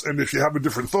everybody else, and if you have a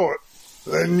different thought,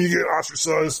 then you get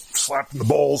ostracized, slapped in the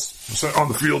balls, sent on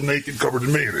the field naked, covered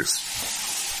in mayonnaise.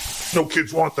 No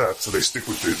kids want that, so they stick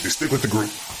with the group.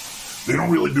 They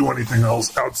don't really do anything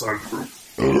else outside of the group.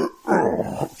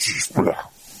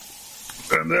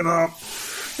 And then,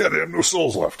 they have no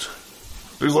souls left.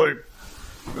 There's like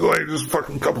Like, there's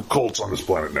fucking couple cults on this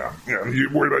planet now. Yeah, and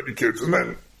you're worried about your kids.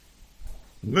 And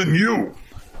then you,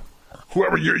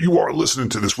 whoever you are listening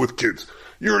to this with kids,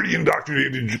 you already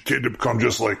indoctrinated your kid to become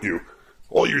just like you.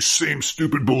 All your same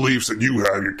stupid beliefs that you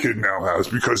have, your kid now has.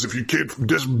 Because if your kid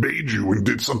disobeyed you and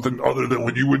did something other than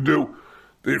what you would do,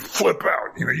 they'd flip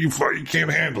out. You know, you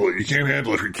can't handle it. You can't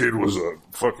handle it if your kid was a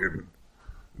fucking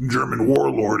German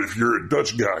warlord, if you're a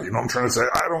Dutch guy. You know what I'm trying to say?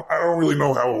 I don't really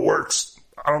know how it works.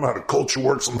 I don't know how the culture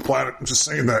works on the planet. I'm just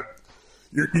saying that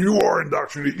you are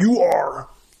indoctrinated. You are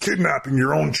kidnapping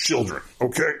your own children,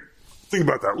 okay? Think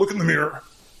about that. Look in the mirror.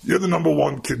 You're the number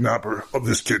one kidnapper of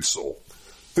this kid's soul.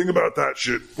 Think about that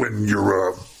shit when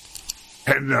you're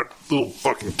handing out little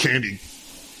fucking candy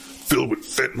filled with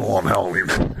fentanyl on Halloween.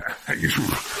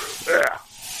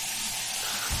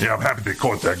 Yeah, I'm happy they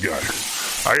caught that guy.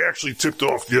 I actually tipped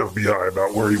off the FBI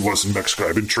about where he was in Mexico.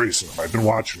 I've been tracing him. I've been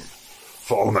watching him.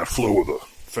 Following that flow of the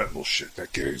fentanyl shit.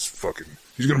 That guy is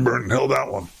he's gonna burn in hell,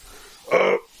 that one.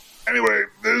 Anyway,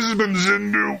 this has been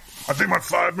Zindu. I think my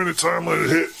 5-minute time limit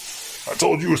hit. I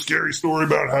told you a scary story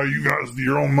about how you guys,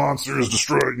 your own monsters,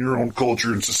 destroying your own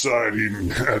culture and society,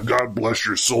 and God bless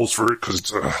your souls for it, because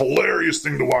it's a hilarious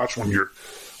thing to watch when you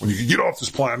can get off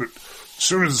this planet. As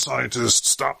soon as the scientists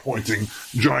stop pointing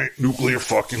giant nuclear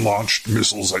fucking launched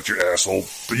missiles at your asshole,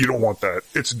 but you don't want that.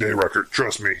 It's a day record,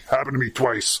 trust me. Happened to me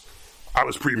twice. I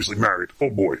was previously married. Oh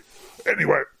boy.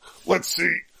 Anyway, let's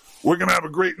see. We're gonna have a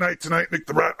great night tonight, Nick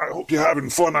the Rat. I hope you're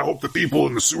having fun. I hope the people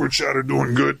in the sewer chat are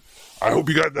doing good. I hope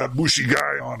you got that bushy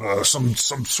guy on some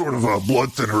sort of a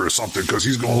blood thinner or something, because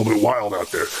he's going a little bit wild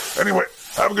out there. Anyway,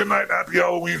 have a good night. Happy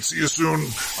Halloween. See you soon.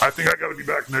 I think I got to be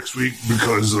back next week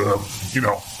because,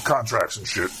 contracts and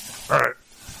shit. All right.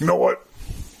 You know what?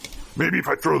 Maybe if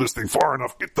I throw this thing far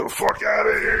enough, get the fuck out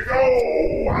of here.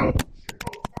 Go!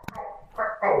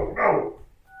 Oh, no.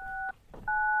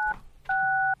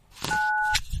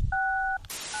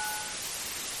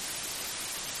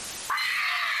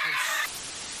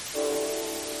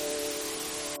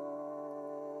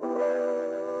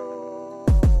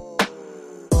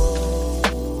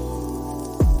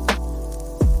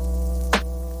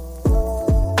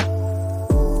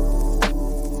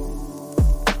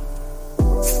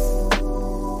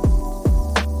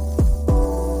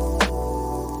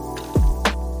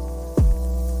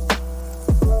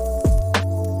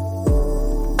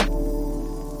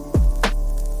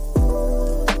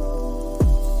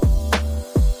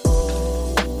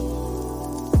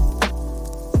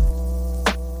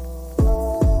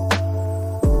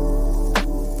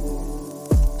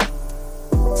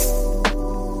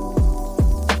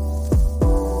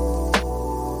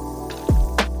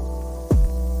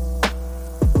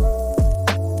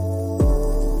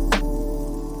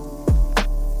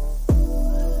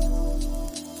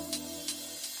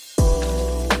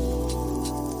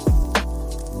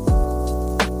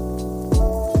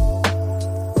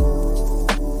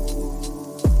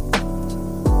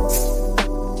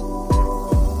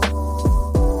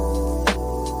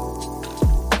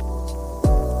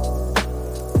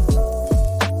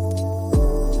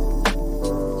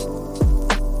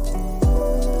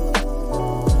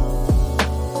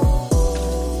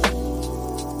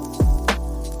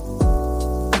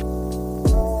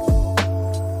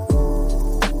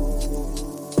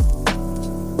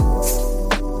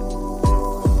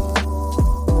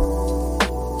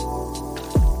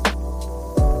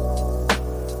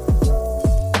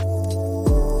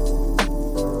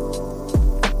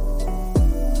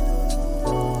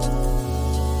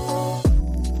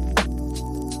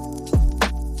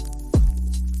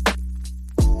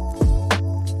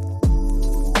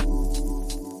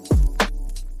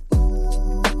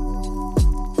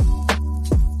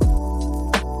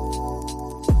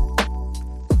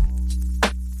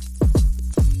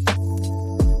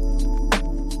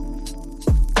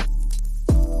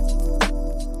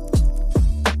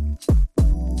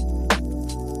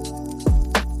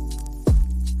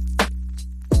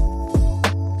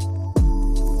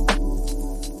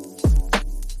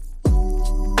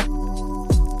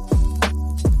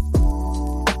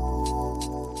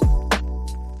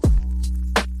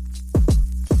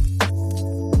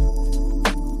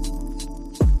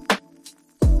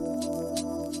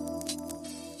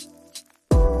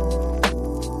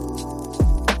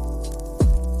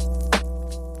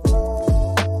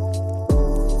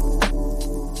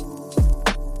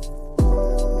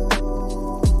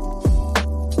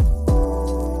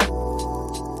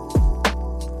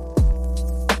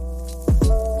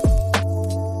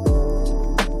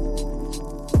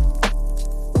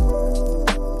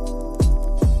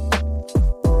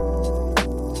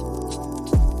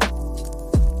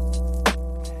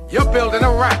 You're building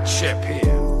a rat ship here.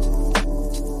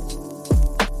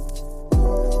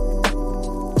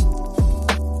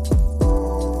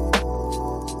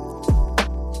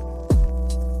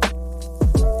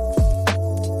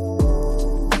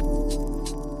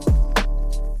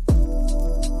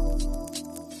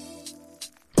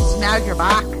 Now you're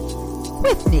back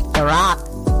with Nick the Rat.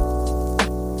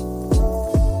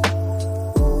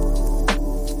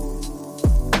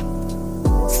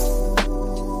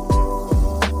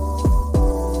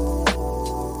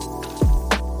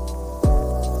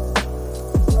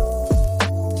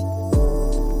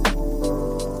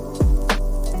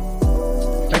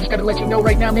 I just gotta let you know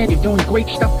right now, man, you're doing great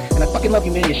stuff, and I fucking love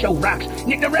you, man. Your show rocks.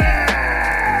 Nick the Rat!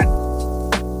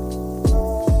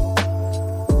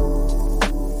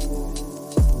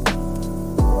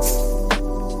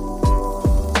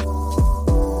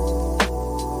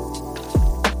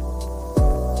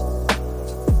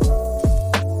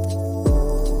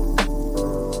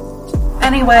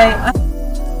 Anyway,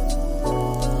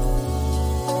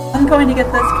 I'm going to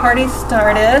get this party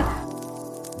started.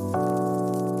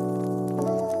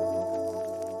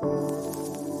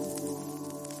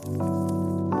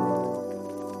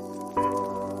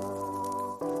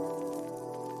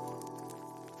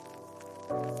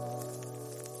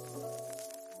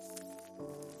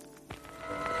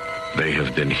 They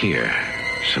have been here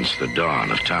since the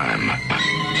dawn of time.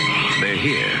 They're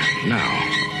here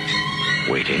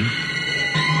now, waiting,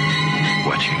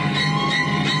 watching.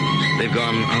 They've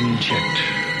gone unchecked,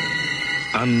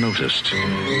 unnoticed,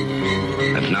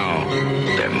 and now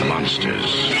they're monsters.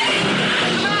 What's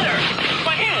the matter?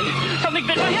 My hand! Something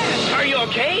bit my hand! Are you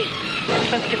okay?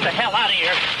 Let's get the hell out of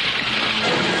here.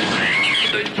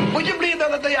 Would you believe the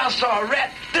other day I saw a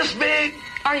rat this big?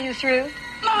 Are you through?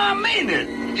 No, I mean it.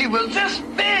 He was this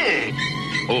big.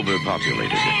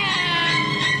 Overpopulated,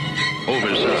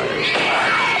 oversized,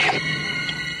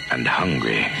 and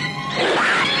hungry.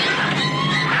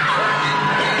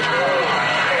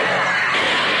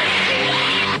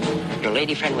 Your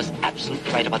lady friend was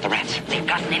absolutely right about the rats. They've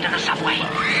gotten into the subway.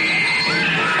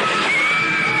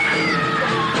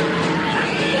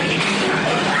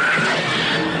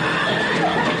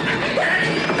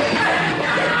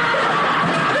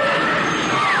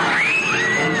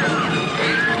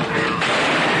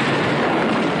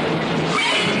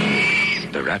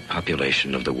 The rat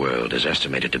population of the world is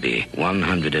estimated to be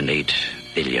 108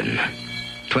 billion.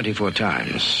 24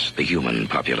 times the human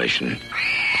population.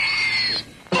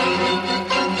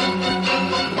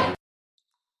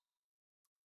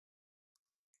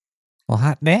 Well,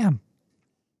 hot damn.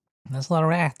 That's a lot of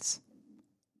rats.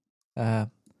 Hey,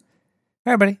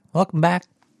 everybody, welcome back.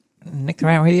 Nick the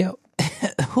Rat Radio.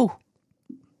 Whew.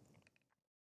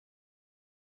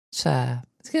 It's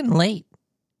getting late.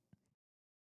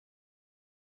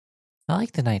 I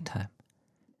like the nighttime.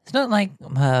 It's not like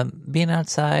being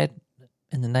outside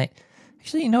in the night.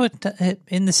 Actually, you know what?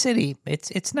 In the city,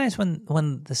 it's nice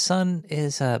when the sun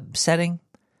is setting,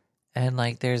 and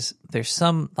like there's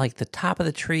some, like the top of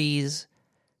the trees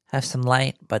have some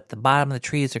light, but the bottom of the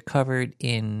trees are covered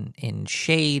in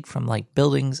shade from like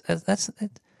buildings.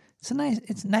 It's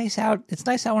nice out. It's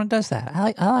nice out when it does that.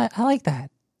 I like that.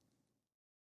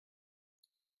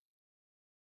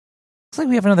 Looks like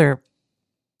we have another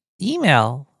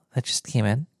email that just came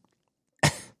in.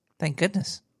 Thank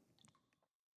goodness.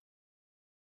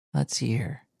 Let's see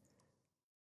here.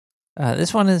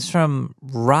 This one is from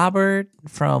Robert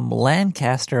from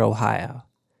Lancaster, Ohio.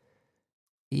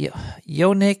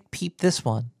 Yo, Nick, peep this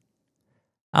one.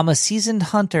 I'm a seasoned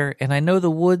hunter, and I know the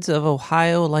woods of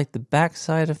Ohio like the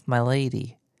backside of my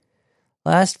lady.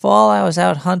 Last fall, I was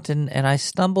out hunting, and I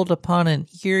stumbled upon an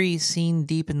eerie scene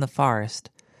deep in the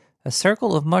forest. A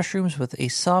circle of mushrooms with a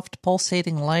soft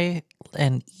pulsating light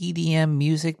and EDM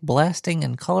music blasting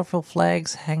and colorful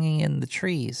flags hanging in the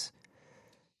trees.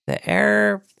 The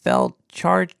air felt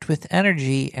charged with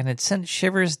energy and it sent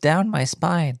shivers down my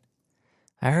spine.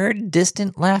 I heard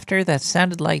distant laughter that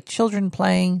sounded like children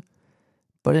playing,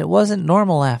 but it wasn't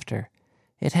normal laughter.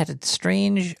 It had a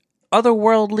strange,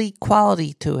 otherworldly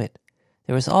quality to it.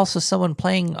 There was also someone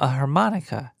playing a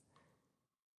harmonica.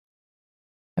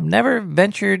 I've never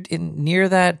ventured in near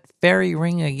that fairy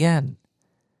ring again.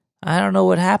 I don't know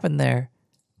what happened there,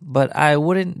 but I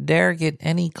wouldn't dare get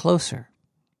any closer.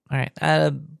 All right,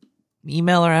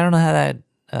 emailer, I don't know how that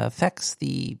affects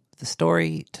the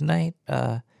story tonight,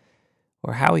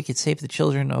 or how we could save the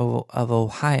children of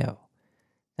Ohio.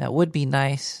 That would be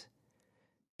nice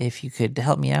if you could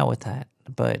help me out with that.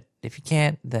 But if you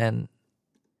can't, then,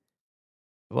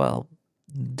 well,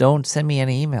 don't send me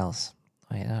any emails.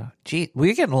 Gee,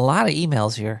 we're getting a lot of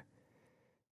emails here.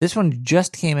 This one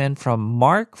just came in from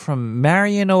Mark from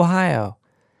Marion, Ohio.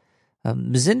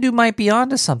 Zindu might be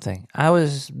onto something. I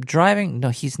was driving. No,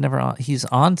 he's never on. He's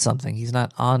on something. He's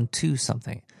not on to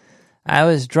something. I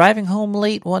was driving home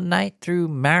late one night through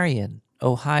Marion,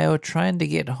 Ohio, trying to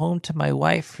get home to my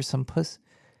wife for some puss.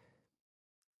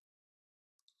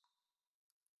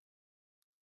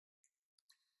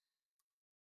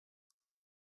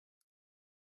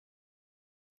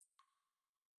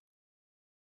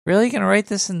 Really gonna write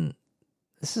this in?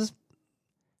 This is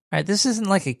all right. This isn't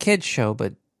like a kid's show,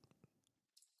 but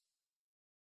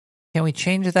can we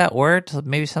change that word to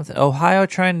maybe something? Ohio,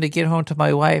 trying to get home to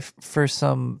my wife for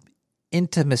some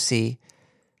intimacy.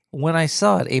 When I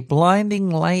saw it, a blinding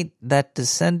light that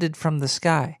descended from the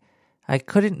sky. I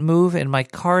couldn't move, and my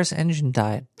car's engine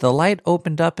died. The light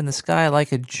opened up in the sky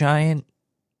like a giant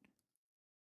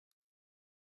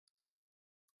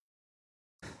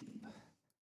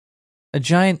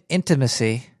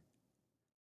intimacy.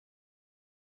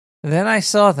 Then I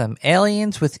saw them,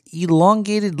 aliens with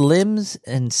elongated limbs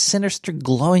and sinister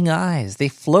glowing eyes. They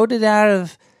floated out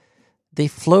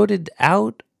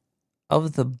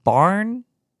of the barn,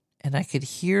 and I could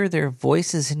hear their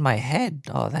voices in my head.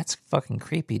 Oh, that's fucking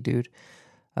creepy, dude.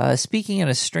 Speaking in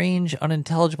a strange,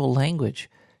 unintelligible language.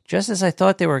 Just as I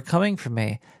thought they were coming for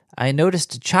me, I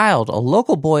noticed a child, a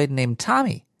local boy named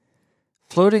Tommy,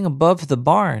 floating above the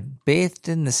barn, bathed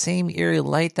in the same eerie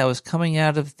light that was coming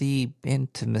out of the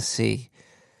intimacy.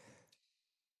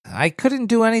 I couldn't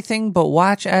do anything but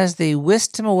watch as they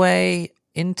whisked him away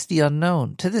into the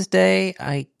unknown. To this day,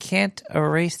 I can't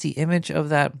erase the image of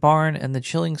that barn and the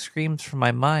chilling screams from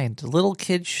my mind. Little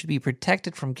kids should be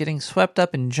protected from getting swept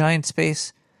up in giant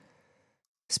space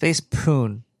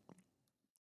poon.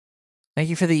 Thank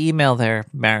you for the email there,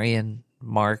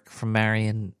 Mark from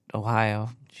Marion, Ohio.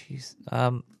 Jeez.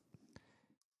 Do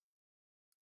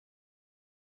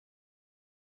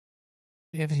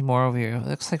we have any more over here? It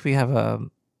looks like we have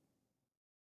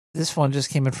this one just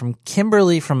came in from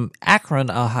Kimberly from Akron,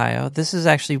 Ohio. This is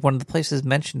actually one of the places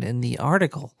mentioned in the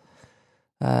article.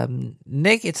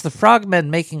 Nick, it's the frogmen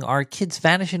making our kids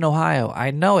vanish in Ohio.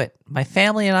 I know it. My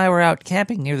family and I were out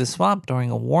camping near the swamp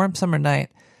during a warm summer night.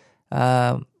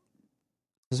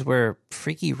 This is where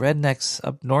freaky rednecks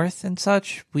up north and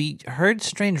such. We heard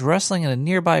strange rustling in a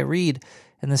nearby reed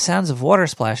and the sounds of water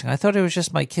splashing. I thought it was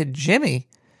just my kid Jimmy,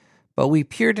 but we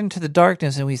peered into the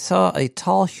darkness and we saw a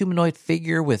tall humanoid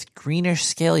figure with greenish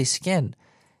scaly skin.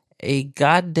 A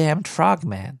goddamned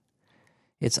frogman.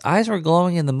 Its eyes were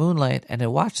glowing in the moonlight, and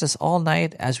it watched us all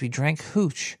night as we drank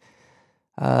hooch.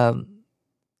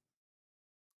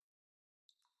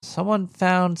 Someone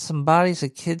found some bodies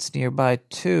of kids nearby,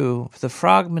 too. The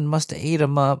frogman must have ate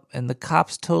them up, and the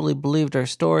cops totally believed our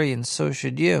story, and so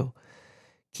should you.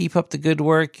 Keep up the good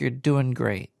work. You're doing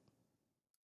great.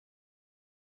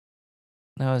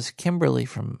 That was Kimberly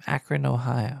from Akron,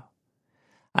 Ohio.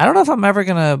 I don't know if I'm ever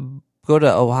going to go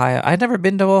to Ohio. I've never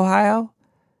been to Ohio.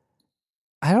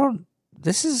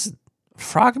 This is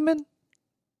frogman?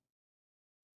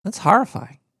 That's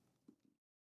horrifying.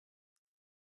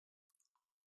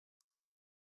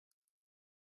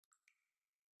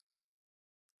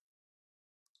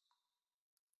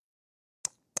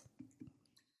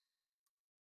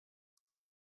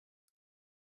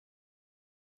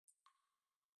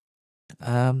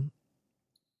 All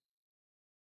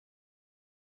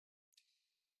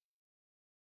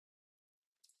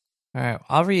right,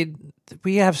 I'll read.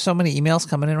 We have so many emails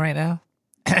coming in right now.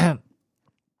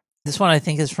 This one I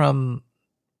think is from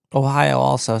Ohio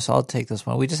also, so I'll take this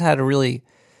one. We just had a really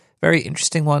very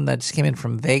interesting one that just came in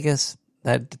from Vegas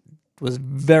that was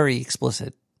very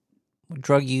explicit.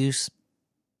 Drug use,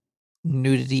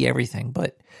 nudity, everything.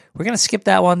 But we're going to skip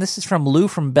that one. This is from Lou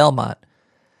from Belmont.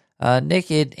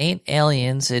 Nick, it ain't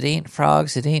aliens, it ain't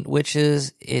frogs, it ain't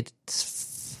witches,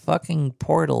 it's fucking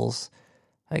portals.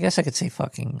 I guess I could say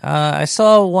fucking. I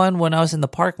saw one when I was in the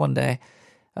park one day.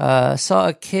 Saw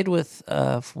a kid with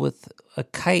a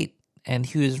kite, and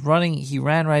he was running. He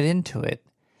ran right into it.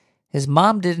 His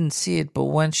mom didn't see it, but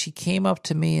when she came up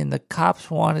to me and the cops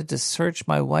wanted to search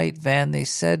my white van, they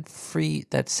said free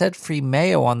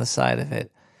mayo on the side of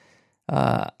it.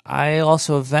 I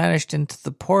also vanished into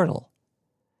the portal.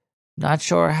 Not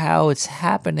sure how it's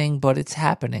happening, but it's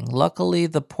happening. Luckily,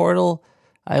 the portal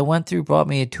I went through brought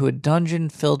me to a dungeon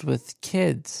filled with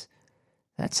kids.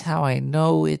 That's how I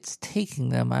know it's taking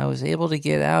them. I was able to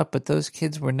get out, but those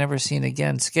kids were never seen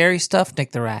again. Scary stuff,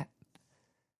 Nick the Rat.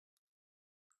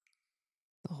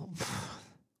 Oh.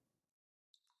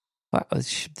 Wow,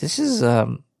 this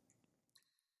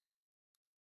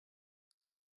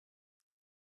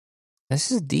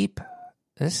is deep.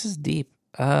 This is deep.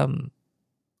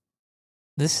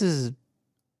 This is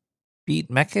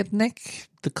Beat Mechanic,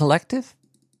 the collective.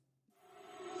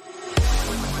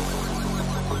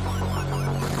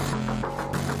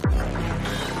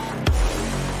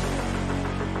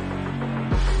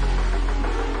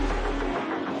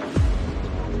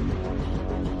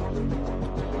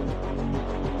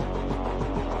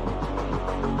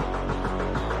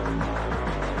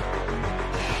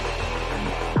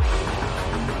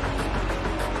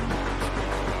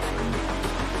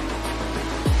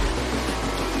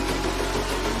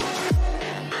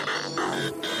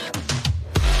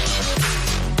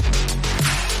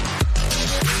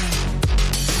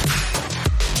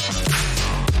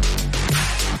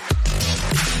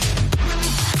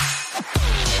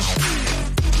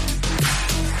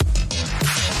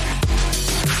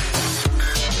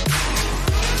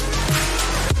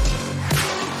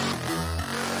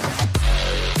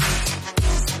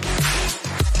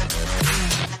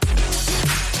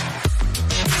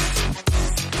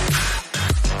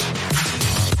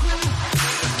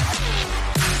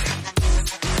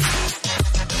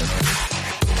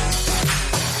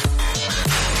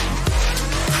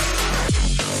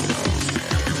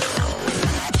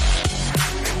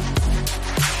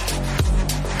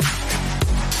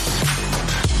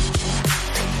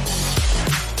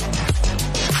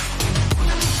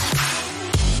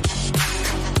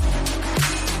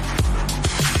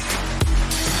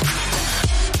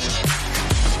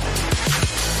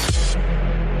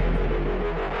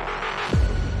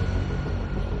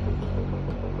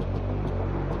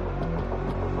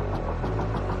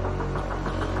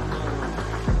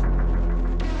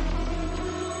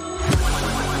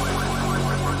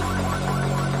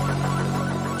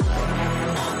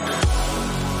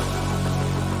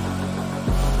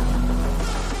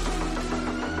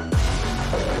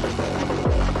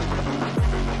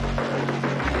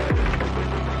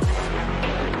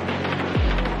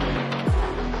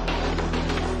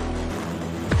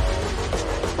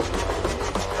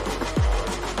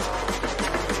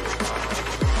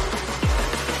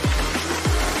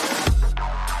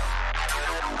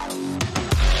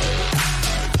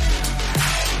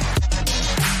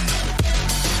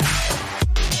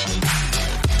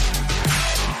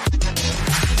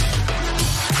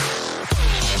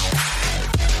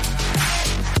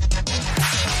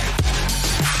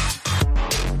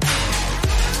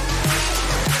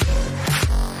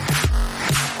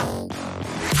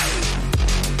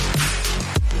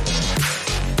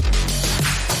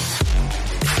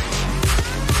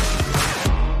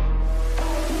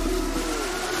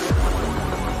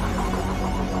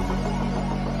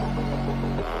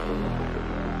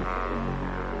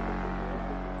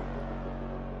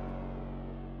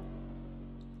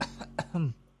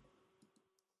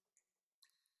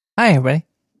 Hi, everybody.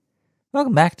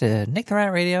 Welcome back to Nick the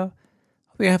Rat Radio.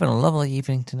 Hope you're having a lovely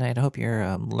evening tonight. I hope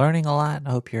you're learning a lot. I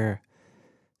hope you're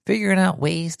figuring out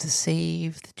ways to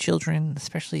save the children,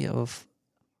 especially of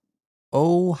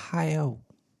Ohio.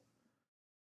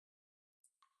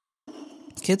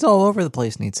 Kids all over the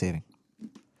place need saving.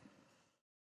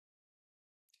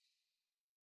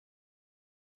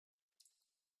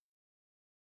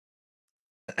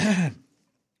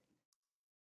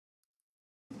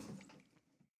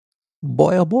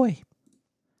 Boy, oh boy.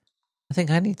 I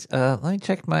think I need to, let me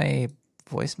check my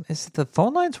voice. Is the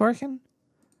phone lines working?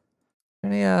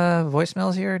 Any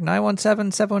voicemails here?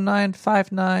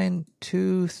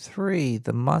 917-709-5923.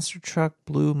 The monster truck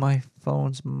blew my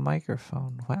phone's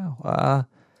microphone. Wow.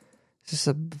 Is this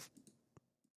a...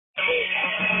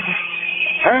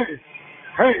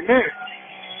 Hey, Nick.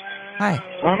 Hi.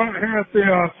 I'm out here at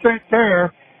the state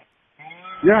fair.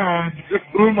 Yeah, I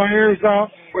just blew my ears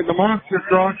out with the monster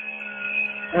truck.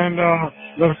 And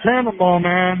the cannonball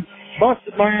man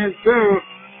busted my ears too.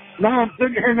 Now I'm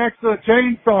sitting here next to the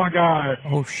chainsaw guy.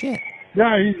 Oh, shit.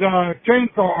 Yeah, he's a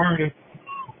chainsaw artist.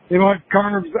 He like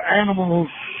carves animals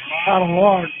out of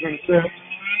logs and shit.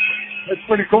 It's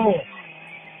pretty cool.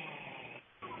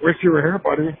 Wish you were here,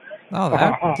 buddy.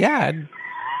 Oh, yeah.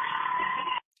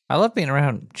 I love being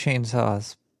around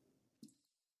chainsaws.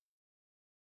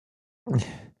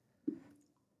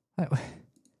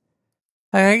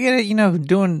 I get it,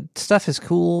 doing stuff is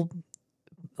cool.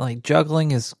 Like,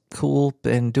 juggling is cool,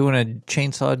 and doing a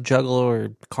chainsaw juggle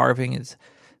or carving is...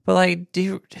 But, like,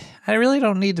 I really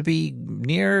don't need to be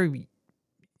near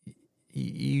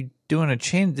you doing a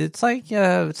chain... It's like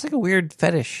a weird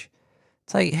fetish.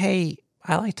 It's like, hey,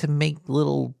 I like to make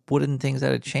little wooden things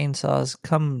out of chainsaws.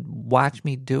 Come watch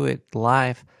me do it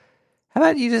live. How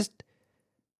about you just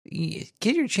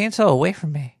get your chainsaw away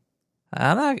from me?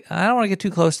 I don't want to get too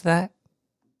close to that.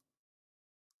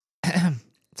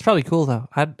 It's probably cool though.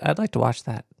 I'd like to watch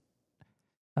that.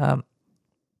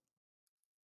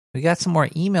 We got some more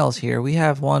emails here. We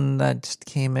have one that just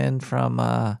came in from,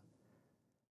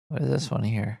 what is this one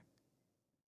here?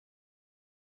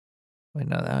 Wait,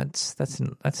 no, that's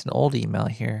an old email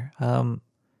here. Got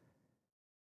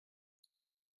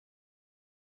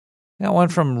one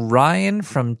from Ryan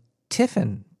from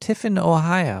Tiffin,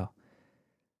 Ohio.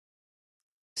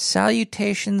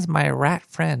 Salutations, my rat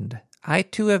friend. I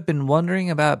too have been wondering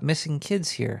about missing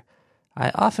kids here. I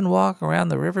often walk around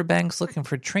the riverbanks looking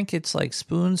for trinkets like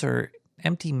spoons or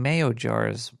empty mayo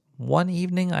jars. One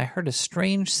evening, I heard a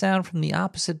strange sound from the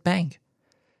opposite bank.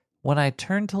 When I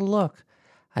turned to look,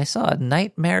 I saw a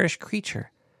nightmarish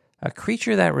creature, a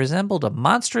creature that resembled a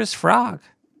monstrous frog.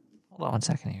 Hold on one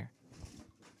second here.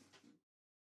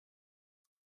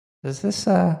 Does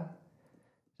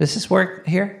this work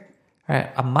here? All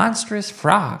right, a monstrous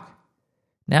frog.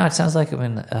 Now it sounds like I'm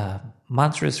in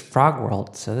Monstrous Frog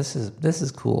World, so this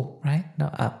is cool, right? No,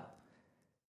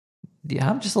 yeah,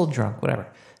 I'm just a little drunk, whatever.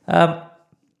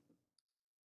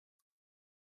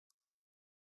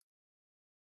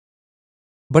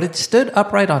 But it stood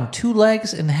upright on two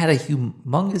legs and had a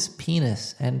humongous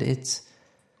penis, and his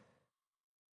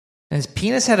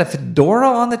penis had a fedora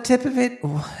on the tip of it.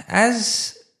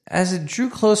 As it drew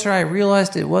closer, I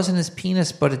realized it wasn't his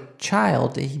penis, but a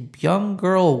child, a young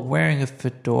girl wearing a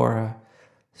fedora,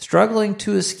 struggling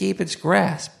to escape its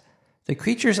grasp. The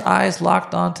creature's eyes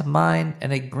locked onto mine,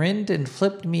 and it grinned and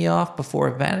flipped me off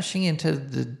before vanishing into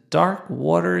the dark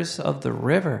waters of the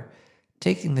river,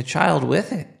 taking the child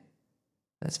with it.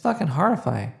 That's fucking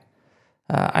horrifying.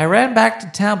 I ran back to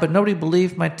town, but nobody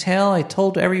believed my tale. I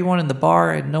told everyone in the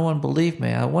bar, and no one believed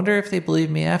me. I wonder if they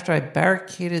believed me after I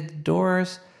barricaded the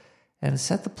doors and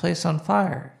set the place on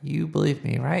fire. You believe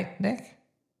me, right, Nick?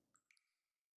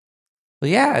 Well,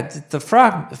 yeah, it's the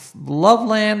frog,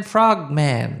 Loveland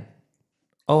Frogman,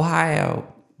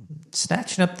 Ohio,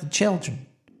 snatching up the children.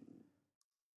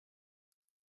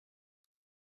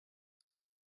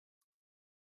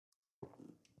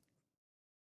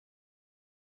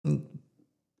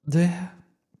 Is there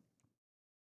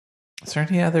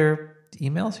any other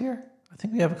emails here? I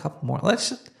think we have a couple more. Let's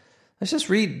just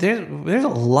read. There's a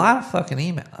lot of fucking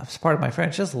email. It's part of my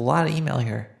French. Just a lot of email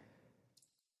here.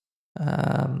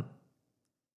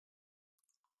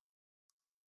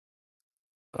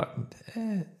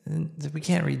 We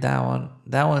can't read that one.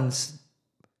 That's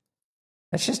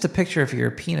just a picture of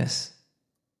your penis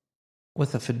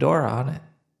with a fedora on it.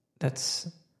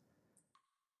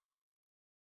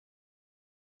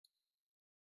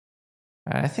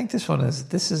 I think this one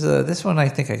I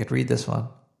think I could read this one.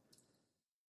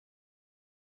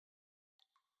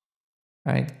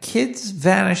 All right, kids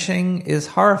vanishing is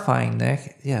horrifying,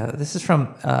 Nick. Yeah, this is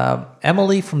from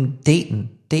Emily from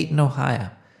Dayton,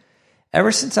 Ohio.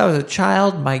 Ever since I was a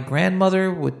child, my grandmother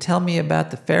would tell me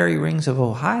about the fairy rings of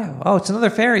Ohio. Oh, it's another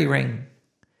fairy ring.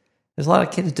 There's a lot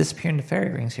of kids disappearing to fairy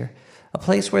rings here. A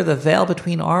place where the veil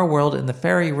between our world and the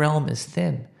fairy realm is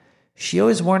thin. She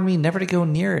always warned me never to go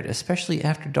near it, especially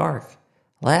after dark.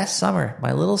 Last summer,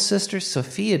 my little sister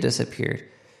Sophia disappeared.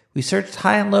 We searched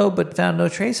high and low, but found no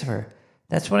trace of her.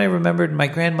 That's when I remembered my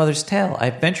grandmother's tale. I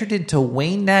ventured into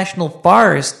Wayne National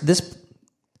Forest.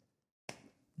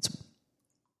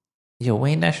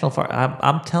 Wayne National Forest.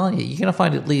 I'm telling you, you're going to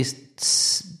find at least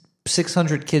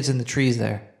 600 kids in the trees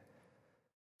there.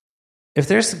 If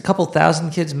there's a couple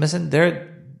thousand kids missing,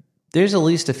 there's at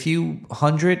least a few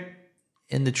hundred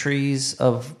in the trees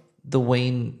of the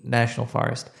Wayne National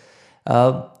Forest.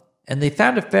 And they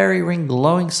found a fairy ring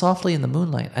glowing softly in the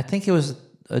moonlight. I think it was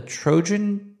a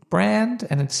Trojan brand,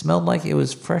 and it smelled like it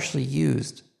was freshly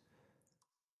used.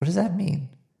 What does that mean?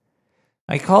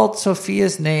 I called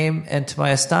Sophia's name, and to my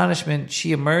astonishment,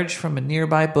 she emerged from a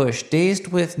nearby bush, dazed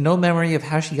with no memory of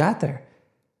how she got there.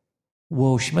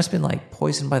 Whoa, she must have been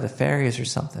poisoned by the fairies or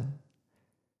something.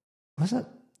 Was it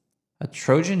a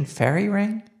Trojan fairy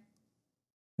ring?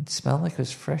 It smelled like it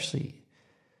was freshly.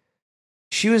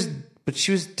 She was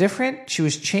different. She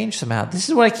was changed somehow. This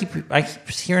is what I keep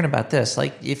hearing about this.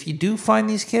 If you do find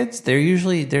these kids,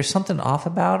 there's something off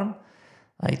about them.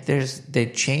 They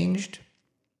changed.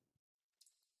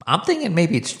 I'm thinking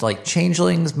maybe it's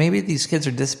changelings. Maybe these kids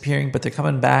are disappearing, but they're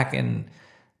coming back and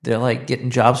they're getting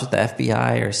jobs with the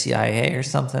FBI or CIA or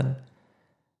something.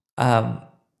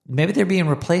 Maybe they're being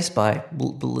replaced by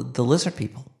the lizard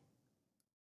people.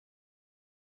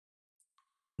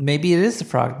 Maybe it is the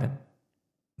frogmen.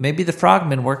 Maybe the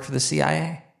frogmen work for the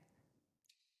CIA.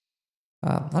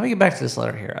 Let me get back to this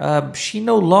letter here. She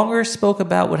no longer spoke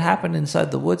about what happened inside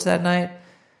the woods that night.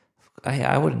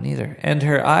 I wouldn't either. And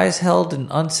her eyes held an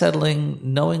unsettling,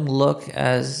 knowing look,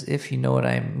 as if you know what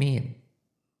I mean.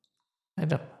 I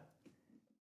don't.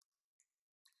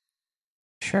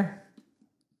 Sure.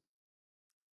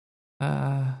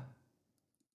 I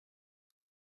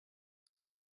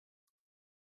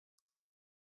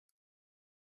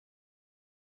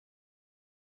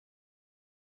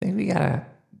think we got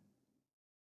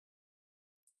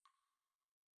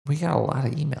a lot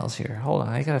of emails here. Hold on,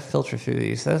 I gotta filter through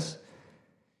these.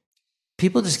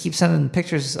 People just keep sending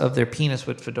pictures of their penis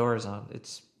with fedoras on.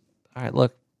 It's all right.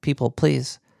 Look, people,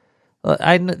 please.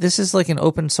 This is like an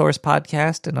open source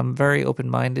podcast, and I'm very open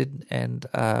minded. And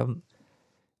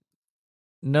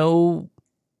no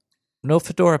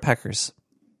fedora peckers.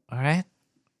 All right.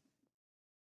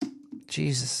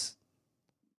 Jesus.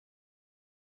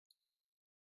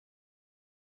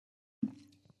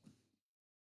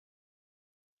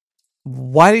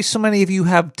 Why do so many of you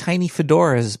have tiny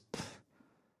fedoras?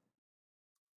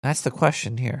 That's the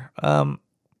question here.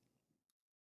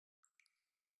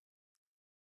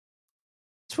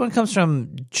 This one comes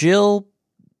from Jill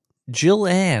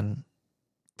Ann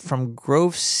from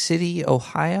Grove City,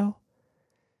 Ohio.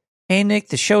 Hey, Nick,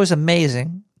 the show is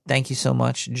amazing. Thank you so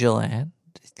much, Jill Ann.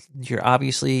 You're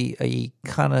obviously a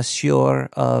connoisseur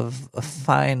of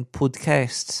fine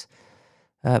podcasts.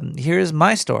 Here's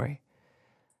my story.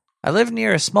 I live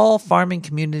near a small farming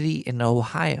community in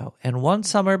Ohio, and one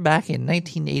summer back in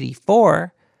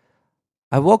 1984,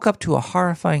 I woke up to a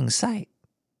horrifying sight.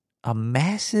 A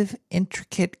massive,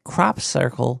 intricate crop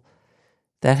circle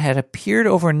that had appeared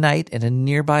overnight in a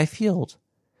nearby field.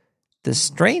 The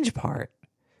strange part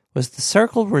was the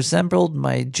circle resembled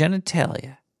my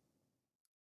genitalia.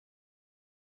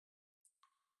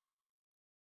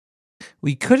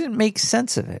 We couldn't make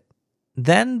sense of it.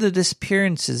 Then the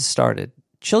disappearances started.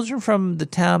 Children from the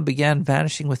town began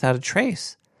vanishing without a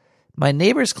trace. My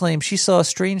neighbors claimed she saw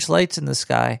strange lights in the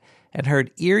sky and heard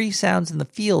eerie sounds in the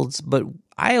fields, but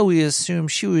I always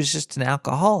assumed she was just an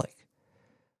alcoholic.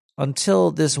 Until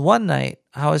this one night,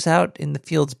 I was out in the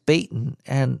fields baiting,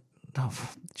 and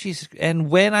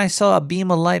when I saw a beam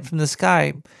of light from the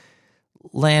sky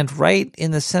land right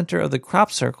in the center of the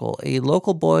crop circle, a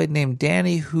local boy named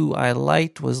Danny, who I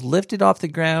liked, was lifted off the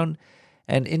ground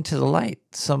and into the light.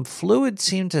 Some fluid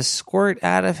seemed to squirt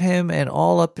out of him and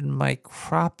all up in my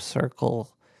crop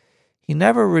circle. He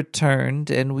never returned,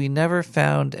 and we never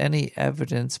found any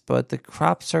evidence, but the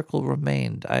crop circle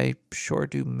remained. I sure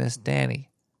do miss Danny.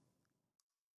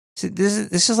 See,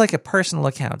 this is like a personal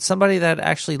account. Somebody that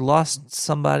actually lost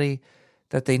somebody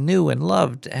that they knew and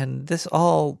loved, and this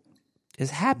all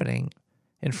is happening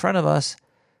in front of us.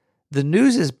 The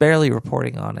news is barely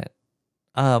reporting on it.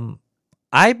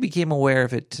 I became aware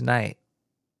of it tonight,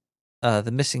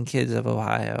 the missing kids of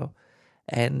Ohio,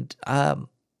 and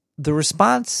the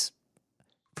response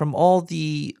from all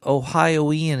the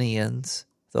Ohioans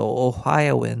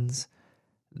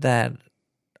that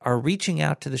are reaching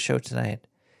out to the show tonight,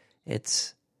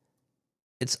 it's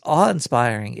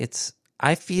awe-inspiring.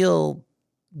 I feel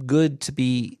good to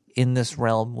be in this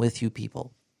realm with you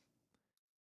people,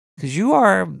 because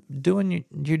you're doing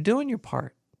your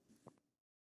part.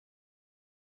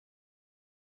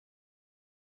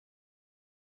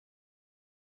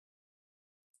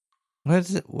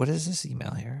 What is this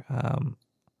email here?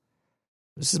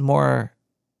 This is more.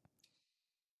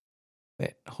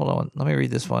 Wait, hold on. Let me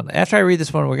read this one. After I read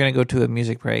this one, we're gonna go to a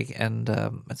music break, and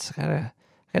it's gotta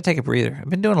take a breather. I've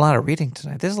been doing a lot of reading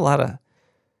tonight. There's a lot of.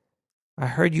 I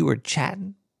heard you were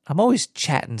chatting. I'm always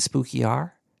chatting, Spooky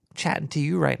R. I'm chatting to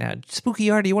you right now, Spooky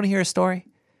R. Do you want to hear a story?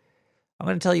 I'm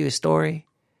gonna tell you a story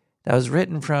that was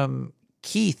written from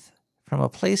Keith from a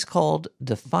place called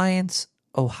Defiance,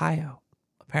 Ohio.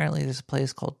 Apparently, there's a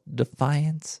place called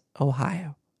Defiance,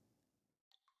 Ohio.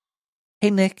 Hey,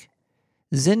 Nick.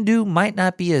 Zindu might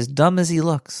not be as dumb as he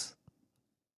looks.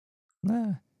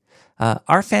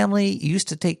 Our family used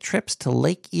to take trips to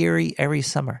Lake Erie every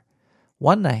summer.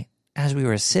 One night, as we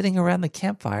were sitting around the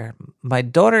campfire, my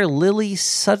daughter Lily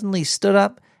suddenly stood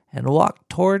up and walked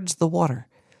towards the water.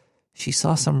 She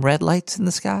saw some red lights in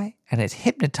the sky, and it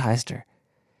hypnotized her.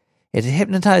 It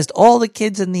hypnotized all the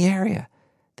kids in the area.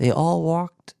 They all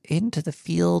walked into the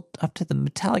field up to the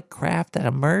metallic craft that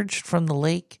emerged from the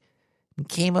lake and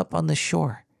came up on the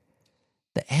shore.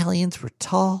 The aliens were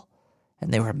tall,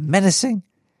 and they were menacing,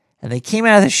 and they came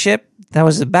out of the ship that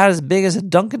was about as big as a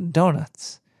Dunkin'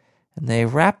 Donuts, and they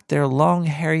wrapped their long,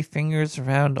 hairy fingers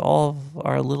around all of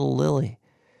our little Lily.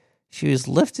 She was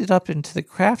lifted up into the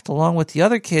craft along with the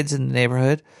other kids in the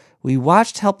neighborhood. We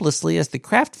watched helplessly as the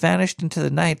craft vanished into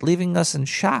the night, leaving us in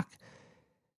shock.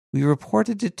 We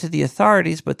reported it to the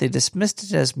authorities, but they dismissed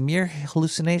it as mere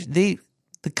hallucination. The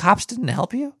cops didn't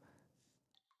help you?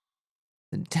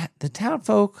 The town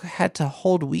folk had to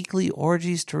hold weekly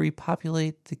orgies to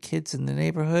repopulate the kids in the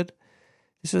neighborhood.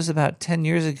 This was about 10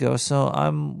 years ago, so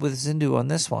I'm with Zindu on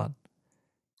this one.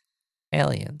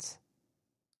 Aliens.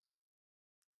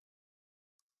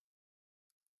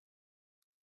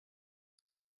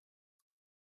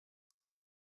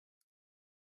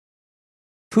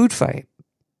 Food fight.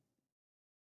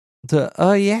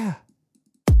 Yeah.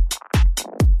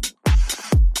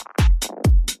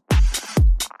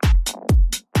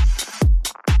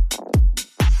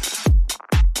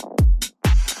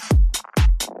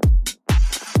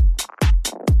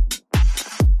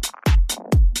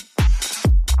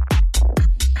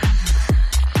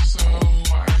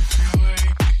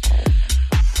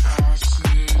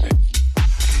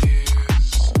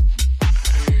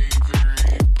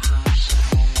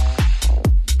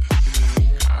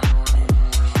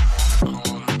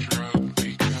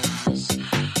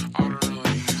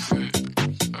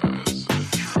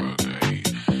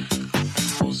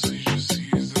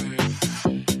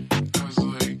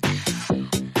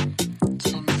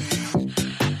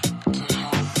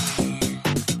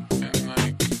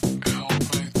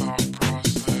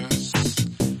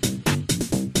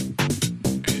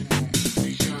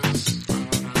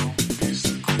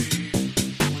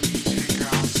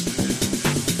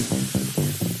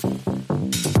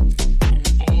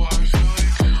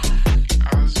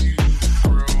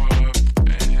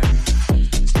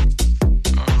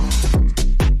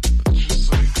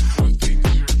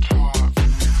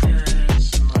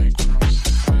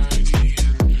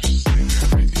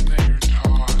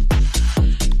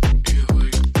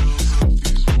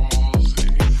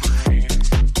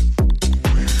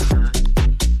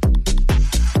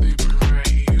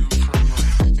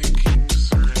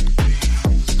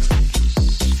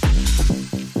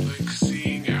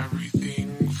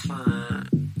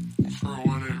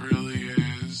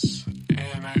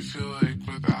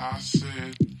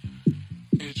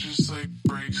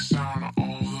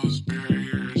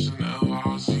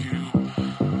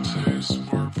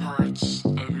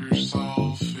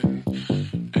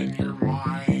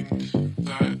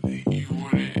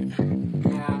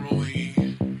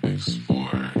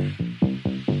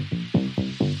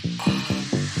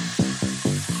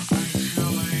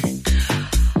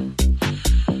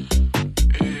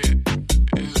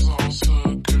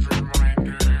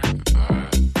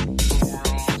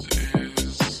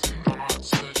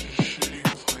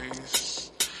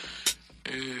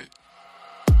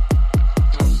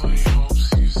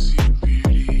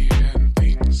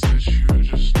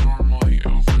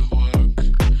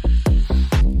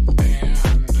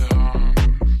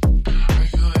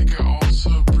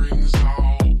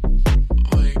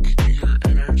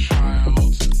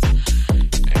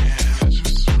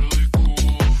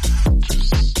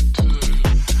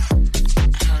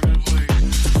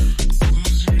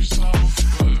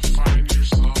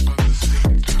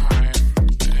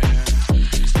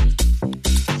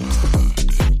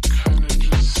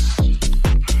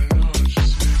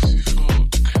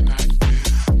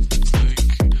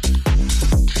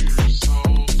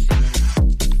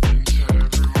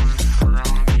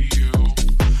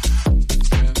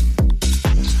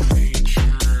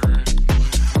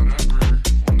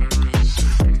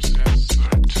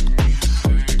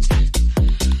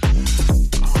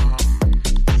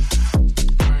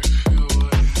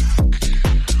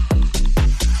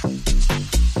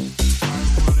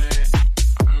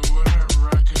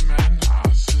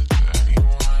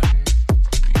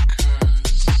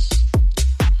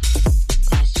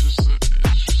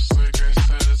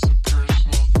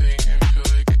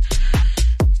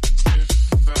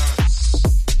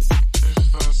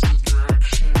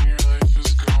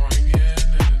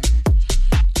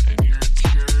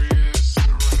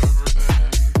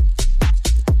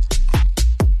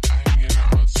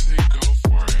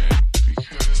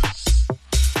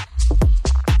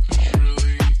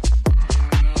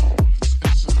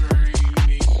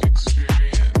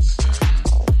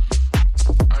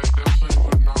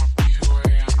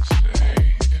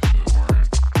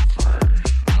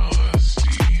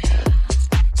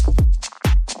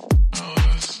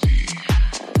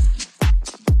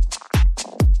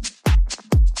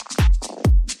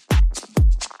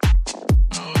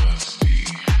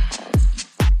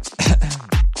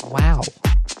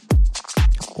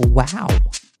 Wow.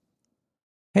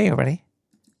 Hey, everybody.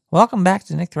 Welcome back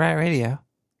to Nick the Rat Radio.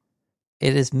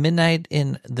 It is midnight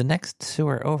in the next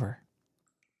sewer over.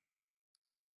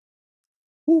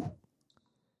 Woo.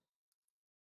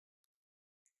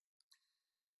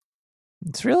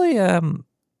 It's really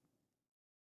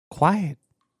quiet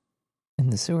in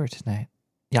the sewer tonight.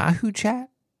 Yahoo chat?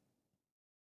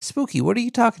 Spooky, what are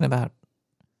you talking about?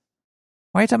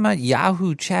 Why are you talking about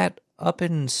Yahoo chat up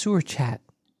in sewer chat?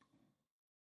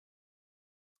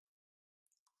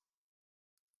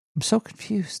 I'm so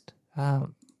confused. Let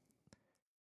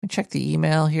me check the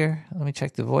email here. Let me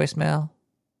check the voicemail.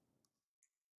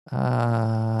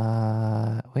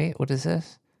 Wait, what is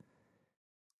this?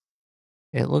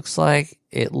 It looks like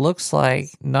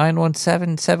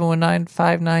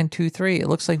 917-719-5923. It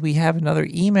looks like we have another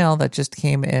email that just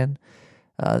came in.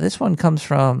 This one comes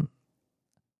from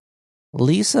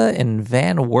Lisa in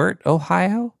Van Wert,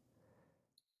 Ohio.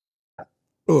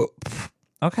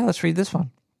 Okay, let's read this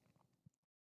one.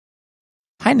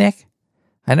 Hi, Nick.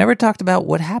 I never talked about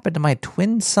what happened to my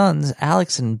twin sons,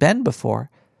 Alex and Ben, before,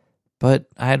 but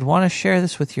I'd want to share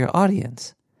this with your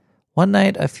audience. One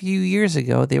night a few years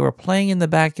ago, they were playing in the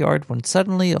backyard when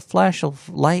suddenly a flash of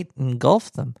light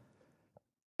engulfed them.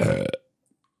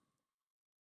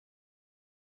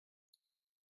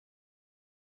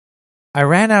 I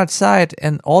ran outside,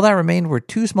 and all that remained were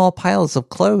two small piles of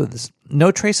clothes.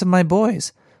 No trace of my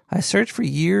boys. I searched for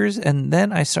years, and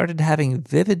then I started having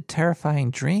vivid,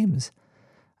 terrifying dreams.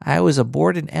 I was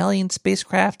aboard an alien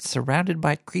spacecraft surrounded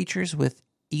by creatures with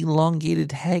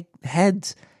elongated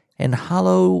heads and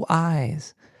hollow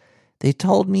eyes. They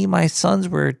told me my sons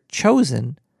were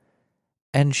chosen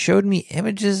and showed me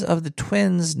images of the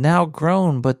twins now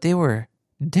grown, but they were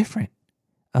different,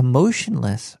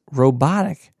 emotionless,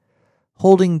 robotic,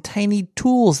 holding tiny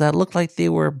tools that looked like they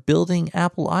were building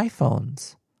Apple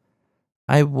iPhones.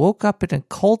 I woke up in a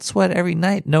cold sweat every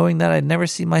night knowing that I'd never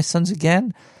see my sons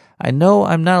again. I know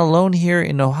I'm not alone here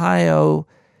in Ohio,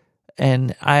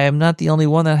 and I am not the only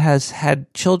one that has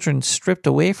had children stripped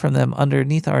away from them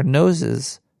underneath our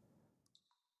noses.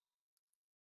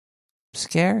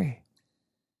 Scary.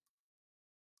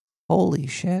 Holy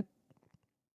shit.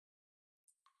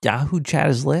 Yahoo chat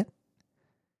is lit.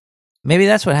 Maybe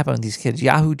that's what happened with these kids.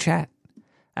 Yahoo chat.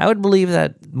 I would believe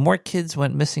that more kids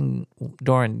went missing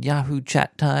during Yahoo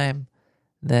chat time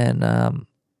than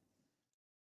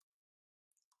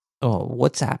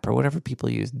WhatsApp or whatever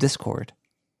people use. Discord.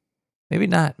 Maybe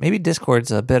not. Maybe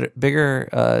Discord's a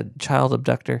bigger child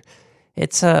abductor.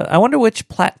 It's I wonder which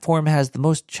platform has the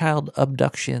most child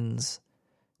abductions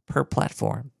per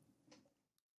platform.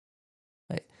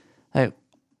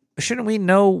 Shouldn't we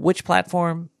know which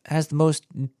platform has the most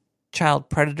child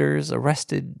predators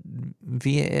arrested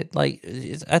via it?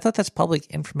 I thought that's public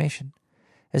information.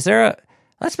 Is there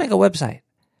let's make a website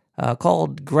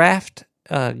called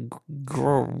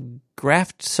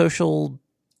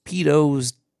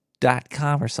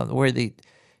graftsocialpedos.com or something where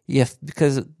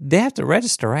because they have to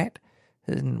register, right?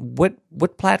 And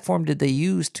what platform did they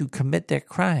use to commit their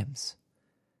crimes?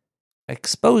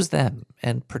 Expose them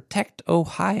and protect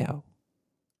Ohio.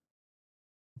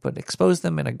 But expose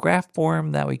them in a graph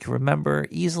form that we can remember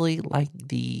easily, like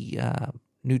the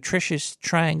nutritious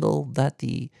triangle that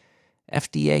the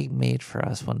FDA made for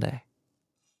us one day.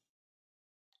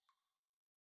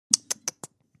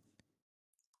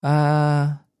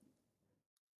 Let's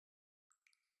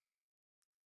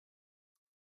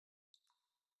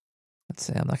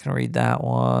see, I'm not going to read that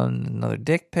one. Another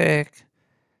dick pic.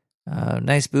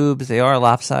 Nice boobs. They are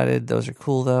lopsided. Those are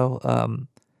cool, though.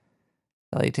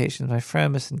 Salutations, my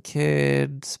friend, missing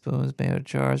kid, spoons made of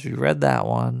jars. We read that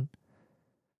one.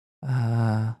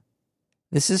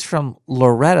 This is from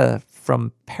Loretta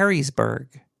from Perrysburg,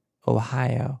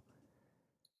 Ohio.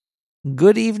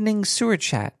 Good evening, sewer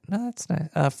chat. No, that's nice.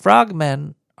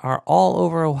 Frogmen are all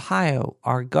over Ohio.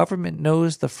 Our government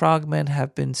knows the frogmen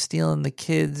have been stealing the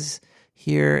kids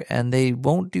here, and they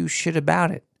won't do shit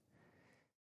about it.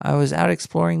 I was out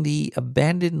exploring the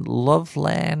abandoned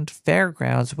Loveland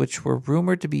fairgrounds, which were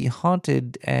rumored to be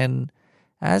haunted, and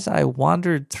as I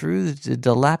wandered through the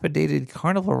dilapidated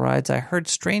carnival rides, I heard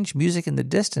strange music in the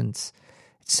distance.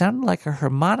 It sounded like a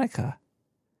harmonica.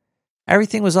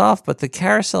 Everything was off, but the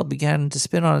carousel began to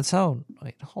spin on its own.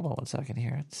 Wait, hold on one second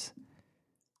here.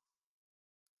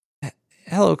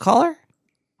 Hello, caller?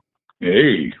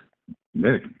 Hey,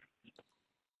 Nick.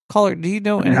 Caller, do you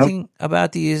know anything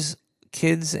about these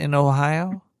kids in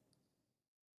Ohio?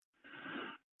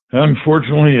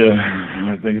 Unfortunately,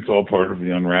 I think it's all part of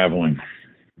the unraveling.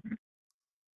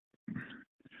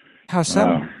 How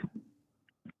so?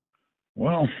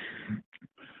 Well,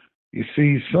 you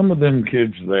see, some of them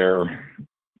kids there,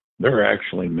 they're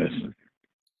actually missing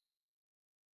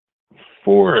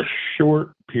for a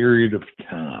short period of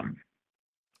time.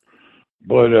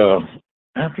 But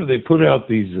after they put out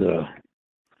these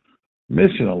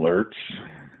missing alerts,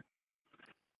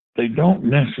 they don't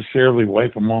necessarily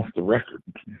wipe them off the record.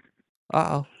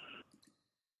 Uh-oh.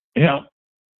 Yeah,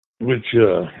 which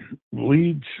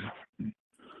leads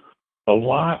a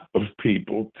lot of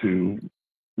people to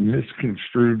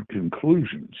misconstrued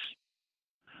conclusions.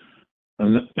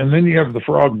 And then you have the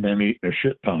frogmen eating a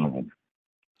shit ton of them.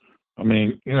 I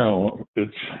mean,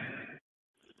 it's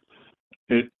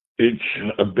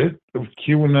a bit of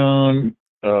QAnon,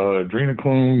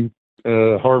 adrenochrome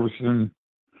harvesting,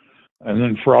 and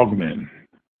then frogmen.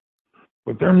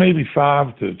 But there may be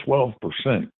 5 to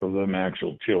 12% of them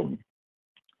actual children.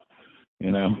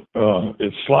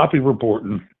 It's sloppy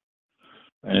reporting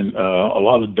and a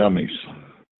lot of dummies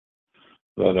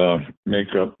that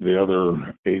make up the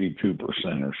other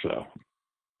 82% or so.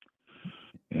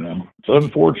 It's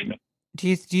unfortunate.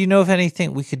 Do you know of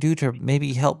anything we could do to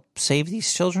maybe help save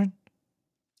these children?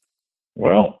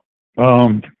 Well,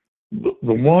 the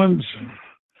ones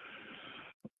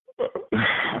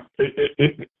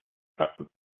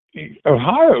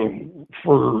Ohio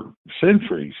for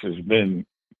centuries has been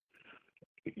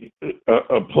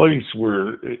a place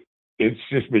where it's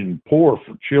just been poor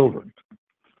for children.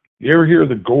 You ever hear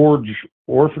the Gorge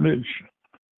Orphanage?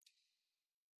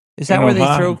 Is that where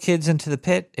they throw kids into the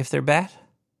pit if they're bad?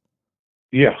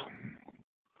 Yeah.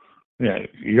 Yeah,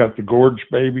 you got the Gorge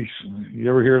babies. You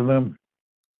ever hear of them?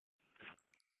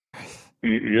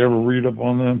 You ever read up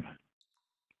on them?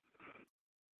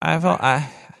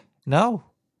 No.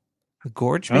 The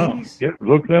Gorge babies? Yeah,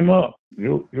 look them up.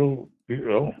 You'll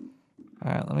All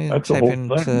right, let me type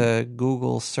into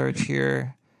Google search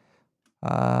here.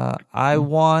 I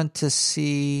want to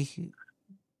see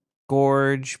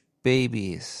Gorge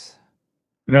babies.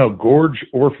 No, Gorge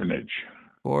Orphanage.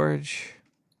 Gorge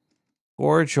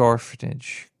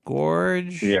Orphanage.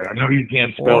 Gorge. Yeah, I know you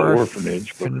can't spell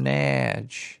orphanage.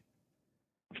 Orphanage.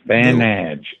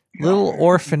 Fanage. Little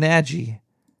orphanage.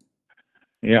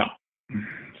 Yeah.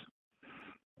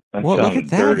 Well, look at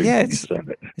that. Yeah,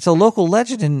 it's a local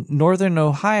legend in northern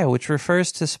Ohio, which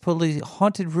refers to supposedly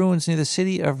haunted ruins near the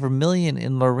city of Vermilion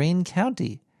in Lorain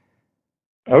County.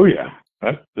 Oh, yeah.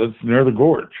 That's near the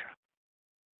Gorge,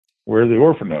 where the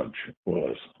orphanage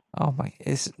was. Oh, my.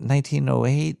 It's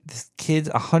 1908. The kids,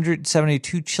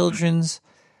 172 children.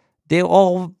 They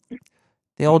all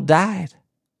died.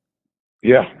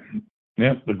 Yeah.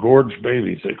 Yeah, the Gorge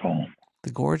babies, they call them.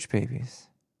 The Gorge babies.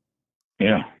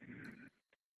 Yeah.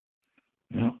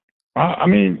 Yeah. I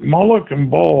mean, Moloch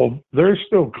and Bald, they're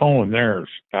still calling theirs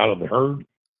out of the herd,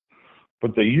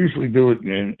 but they usually do it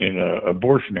in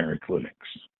abortionary clinics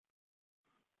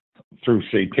through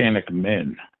satanic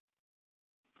men,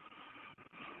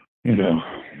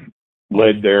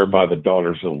 led there by the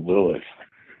daughters of Lilith.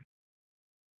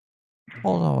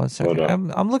 Hold on one second. But,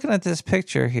 I'm looking at this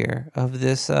picture here of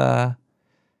this. Of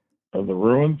the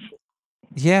ruins?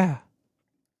 Yeah.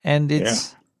 And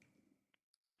this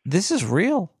is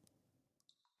real.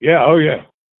 Yeah. Oh, yeah.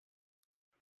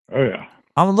 Oh, yeah.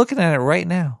 I'm looking at it right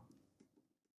now.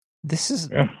 This is.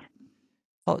 Yeah.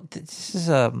 Oh, this is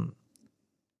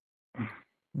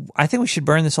I think we should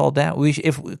burn this all down.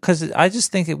 Because I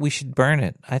just think that we should burn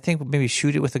it. I think maybe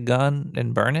shoot it with a gun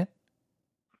and burn it.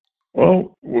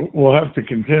 Well, we'll have to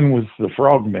contend with the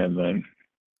frogmen then.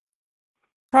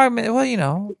 Frogmen.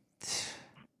 Well,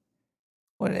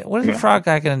 what is a frog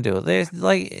guy going to do? There's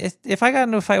if I got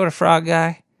into a fight with a frog guy,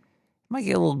 it might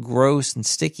get a little gross and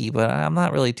sticky, but I'm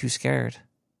not really too scared.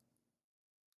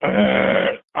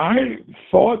 I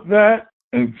thought that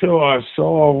until I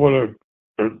saw what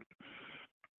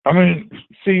I mean,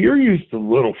 see, you're used to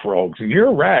little frogs, and you're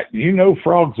a rat.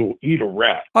 Frogs will eat a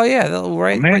rat. Oh, yeah.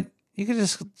 Right. You could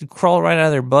just crawl right out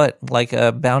of their butt like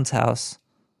a bounce house.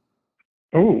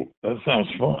 Oh, that sounds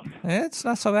fun. Yeah, it's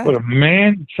not so bad. But a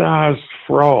man-sized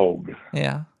frog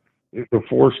is a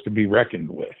force to be reckoned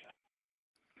with.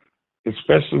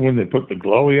 Especially when they put the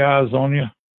glowy eyes on you.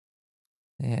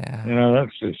 Yeah.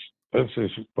 That's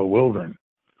just bewildering.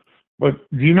 But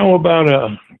do you know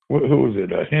about who was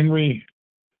it? Henry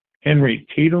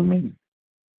Tiedemann?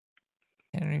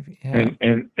 Henry, yeah.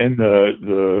 And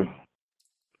the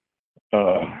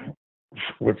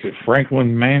what's it,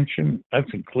 Franklin Mansion?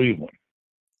 That's in Cleveland.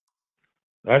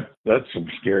 That's some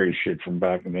scary shit from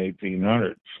back in the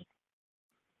 1800s.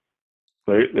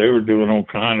 They were doing all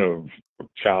kind of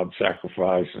child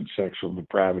sacrifice and sexual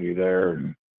depravity there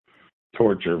and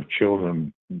torture of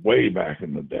children way back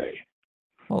in the day.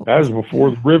 Well, that was before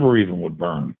the river even would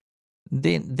burn.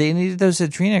 They needed those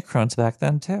adrenochrones back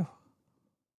then too.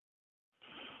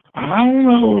 I don't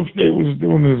know if they was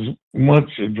doing as much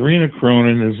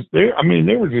adrenochrome as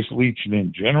they were just leeching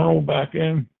in general back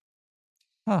then.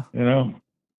 Huh.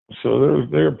 So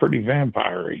they're pretty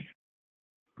vampire-y.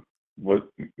 But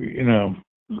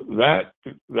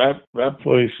that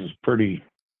place is pretty.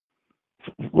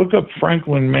 Look up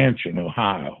Franklin Mansion,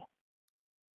 Ohio.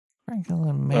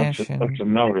 Franklin That's Mansion.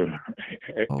 another.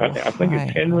 I think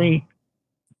it's Henry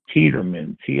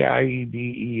Tiedemann.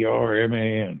 Tiederman.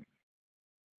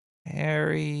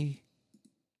 Harry,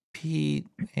 Pete,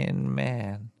 and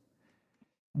Man.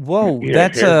 Whoa, Yeah,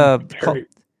 that's Harry,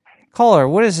 caller.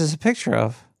 What is this a picture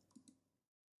of?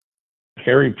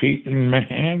 Harry Pete and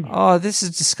Man. Oh, this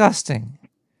is disgusting.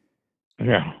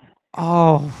 Yeah.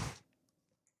 Oh.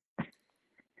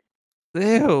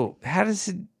 Ew. How does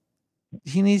it...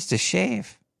 He needs to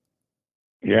shave.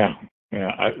 Yeah.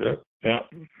 Yeah. Yeah.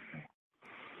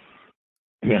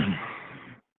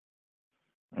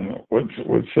 What's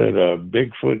that?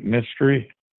 Bigfoot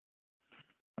mystery?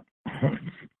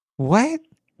 What?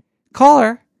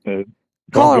 Caller.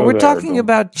 Caller, we're talking don't.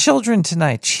 about children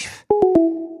tonight. Chief.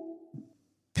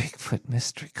 Bigfoot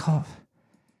mystery. Call.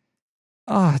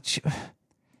 Oh,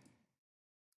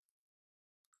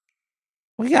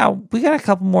 we got a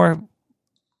couple more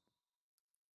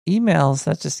emails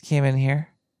that just came in here.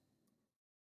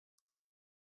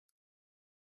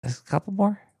 There's a couple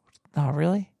more? Oh,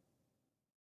 really?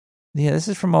 Yeah, this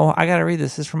is from Ohio. I gotta read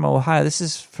this. This is from Ohio. This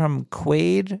is from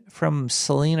Quaid from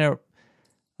Selena.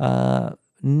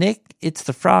 Nick, it's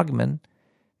the Frogman.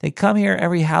 They come here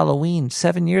every Halloween.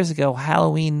 7 years ago,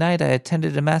 Halloween night, I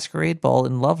attended a masquerade ball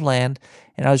in Loveland,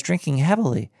 and I was drinking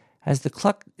heavily. As the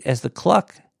cuck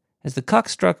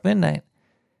struck midnight,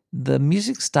 the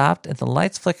music stopped and the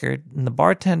lights flickered, and the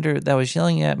bartender that was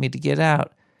yelling at me to get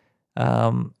out.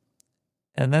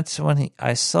 And that's when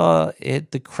I saw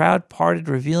it. The crowd parted,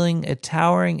 revealing a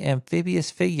towering amphibious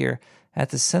figure at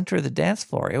the center of the dance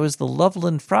floor. It was the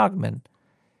Loveland Frogman.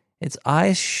 Its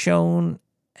eyes shone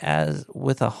as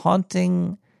with a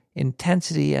haunting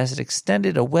intensity as it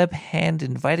extended a web hand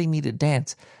inviting me to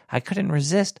dance. I couldn't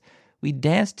resist. We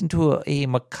danced into a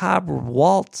macabre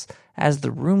waltz as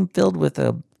the room filled with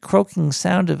a croaking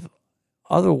sound of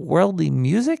otherworldly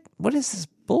music. What is this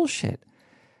bullshit?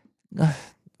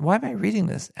 Why am I reading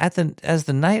this? As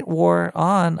the night wore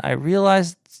on, I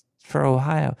realized for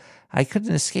Ohio, I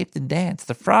couldn't escape the dance.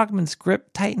 The Frogman's grip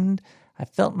tightened. I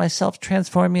felt myself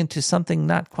transforming into something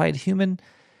not quite human.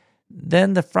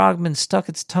 Then the Frogman stuck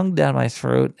its tongue down my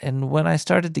throat, and when I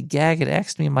started to gag, it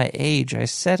asked me my age. I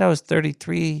said I was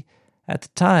 33 at the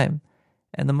time,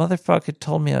 and the motherfucker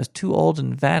told me I was too old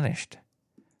and vanished.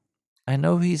 I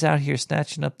know he's out here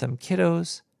snatching up them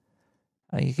kiddos.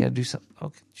 You gotta do something.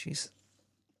 Okay, jeez.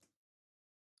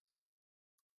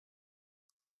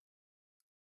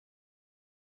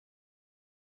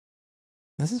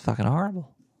 This is fucking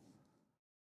horrible.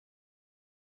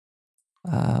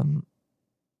 I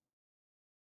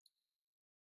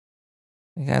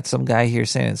got some guy here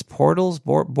saying it's portals.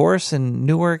 Boris in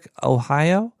Newark,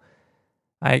 Ohio.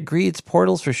 I agree it's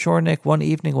portals for sure, Nick. One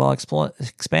evening while exploring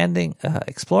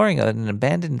an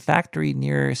abandoned factory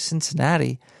near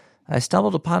Cincinnati, I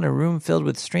stumbled upon a room filled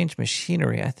with strange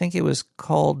machinery. I think it was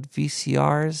called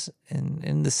VCRs. And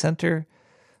in the center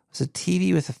was a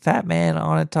TV with a fat man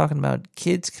on it talking about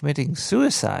kids committing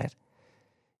suicide.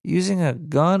 Using a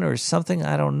gun or something,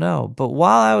 I don't know. But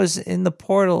while I was in the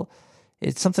portal,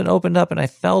 something opened up and I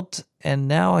felt, and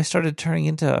now I started turning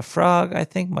into a frog. I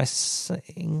think my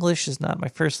English is not my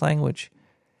first language.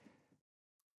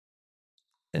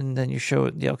 And then you show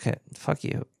it. Yeah, okay, fuck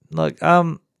you. Look,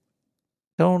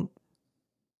 don't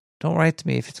write to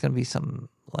me if it's going to be something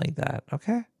like that,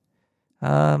 okay?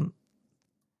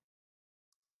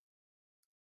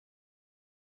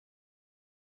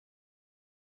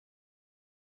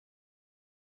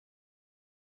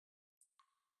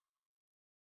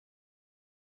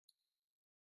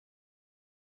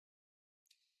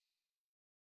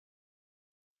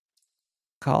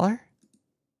 Caller?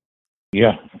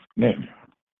 Yeah, Nick.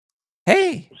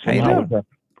 Hey, how you doing?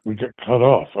 We got cut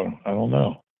off. I don't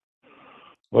know.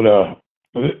 But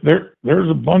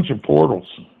there's a bunch of portals.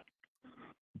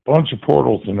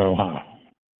 In Ohio.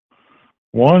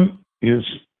 One is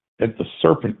at the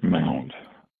Serpent Mound.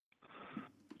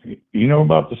 You know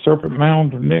about the Serpent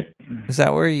Mound, Nick? Is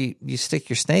that where you stick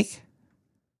your snake?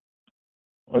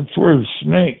 That's where the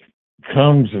snake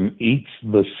comes and eats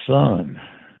the sun.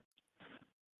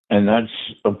 And that's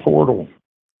a portal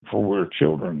for where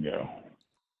children go.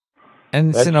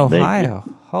 And it's in Ohio.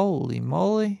 Holy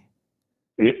moly.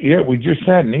 Yeah, we just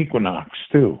had an equinox,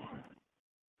 too.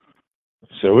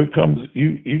 So it comes,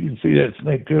 you can see that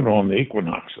snake good on the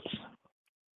equinoxes.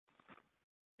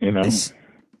 You know?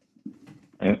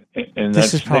 And that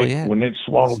snake, when it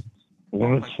swallows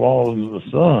the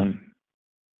sun,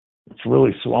 it's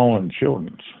really swallowing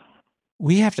children.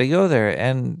 We have to go there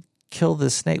and kill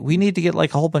this snake. We need to get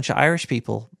like a whole bunch of Irish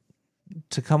people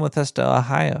to come with us to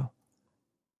Ohio.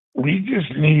 We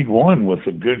just need one with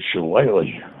a good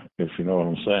shillelagh, if you know what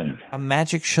I'm saying. A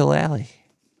magic shillelagh.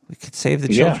 We could save the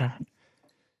children.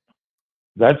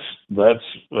 That's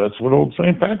what old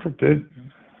St. Patrick did.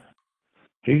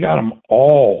 He got them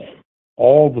all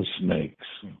the snakes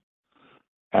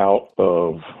out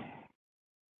of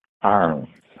Ireland.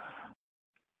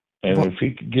 And if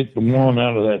he could get the one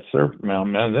out of that serpent mouth,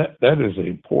 man, that is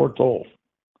a poor toll.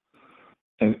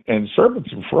 And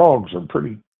serpents and frogs are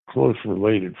pretty close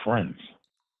related friends.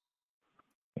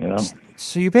 You know?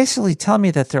 So you're basically telling me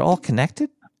that they're all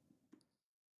connected?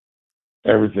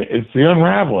 Everything. It's the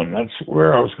unraveling. That's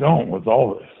where I was going with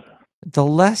all this. The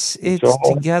less it's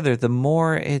together, the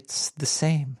more it's the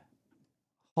same.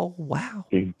 Oh, wow.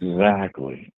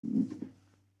 Exactly.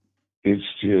 It's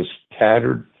just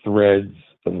tattered threads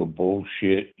of a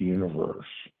bullshit universe.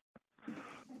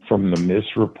 From the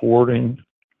misreporting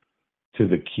to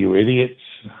the Q idiots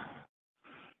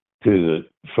to the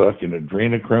fucking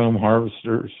adrenochrome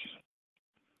harvesters.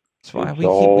 That's why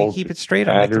we keep it straight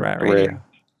on Nick the Rat Radio.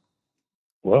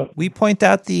 What? We point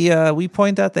out the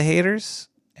haters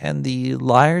and the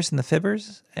liars and the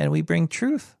fibbers, and we bring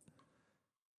truth.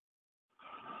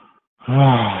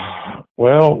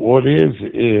 Well, what is,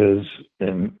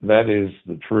 and that is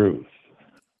the truth.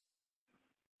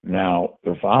 Now,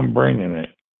 if I'm bringing it,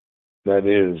 that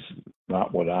is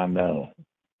not what I know.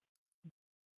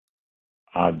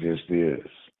 I just is.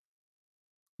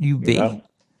 You be.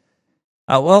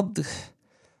 Well,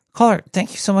 caller,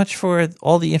 thank you so much for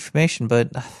all the information,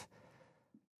 but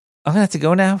I'm going to have to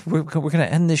go now. We're going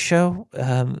to end this show.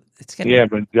 It's getting... Yeah,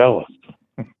 Mandela.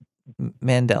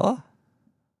 Mandela?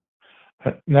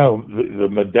 No, the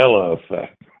Mandela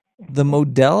effect. The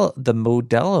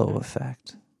Modelo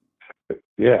effect.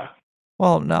 Yeah.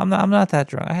 Well, no, I'm not that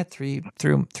drunk. I had three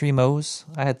Mo's.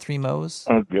 I had 3 Mo's.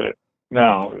 Oh, good.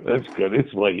 No, that's good.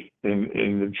 It's late,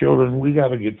 and the children. We got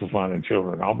to get to finding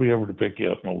children. I'll be able to pick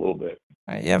you up in a little bit.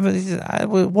 All right, yeah, but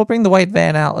we'll bring the white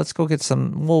van out. Let's go get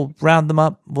some. We'll round them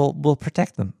up. We'll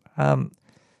protect them.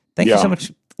 Thank you so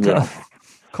much,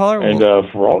 caller. And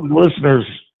for all the listeners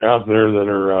out there that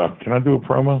are, can I do a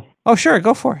promo? Oh, sure,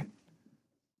 go for it.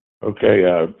 Okay,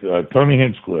 Tony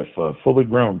Hinchcliffe, Fully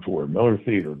Grown Tour, Miller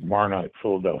Theater, tomorrow night,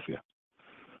 Philadelphia.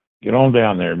 Get on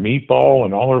down there. Meatball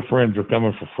and all her friends are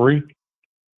coming for free.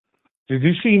 Did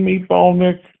you see Meatball,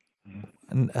 Nick?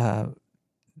 And,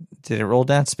 did it roll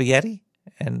down spaghetti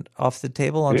and off the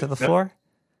table onto the floor?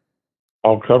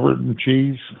 All covered in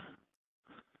cheese.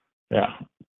 Yeah.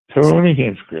 Tony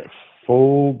Hinchcliffe,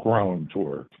 Full Grown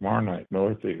Tour, tomorrow night,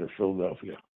 Miller Theater,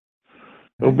 Philadelphia.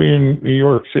 He'll be in New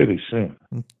York City soon.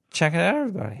 Check it out,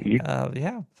 everybody.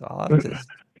 Yeah.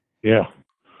 Yeah.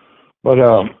 But,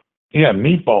 yeah,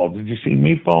 Meatball. Did you see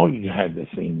Meatball? You had to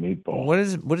see Meatball. What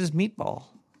is Meatball?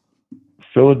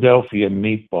 Philadelphia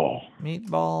Meatball.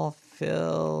 Meatball,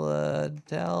 Philadelphia.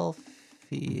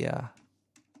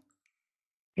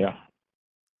 Yeah.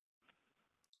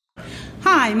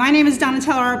 Hi, my name is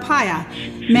Donatella Arpaia.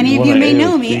 Many of you may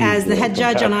know me as the head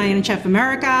judge on Iron Chef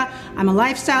America. I'm a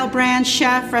lifestyle brand,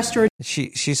 chef, restaurant.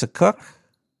 She's a cook?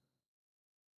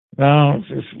 No, it's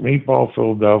just Meatball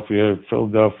Philadelphia,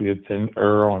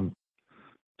 or on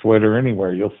Twitter,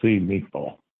 anywhere. You'll see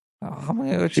Meatball. Oh, I'm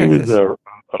gonna go she check was this.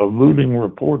 a looting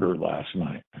reporter last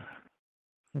night.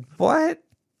 What?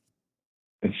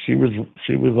 And she was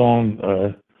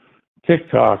on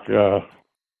TikTok.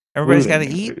 Everybody's got to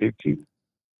eat.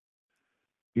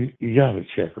 You got to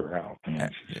check her out,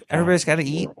 man. Everybody's got to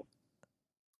eat.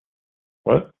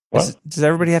 What? Does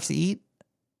everybody have to eat?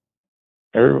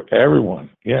 Everyone,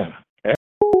 yeah.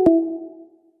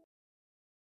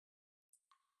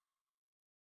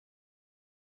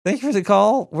 Thank you for the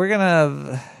call. We're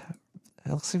gonna.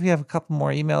 Let's see if we have a couple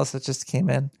more emails that just came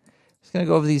in. Just gonna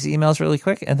go over these emails really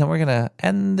quick, and then we're gonna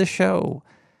end the show.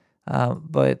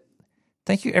 But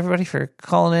thank you everybody for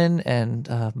calling in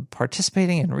and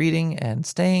participating and reading and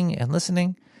staying and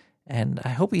listening. And I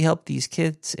hope we helped these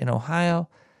kids in Ohio.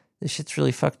 This shit's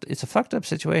really fucked. It's a fucked up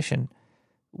situation.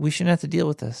 We shouldn't have to deal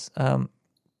with this.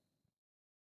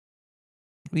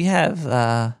 We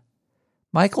have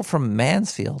Michael from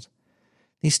Mansfield.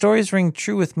 These stories ring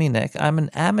true with me, Nick. I'm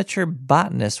an amateur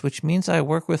botanist, which means I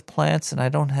work with plants and I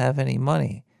don't have any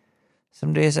money.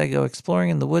 Some days I go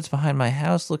exploring in the woods behind my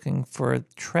house looking for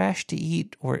trash to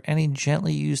eat or any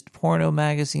gently used porno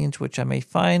magazines which I may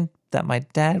find that my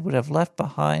dad would have left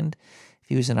behind if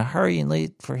he was in a hurry and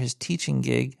late for his teaching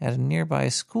gig at a nearby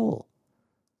school.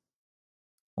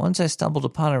 Once I stumbled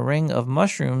upon a ring of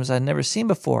mushrooms I'd never seen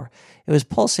before. It was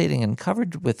pulsating and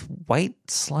covered with white,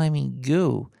 slimy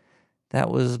goo that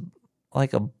was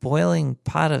like a boiling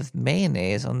pot of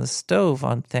mayonnaise on the stove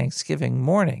on Thanksgiving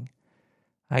morning.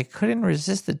 I couldn't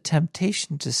resist the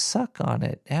temptation to suck on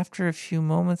it. After a few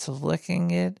moments of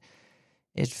licking it,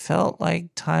 it felt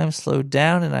like time slowed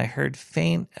down and I heard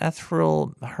faint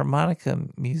ethereal harmonica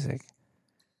music.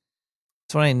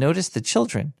 That's when I noticed the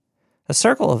children, a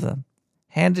circle of them,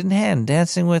 hand in hand,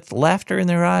 dancing with laughter in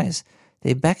their eyes.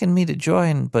 They beckoned me to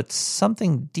join, but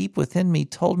something deep within me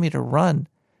told me to run.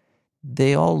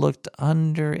 They all looked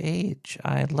underage.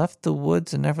 I had left the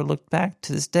woods and never looked back.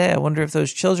 To this day, I wonder if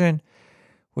those children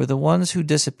were the ones who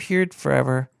disappeared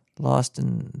forever, lost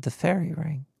in the fairy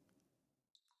ring.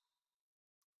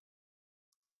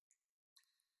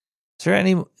 Is there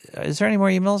any more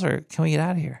emails, or can we get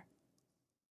out of here?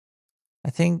 I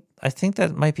think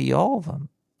that might be all of them.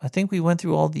 I think we went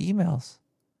through all the emails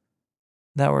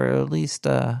that were at least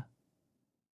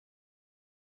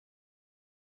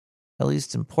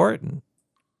important.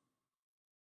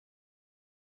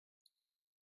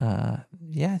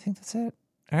 Yeah, I think that's it.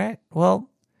 All right. Well,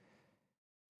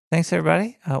 thanks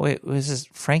everybody. Wait, was this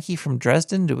Frankie from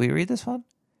Dresden? Did we read this one?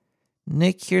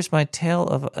 Nick, here's my tale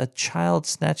of a child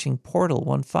snatching portal.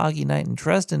 One foggy night in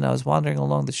Dresden, I was wandering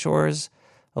along the shores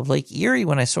of Lake Erie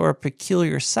when I saw a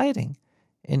peculiar sighting.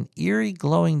 An eerie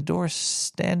glowing door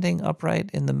standing upright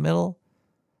in the middle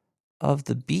of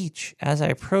the beach. As I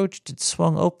approached, it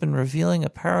swung open, revealing a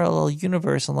parallel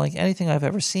universe unlike anything I've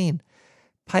ever seen.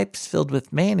 Pipes filled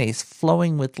with mayonnaise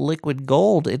flowing with liquid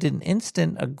gold. In an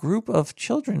instant, a group of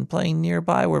children playing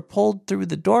nearby were pulled through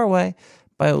the doorway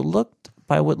by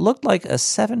what looked like a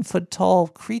 7-foot-tall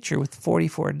creature with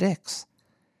 44 dicks.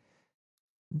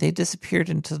 They disappeared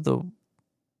into the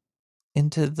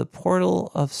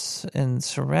portal and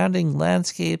surrounding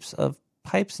landscapes of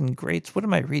pipes and grates. What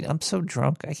am I reading? I'm so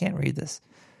drunk. I can't read this.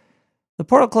 The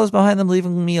portal closed behind them,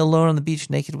 leaving me alone on the beach,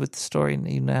 naked with the story. And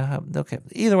you now have, okay.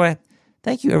 Either way,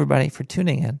 thank you everybody for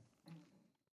tuning in.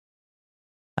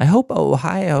 I hope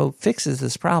Ohio fixes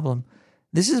this problem.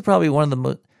 This is probably one of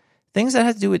the things that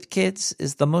have to do with kids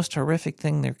is the most horrific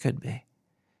thing there could be.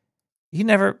 You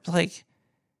never, like,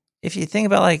 if you think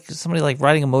about like somebody like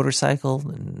riding a motorcycle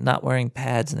and not wearing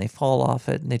pads and they fall off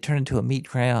it and they turn into a meat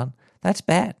crayon, that's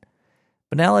bad.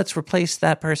 But now let's replace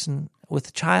that person with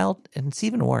a child and it's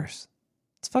even worse.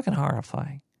 It's fucking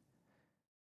horrifying.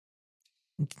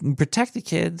 Protect the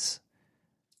kids.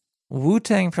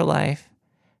 Wu-Tang for life.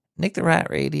 Nick the Rat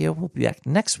Radio will be back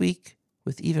next week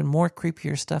with even more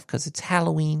creepier stuff because it's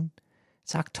Halloween.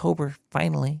 It's October,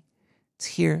 finally. It's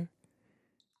here.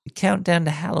 The countdown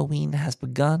to Halloween has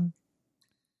begun.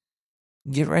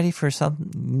 Get ready for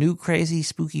some new crazy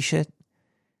spooky shit.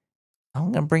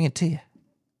 I'm going to bring it to you.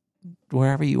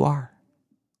 Wherever you are.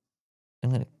 I'm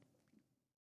going to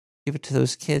give it to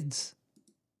those kids.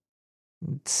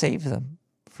 And save them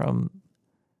from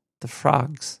the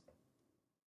frogs.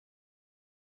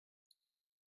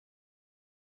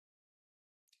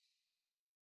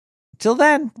 Till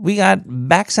then, we got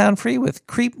Back Sound Free with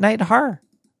Creep Night Horror.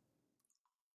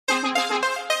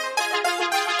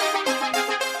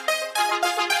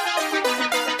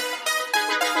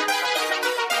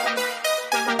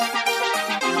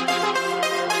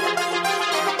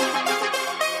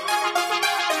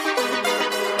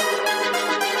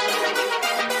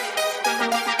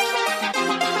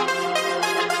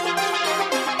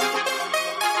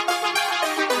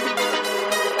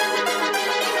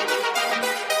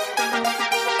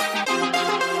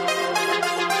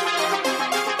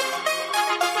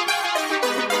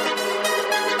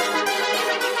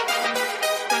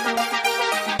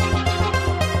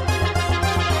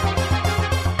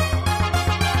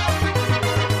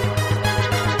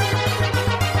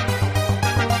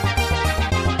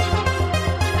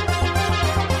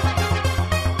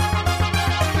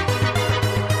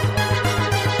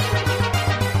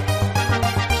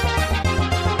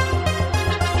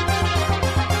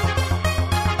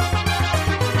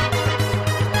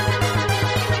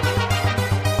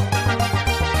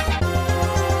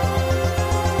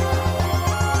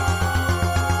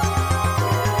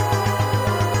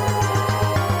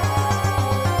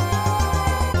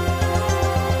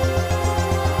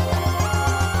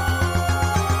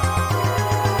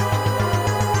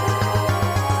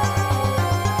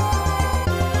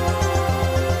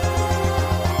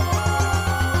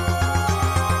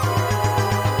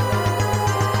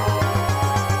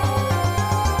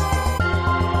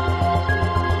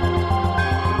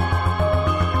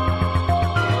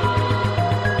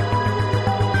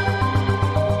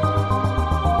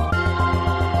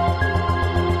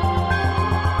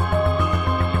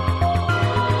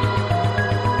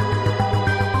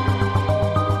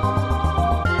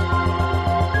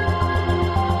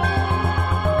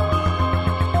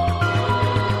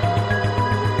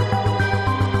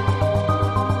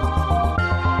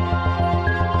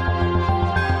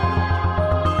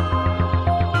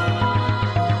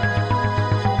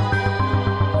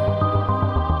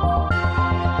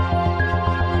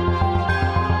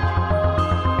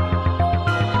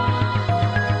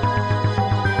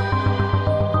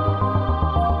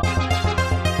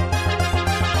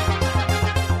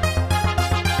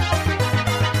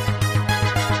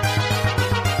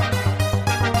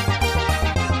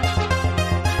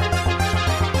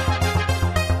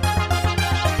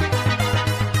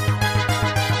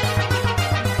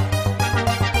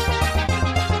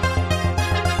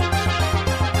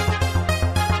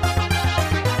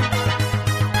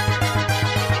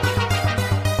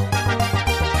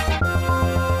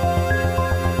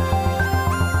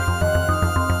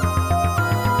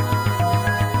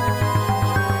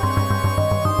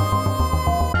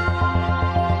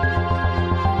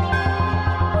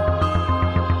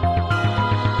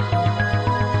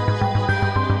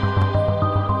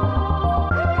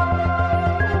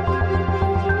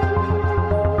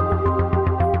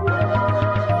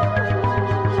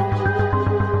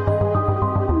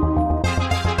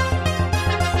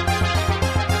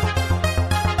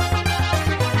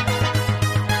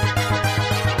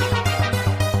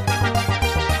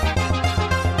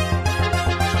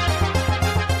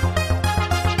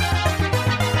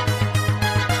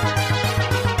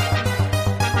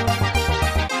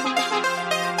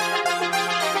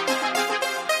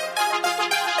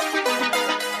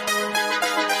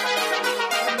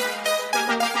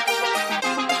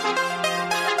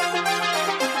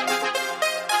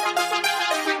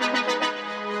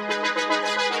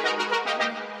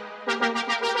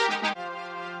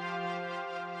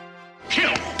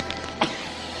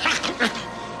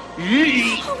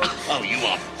 Me? Oh, you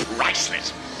are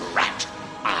priceless, rat.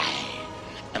 I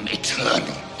am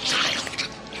eternal, child.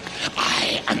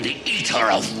 I am the eater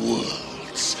of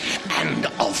worlds and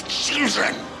of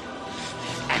children.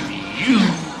 And you